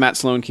one host, Matt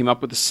Sloan, came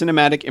up with a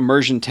cinematic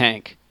immersion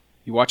tank.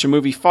 You watch a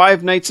movie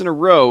 5 nights in a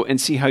row and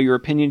see how your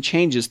opinion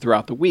changes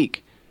throughout the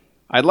week.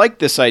 I liked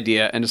this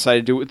idea and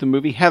decided to do it with the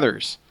movie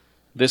Heathers.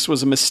 This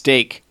was a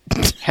mistake.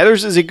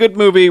 Heathers is a good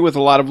movie with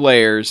a lot of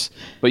layers,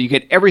 but you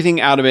get everything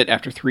out of it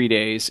after 3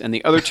 days, and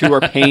the other 2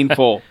 are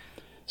painful.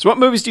 So what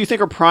movies do you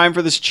think are prime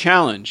for this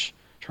challenge?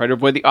 Try to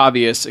avoid the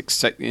obvious,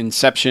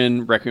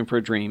 Inception, Requiem for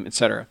a Dream,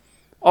 etc.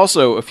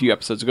 Also, a few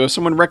episodes ago,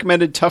 someone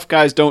recommended Tough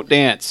Guys Don't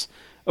Dance.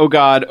 Oh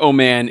god, oh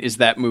man, is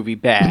that movie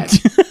bad.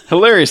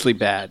 Hilariously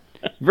bad.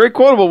 Very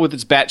quotable with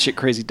its batshit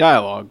crazy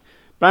dialogue,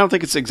 but I don't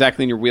think it's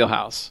exactly in your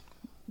wheelhouse.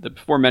 The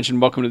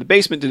before-mentioned Welcome to the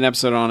Basement did an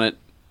episode on it,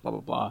 blah,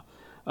 blah,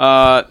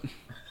 blah.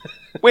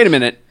 Wait a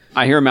minute.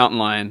 I hear a mountain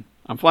lion.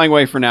 I'm flying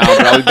away for now,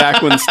 but I'll be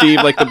back when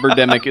Steve like the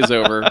Birdemic is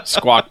over.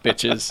 Squawk,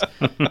 bitches.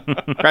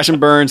 Crash and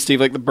burn,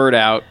 Steve like the bird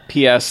out.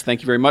 P.S.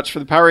 Thank you very much for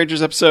the Power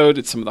Rangers episode.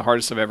 It's some of the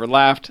hardest I've ever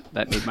laughed.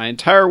 That made my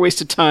entire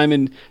wasted time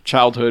in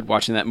childhood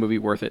watching that movie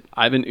worth it.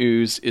 Ivan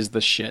Ooze is the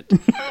shit.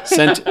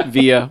 Sent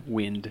via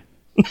wind.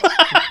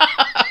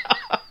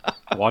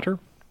 Water?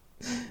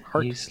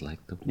 He's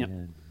like the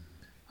wind.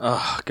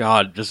 Oh,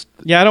 God. Just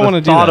Yeah, I don't the want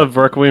to do thought that. of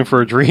Requiem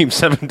for a Dream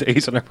 7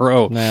 days in a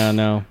row.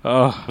 No.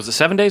 Was it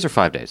 7 days or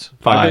 5 days?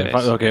 5 days.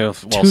 Okay, well,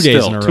 2 days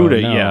still, in a 2 row.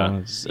 days, No, yeah.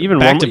 it's Even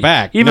back one, to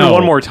back. Even No.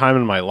 one more time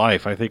in my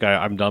life, I think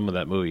I'm done with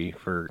that movie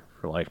for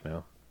life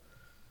now.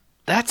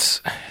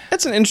 That's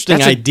That's an interesting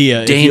that's idea.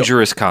 a if you-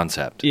 dangerous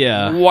concept.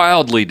 Yeah.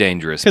 Wildly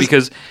dangerous. 'Cause-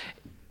 Because,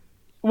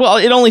 Well,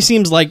 it only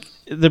seems like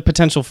the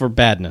potential for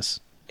badness.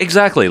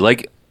 exactly,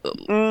 like,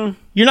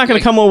 You're not going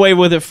to come away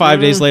with it 5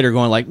 days later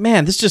going like,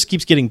 man, this just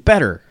keeps getting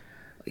better.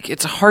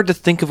 it's hard to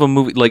think of a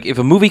movie. Like, if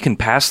a movie can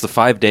pass the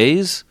 5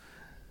 days,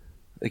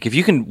 like, if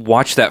you can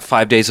watch that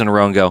 5 days in a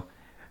row and go,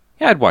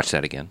 yeah, I'd watch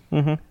that again.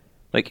 Mm-hmm.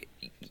 Like,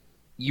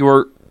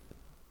 your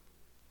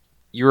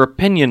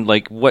opinion,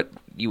 like, what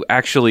you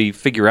actually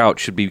figure out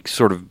should be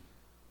sort of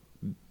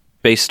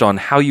based on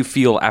how you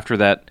feel after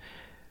that,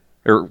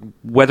 or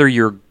whether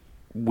you're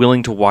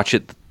willing to watch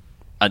it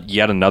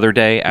yet another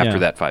day after Yeah.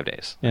 that 5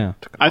 days. Yeah.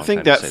 I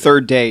think that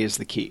third day is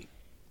the key.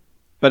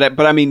 But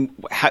I mean,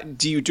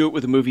 do you do it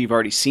with a movie you've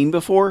already seen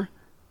before?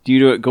 Do you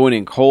do it going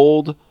in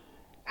cold?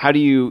 How do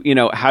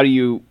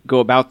you go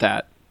about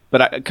that?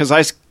 But because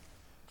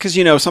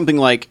something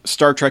like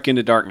Star Trek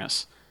Into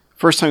Darkness,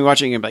 first time you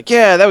watch it, you're gonna be like,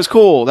 yeah, that was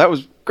cool, that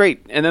was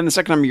great, and then the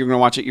second time you're gonna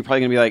watch it, you're probably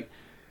gonna be like,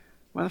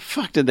 why the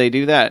fuck did they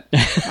do that?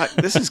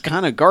 This is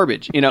kind of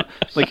garbage,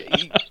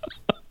 like.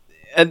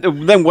 And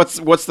then what's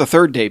the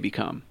third day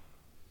become?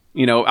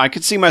 I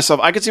could see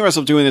myself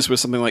doing this with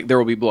something like There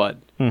Will Be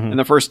Blood. And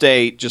the first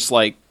day, just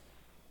like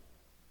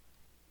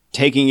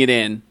taking it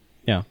in.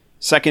 Yeah.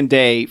 Second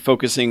day,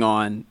 focusing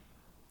on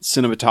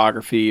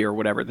cinematography or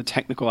whatever, the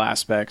technical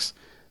aspects.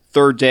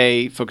 Third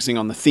day, focusing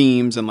on the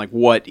themes and like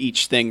what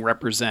each thing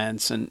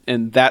represents and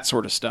that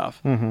sort of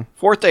stuff.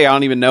 Fourth day, I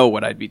don't even know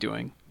what I'd be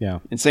doing. Yeah.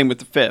 And same with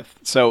the fifth.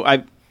 So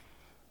I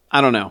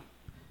don't know.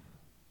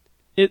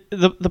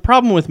 The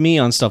problem with me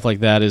on stuff like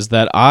that is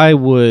that I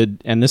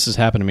would, and this has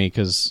happened to me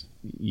because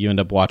you end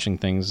up watching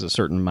things a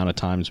certain amount of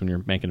times when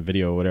you're making a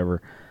video or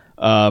whatever.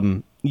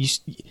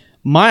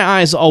 My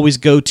eyes always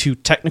go to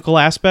technical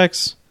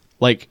aspects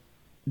like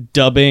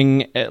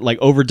dubbing, like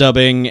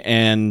overdubbing,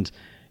 and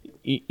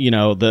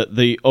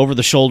the over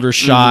the shoulder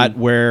shot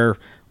where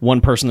one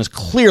person is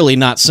clearly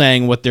not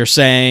saying what they're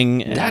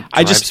saying. That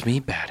I drives just me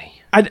batty.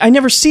 I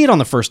never see it on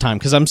the first time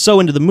because I'm so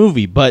into the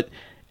movie, but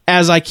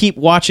as I keep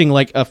watching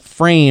like a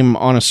frame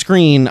on a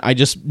screen, I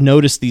just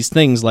notice these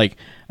things like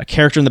a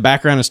character in the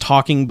background is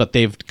talking, but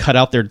they've cut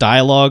out their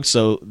dialogue,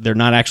 so they're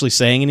not actually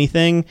saying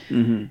anything,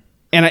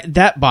 and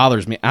that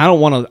bothers me. I don't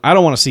want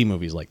to see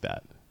movies like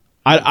that.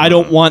 I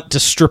don't want to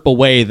strip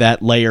away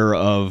that layer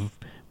of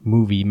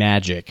movie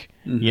magic.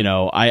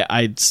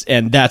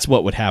 And that's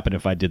what would happen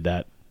if I did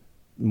that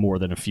more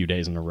than a few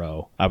days in a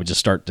row. I would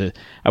start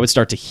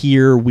to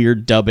hear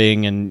weird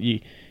dubbing, and you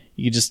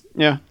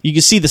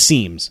can see the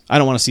seams. I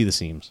don't want to see the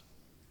seams.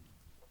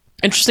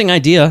 Interesting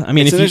idea. I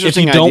mean, It's an if you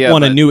interesting don't idea,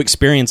 want a but- new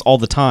experience all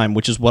the time,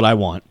 which is what I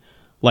want,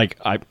 like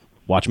I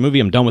watch a movie,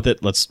 I'm done with it.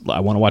 I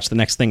want to watch the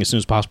next thing as soon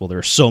as possible. There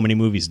are so many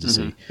movies to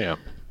see. Yeah.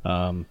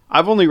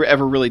 I've only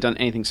ever really done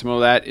anything similar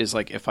to that is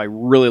like if I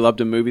really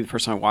loved a movie the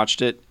first time I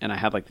watched it and I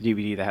had like the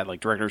DVD that had like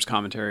director's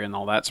commentary and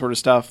all that sort of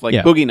stuff, like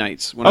Yeah. Boogie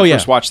Nights. When Oh, I yeah.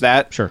 first watched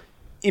that, Sure.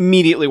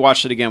 immediately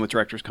watched it again with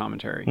director's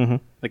commentary.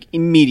 Like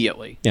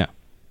immediately. Yeah.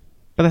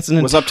 But that's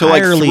an Was up till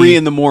like entirely- 3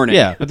 in the morning.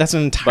 Yeah, but that's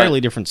an entirely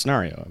different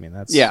scenario. I mean,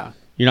 that's Yeah.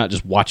 You're not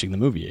just watching the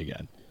movie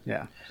again.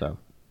 Yeah. So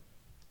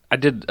I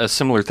did a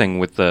similar thing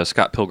with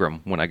Scott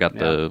Pilgrim when I got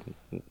the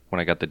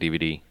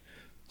DVD.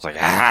 It's like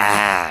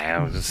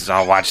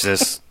I'll watch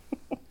this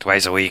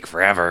twice a week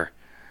forever.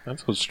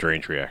 That's a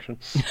strange reaction.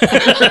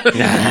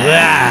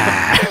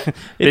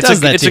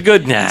 It's a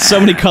good nah. So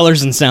many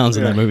colors and sounds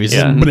in that movie. It's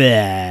just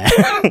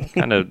bleh.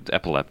 Kind of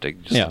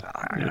epileptic. Just,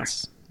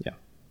 Yeah.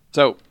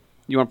 So,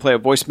 you want to play a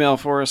voicemail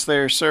for us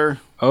there, sir?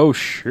 Oh,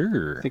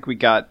 sure. I think we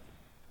got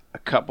a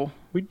couple.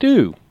 We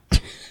do.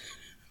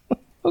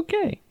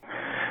 Okay.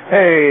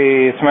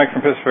 Hey, it's Mike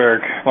from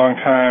Pittsburgh. Long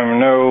time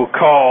no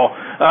call.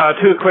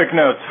 2 quick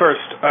notes.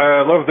 First,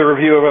 I love the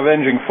review of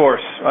Avenging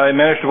Force. I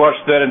managed to watch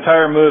that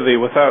entire movie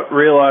without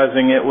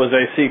realizing it was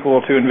a sequel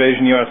to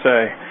Invasion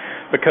USA,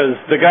 because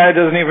the guy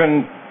doesn't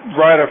even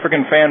ride a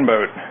freaking fan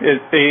boat,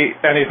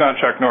 and he's not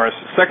Chuck Norris.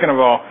 Second of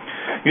all,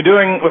 you're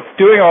doing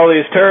all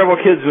these terrible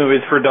kids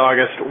movies for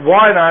August.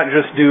 Why not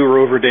just do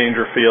Rover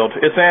Dangerfield?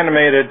 It's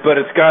animated, but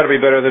it's got to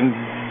be better than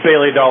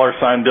Bailey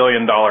 $,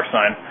 billion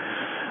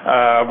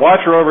 $.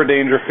 Watch Rover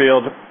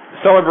Dangerfield.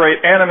 Celebrate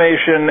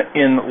animation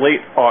in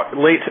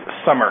late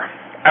summer.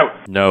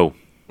 Out. No.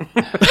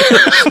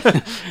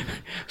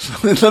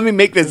 Let me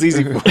make this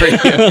easy for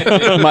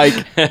you,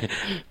 Mike.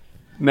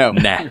 No.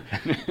 Nah.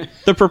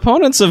 The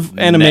proponents of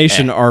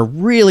animation are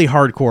really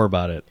hardcore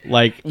about it.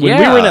 Like when we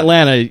Yeah. were in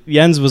Atlanta,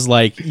 Jens was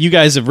like, "You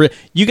guys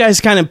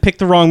kind of picked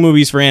the wrong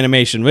movies for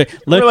animation." We're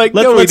like,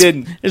 "No, we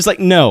didn't." It's like,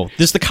 no,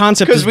 this the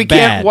concept Because is we bad.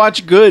 can't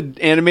watch good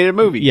animated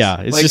movies.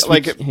 Yeah, it's just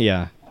like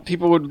yeah,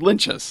 people would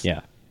lynch us. yeah.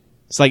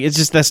 It's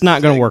just that's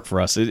not going to work for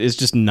us. It's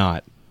just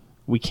not.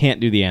 We can't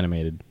do the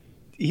animated.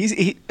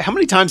 How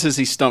many times has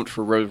he stumped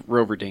for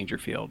Rover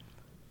Dangerfield?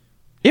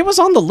 It was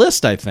on the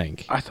list, I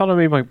think. I thought I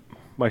made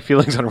my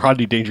feelings on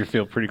Rodney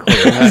Dangerfield pretty clear.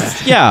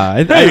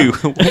 Yeah. Hey,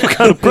 what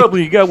kind of problem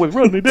you got with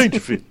Rodney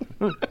Dangerfield?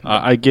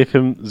 I give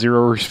him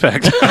zero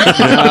respect.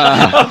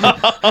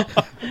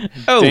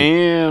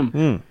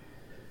 Damn.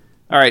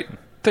 All right.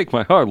 Take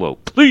my Harlow,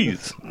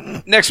 please.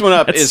 Next one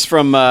up is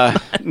from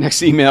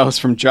next email is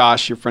from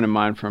Josh, your friend of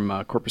mine from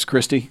Corpus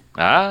Christi.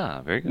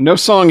 Very good. No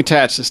song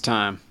attached this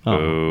time.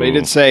 Oh. But he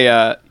did say,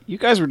 you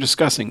guys were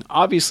discussing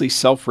obviously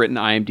self-written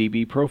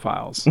IMDb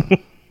profiles.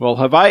 Well,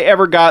 have I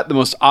ever got the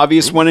most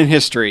obvious one in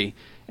history?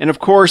 And of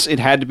course, it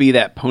had to be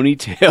that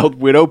ponytailed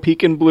Widow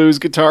Pekin Blues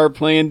guitar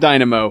playing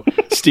dynamo,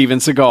 Steven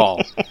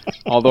Seagal.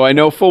 Although I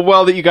know full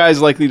well that you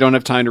guys likely don't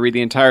have time to read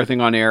the entire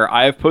thing on air,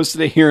 I have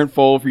posted it here in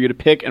full for you to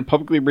pick and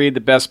publicly read the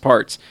best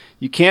parts.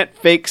 You can't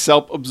fake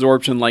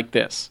self-absorption like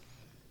this.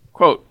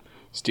 Quote,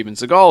 Steven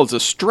Seagal is a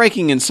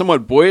striking and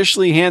somewhat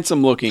boyishly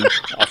handsome-looking,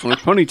 often with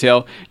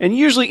ponytail, and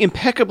usually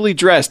impeccably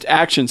dressed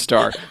action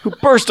star who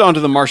burst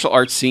onto the martial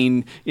arts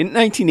scene in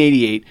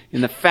 1988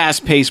 in the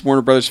fast-paced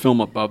Warner Brothers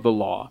film Above the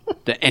Law.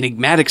 The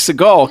enigmatic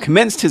Seagal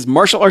commenced his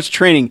martial arts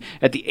training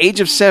at the age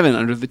of 7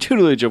 under the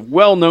tutelage of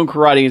well-known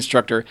karate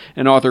instructor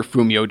and author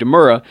Fumio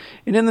Demura,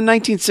 and in the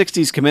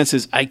 1960s commenced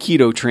his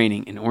Aikido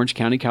training in Orange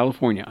County,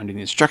 California, under the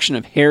instruction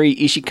of Harry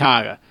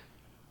Ishisaka.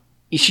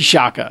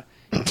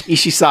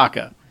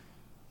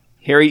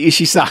 Harry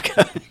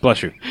Ishisaka.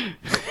 Bless you.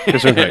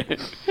 It's okay.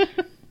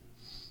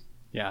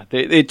 Yeah,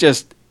 it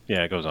just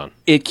Yeah, it goes on.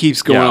 it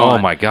keeps going Yeah, on.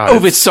 oh my God.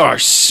 Ovid saw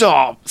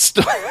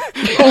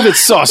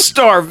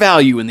star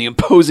value in the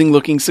imposing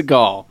looking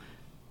Seagal.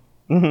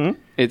 Mm-hmm.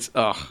 It's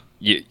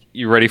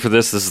You ready for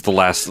this? This is the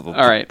last. All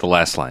right. The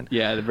last line.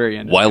 yeah, at the very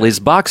end. While his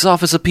box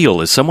office appeal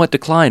has somewhat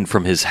declined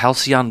from his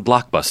halcyon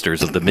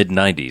blockbusters of the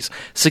mid-90s,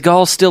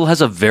 Seagal still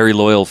has a very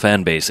loyal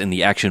fan base in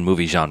the action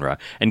movie genre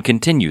and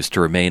continues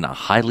to remain a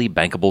highly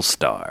bankable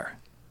star.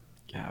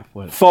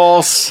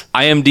 False.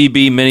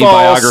 IMDb mini False.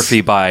 biography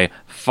by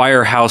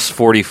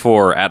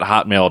Firehouse44 at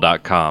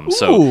hotmail.com.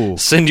 So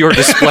send your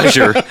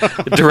displeasure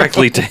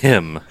directly to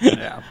him.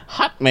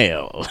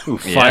 Hotmail.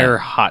 Fire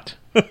hot.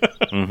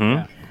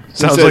 Mm-hmm.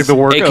 Sounds says, like the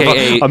work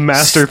AKA of a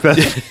master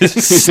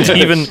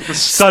Steven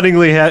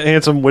stunningly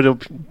handsome widow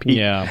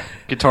Yeah.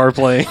 guitar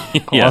playing.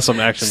 Yeah. Awesome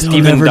action.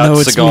 You'll never know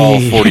it's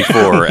me.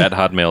 Steven.Seagal44 at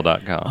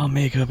hotmail.com. I'll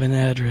make up an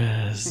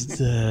address.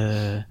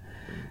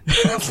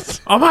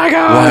 Oh my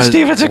God,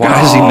 Steven Seagal!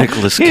 Why is he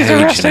Nicolas Cage He's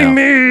arresting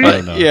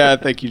now? me. Yeah,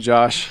 thank you,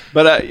 Josh.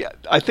 But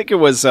I think it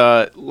was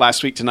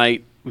last week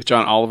tonight with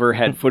John Oliver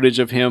had footage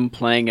of him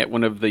playing at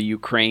one of the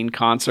Ukraine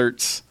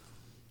concerts.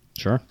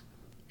 Sure.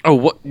 Oh,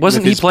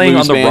 wasn't With he his playing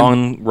on blues the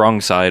band?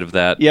 wrong side of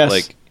that? Yes.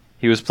 Like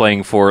he was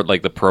playing for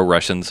like the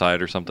pro-Russian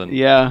side or something.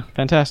 Yeah.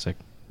 Fantastic.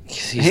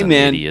 He's Hey an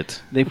man,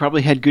 idiot. they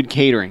probably had good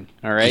catering.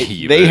 All right,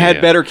 You they bet, had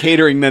yeah. better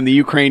catering than the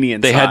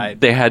Ukrainian They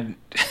side. had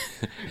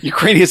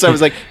Ukrainian side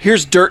was like,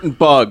 here's dirt and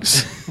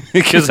bugs.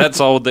 because that's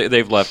all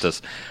they've left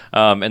us.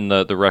 And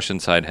the Russian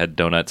side had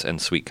donuts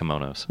and sweet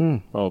kimonos,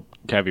 Oh,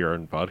 caviar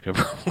and vodka,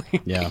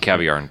 probably. Yeah.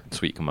 caviar and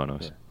sweet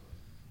kimonos.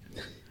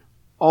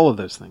 All of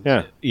those things.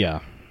 Yeah. Yeah.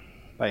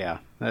 But yeah,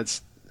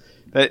 that's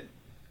that.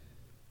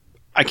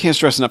 I can't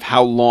stress enough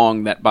how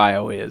long that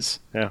bio is.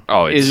 Yeah.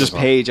 Oh, It's just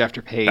page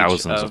after page.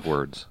 thousands of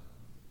words.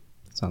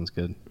 Sounds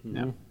good.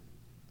 Yeah. All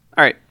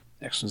right.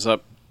 Next one's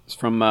up. It's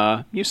from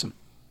Musum,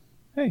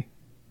 Hey,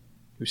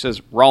 who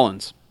says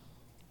Rollins.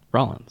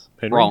 Rollins.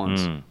 Henry?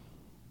 Rollins.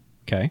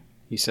 Okay.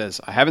 He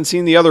says, I haven't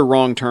seen the other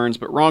Wrong Turns,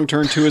 but Wrong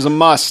Turn 2 is a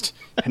must.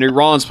 Henry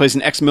Rollins plays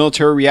an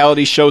ex-military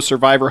reality show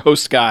survivor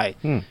host guy.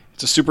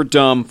 It's a super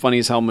dumb, funny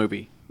as hell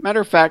movie.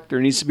 Matter of fact,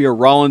 there needs to be a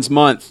Rollins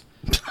month.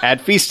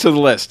 Add Feast to the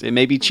list. It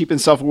may be cheap and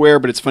self-aware,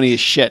 but it's funny as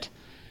shit.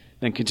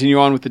 Then continue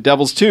on with The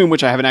Devil's Tomb,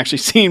 which I haven't actually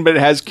seen, but it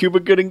has Cuba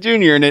Gooding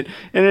Jr. in it,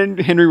 and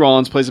then Henry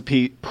Rollins plays a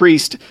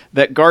priest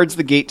that guards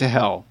the gate to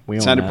hell. We It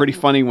own sounded that. pretty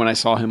funny when I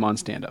saw him on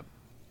stand-up.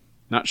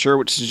 Not sure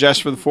what to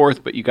suggest for the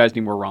fourth, but you guys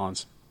need more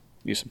Rollins.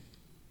 Use him.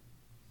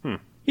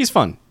 He's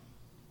fun.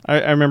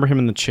 I remember him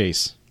in The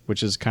Chase,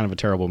 which is kind of a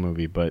terrible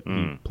movie, but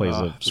he plays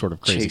a sort of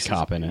crazy Chase is-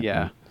 cop in it.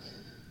 Yeah.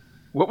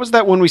 What was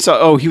that one we saw?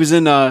 Oh, he was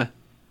in the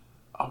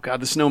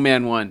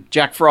Snowman one.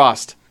 Jack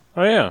Frost.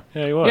 Oh, yeah.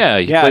 Yeah, he was. Yeah,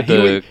 he Yeah, played he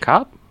the would-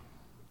 cop.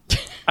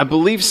 I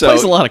believe so.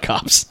 Plays a lot of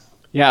cops.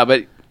 Yeah,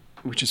 but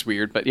which is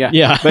weird, but yeah.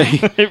 Yeah, But,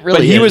 it really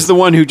but he is. was the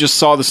one who just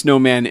saw the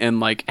snowman and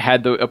like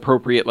had the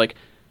appropriate like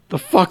the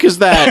fuck is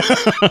that?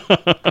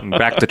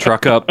 Back the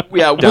truck up.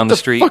 Yeah, down what the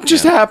street. fuck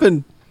just Yeah.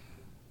 happened?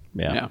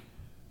 Yeah. Yeah.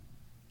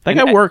 That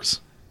guy works.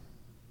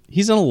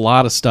 He's in a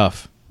lot of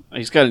stuff.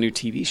 He's got a new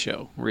TV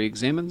show where he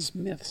examines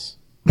myths.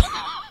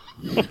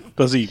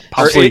 Does he Or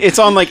possibly it's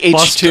on like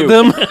bust H2.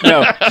 them?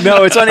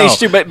 No, it's on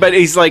H2, but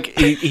he's like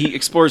he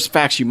explores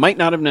facts you might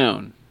not have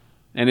known.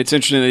 And it's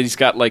interesting that he's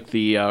got like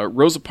the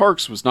Rosa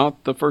Parks was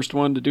not the first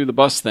one to do the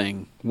bus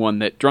thing, one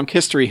that Drunk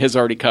History has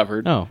already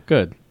covered. Oh,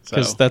 good.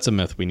 Because So- that's a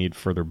myth we need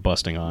further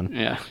busting on.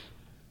 Yeah.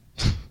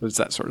 But it's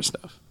that sort of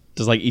stuff.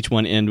 Does like each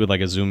one end with like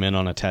a zoom in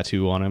on a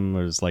tattoo on him,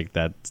 or is like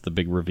that's the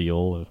big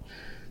reveal of?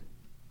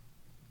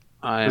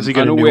 I Is he am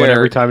gonna do unaware it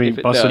every time he if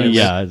it busts does. any-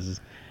 Yeah,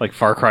 it's- like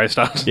Far Cry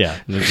style? yeah.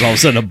 And there's all of a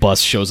sudden a bus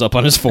shows up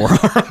on his forearm.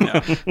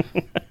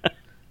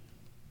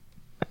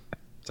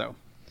 So,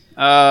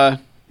 Yeah,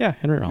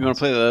 Henry you want Rollins.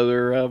 to play the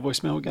other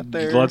voicemail we got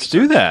there? Let's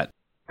do that.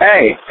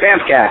 Hey,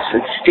 Famcast,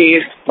 it's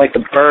Steve, like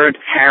the bird,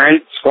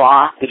 heron,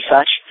 squaw, and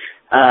such.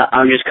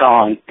 I'm just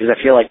calling because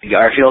I feel like the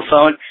Garfield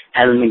phone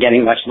hasn't been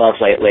getting much love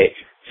lately.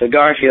 So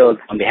Garfield,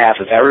 on behalf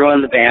of everyone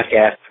in the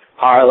Famcast,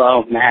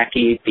 Harlow,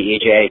 Mackie,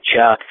 BJ,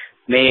 Chuck,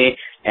 me,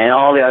 and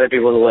all the other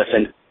people who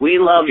listen, we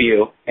love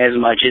you as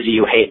much as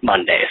you hate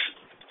Mondays.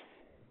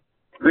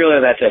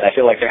 Really, that's it. I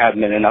feel like there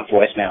haven't been enough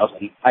voicemails,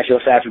 and I feel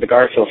sad for the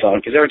Garfield phone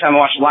because every time I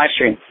watch the live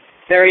stream,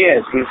 there he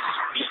is. He's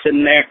just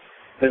sitting there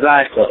with his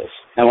eyes closed.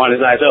 I want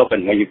his eyes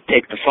open when you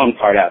take the phone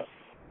part out.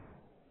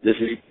 This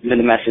has been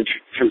a message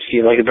from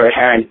Steve like a bird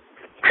heron.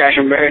 Crash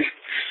and bird.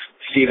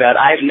 Steve out.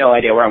 I have no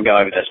idea where I'm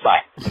going with this.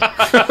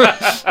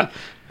 Bye.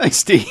 Thanks,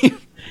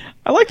 Steve.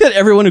 I like that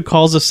everyone who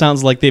calls us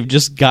sounds like they've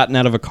just gotten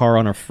out of a car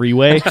on a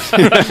freeway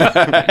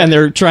and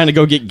they're trying to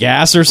go get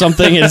gas or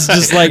something. It's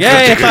just like,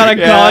 hey, I thought I'd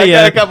call I you.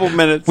 got a couple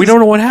minutes. We don't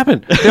know what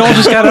happened. They all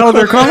just got out of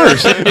their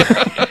cars.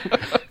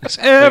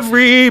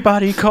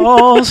 Everybody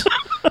calls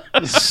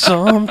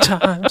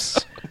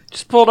sometimes.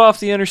 Just pulled off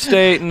the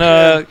interstate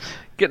and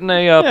getting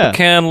a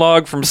pecan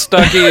log from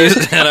Stuckey's,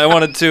 and I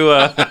wanted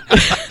to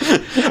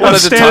talk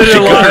Standing to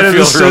in line at the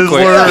Garfield real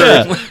quick.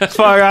 Sizzler. Fuck,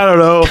 I don't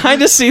know.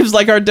 Kind of seems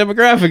like our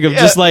demographic of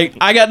just like,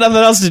 I got nothing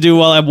else to do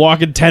while I'm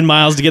walking 10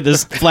 miles to get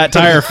this flat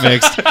tire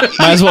fixed.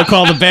 Might as well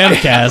call the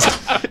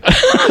Bamcast.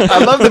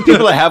 I love the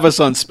people that have us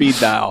on speed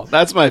dial.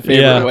 That's my favorite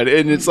Yeah. one.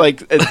 And it's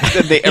like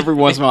they every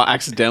once in a while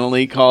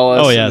accidentally call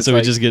us. Oh, yeah. and So it's we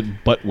like, just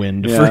get butt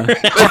wind. Yeah.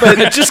 For,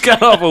 I just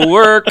got off of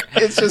work,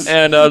 It's just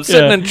and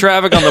sitting Yeah. in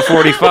traffic on the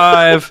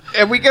 45.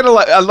 and we get a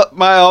lot.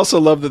 I also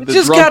love that the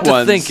Just drunk got to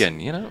ones. thinking,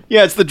 you know.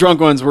 Yeah, it's the drunk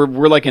ones where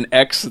we're like an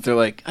ex that they're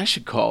like, I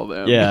should call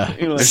them. Yeah.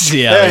 You're like,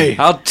 Yeah. Hey.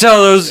 I'll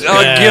tell those.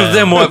 I'll give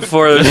them what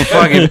for. Those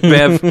fucking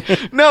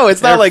Bev. No,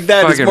 it's not They're like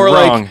that. It's fucking more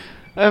wrong. like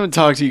I haven't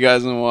talked to you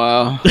guys in a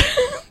while.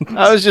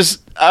 I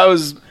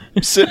was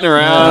sitting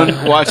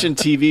around watching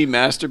TV,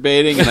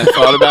 masturbating, and I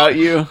thought about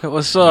you.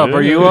 What's up?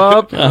 Are you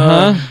up? You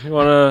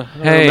want to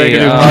Hey, make a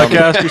new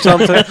podcast or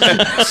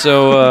something?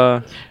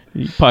 So,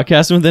 You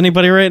podcasting with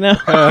anybody right now?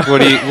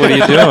 what are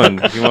you doing?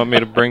 You want me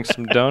to bring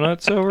some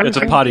donuts over? It's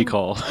a potty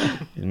call.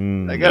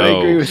 I gotta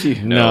agree with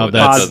you. No, that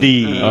that's-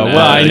 doesn't- Oh, well,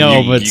 I know,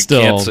 you- but you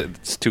still. can't say-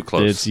 it's too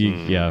close. It's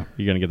yeah,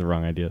 you're gonna get the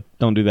wrong idea.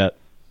 Don't do that,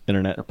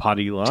 internet.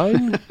 Potty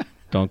line?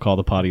 Don't call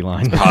the potty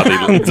line.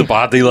 It's a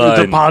body line. It's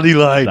a potty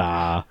line.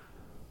 Ah,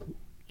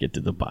 get to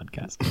the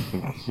podcast.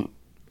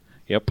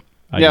 Yep.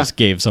 I Yeah. just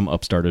gave some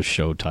upstarters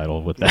show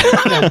title with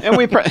that. And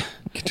we Can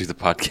do the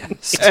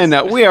podcast.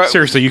 and we are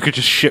Seriously, you could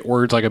just shit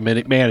words like a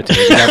manatee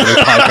and have a new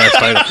podcast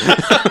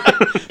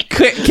title.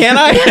 Can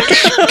I?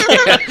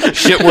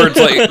 Shit words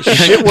like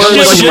shit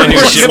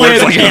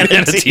words like a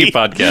manatee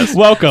podcast.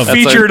 Welcome. That's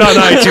Featured on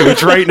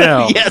iTunes right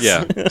now.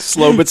 Yeah.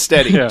 slow but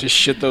steady. Yeah. Just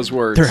shit those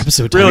words. Their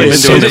episode Really, title We've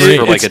is been it's, doing this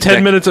for like it's a 10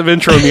 decade. minutes of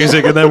intro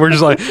music, and then we're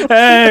just like,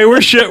 hey,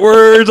 we're shit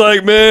words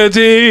like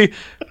manatee.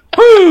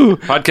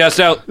 Podcast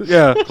out.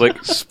 Yeah.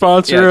 Click.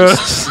 Sponsor Yeah,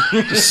 us.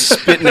 Just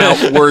spitting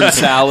out word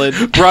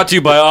salad. Brought to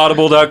you by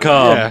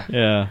Audible.com. Yeah.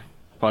 Yeah.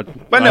 But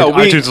no,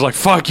 iTunes is like,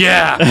 fuck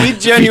yeah. We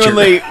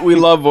genuinely we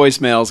love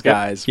voicemails,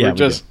 guys. Yeah, we're we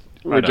just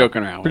I we're know.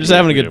 joking around. We're just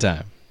having a good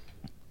time.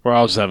 We're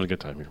all just having a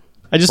good time here.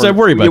 I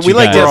worry about we you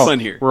like guys. to have fun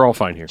here. We're all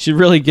fine here. Should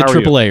really get How are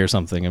you? AAA or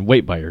something and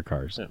wait by your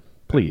cars.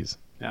 Please.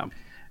 Yeah.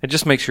 And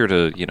just make sure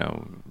to,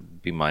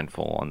 be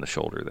mindful on the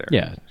shoulder there.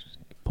 Yeah.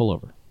 Pull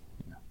over.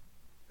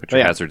 Put your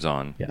Yeah. hazards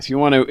on. Yeah. If you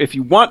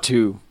want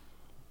to,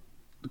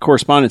 the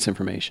correspondence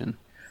information.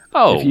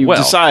 Oh, If you well.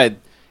 decide,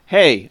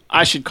 hey,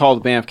 I should call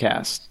the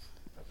Bamfcast.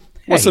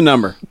 What's the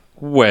number?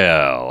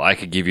 Well, I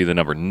could give you the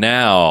number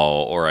now,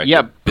 or I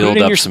Yeah, could put it build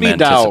in up your some speed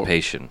dial.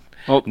 anticipation.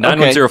 Well, okay.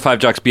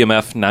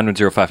 9105-JOCKS-BMF,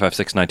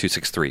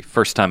 910-556-9263.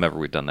 First time ever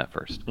we've done that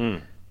first.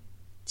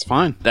 It's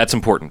fine. That's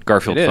important.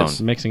 Garfield It phone.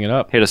 is. Mixing it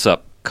up. Hit us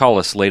up. Call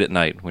us late at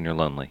night when you're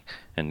lonely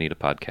and need a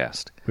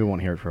podcast. We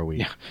won't hear it for a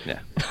week. Yeah.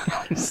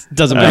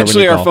 Doesn't matter.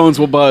 Eventually, when you our call. phones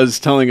will buzz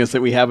telling us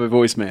that we have a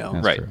voicemail.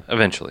 That's right. true.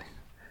 Eventually.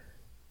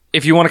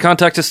 If you want to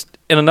contact us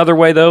in another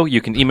way, though, you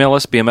can email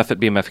us,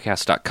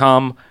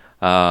 bmf@bmfcast.com.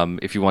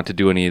 If you want to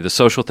do any of the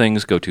social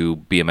things, go to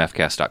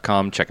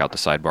bmfcast.com. Check out the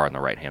sidebar on the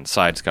right-hand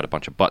side. It's got a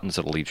bunch of buttons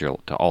that'll lead you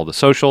to all the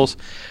socials.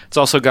 It's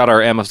also got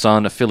our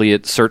Amazon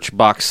affiliate search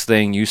box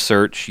thing. You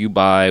search, you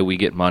buy, we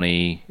get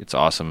money. It's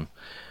awesome.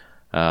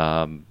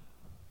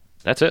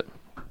 That's it.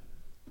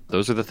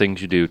 Those are the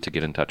things you do to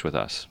get in touch with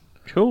us.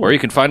 Cool. Or you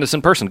can find us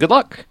in person. Good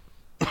luck.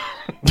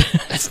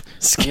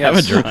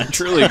 Scavenger hunt.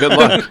 Truly, good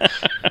luck.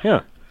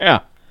 Yeah. Yeah.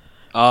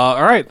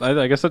 All right.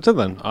 I guess that's it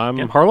then. I'm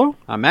Harlow.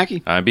 I'm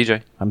Mackie. I'm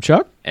BJ. I'm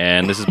Chuck.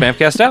 And this is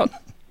Bamfcast Out.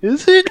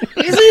 Is it?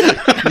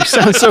 You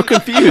sound so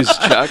confused,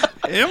 Chuck.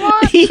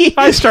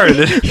 I started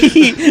it.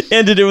 He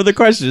ended it with a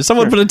question.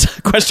 Someone put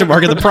a question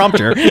mark in the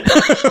prompter.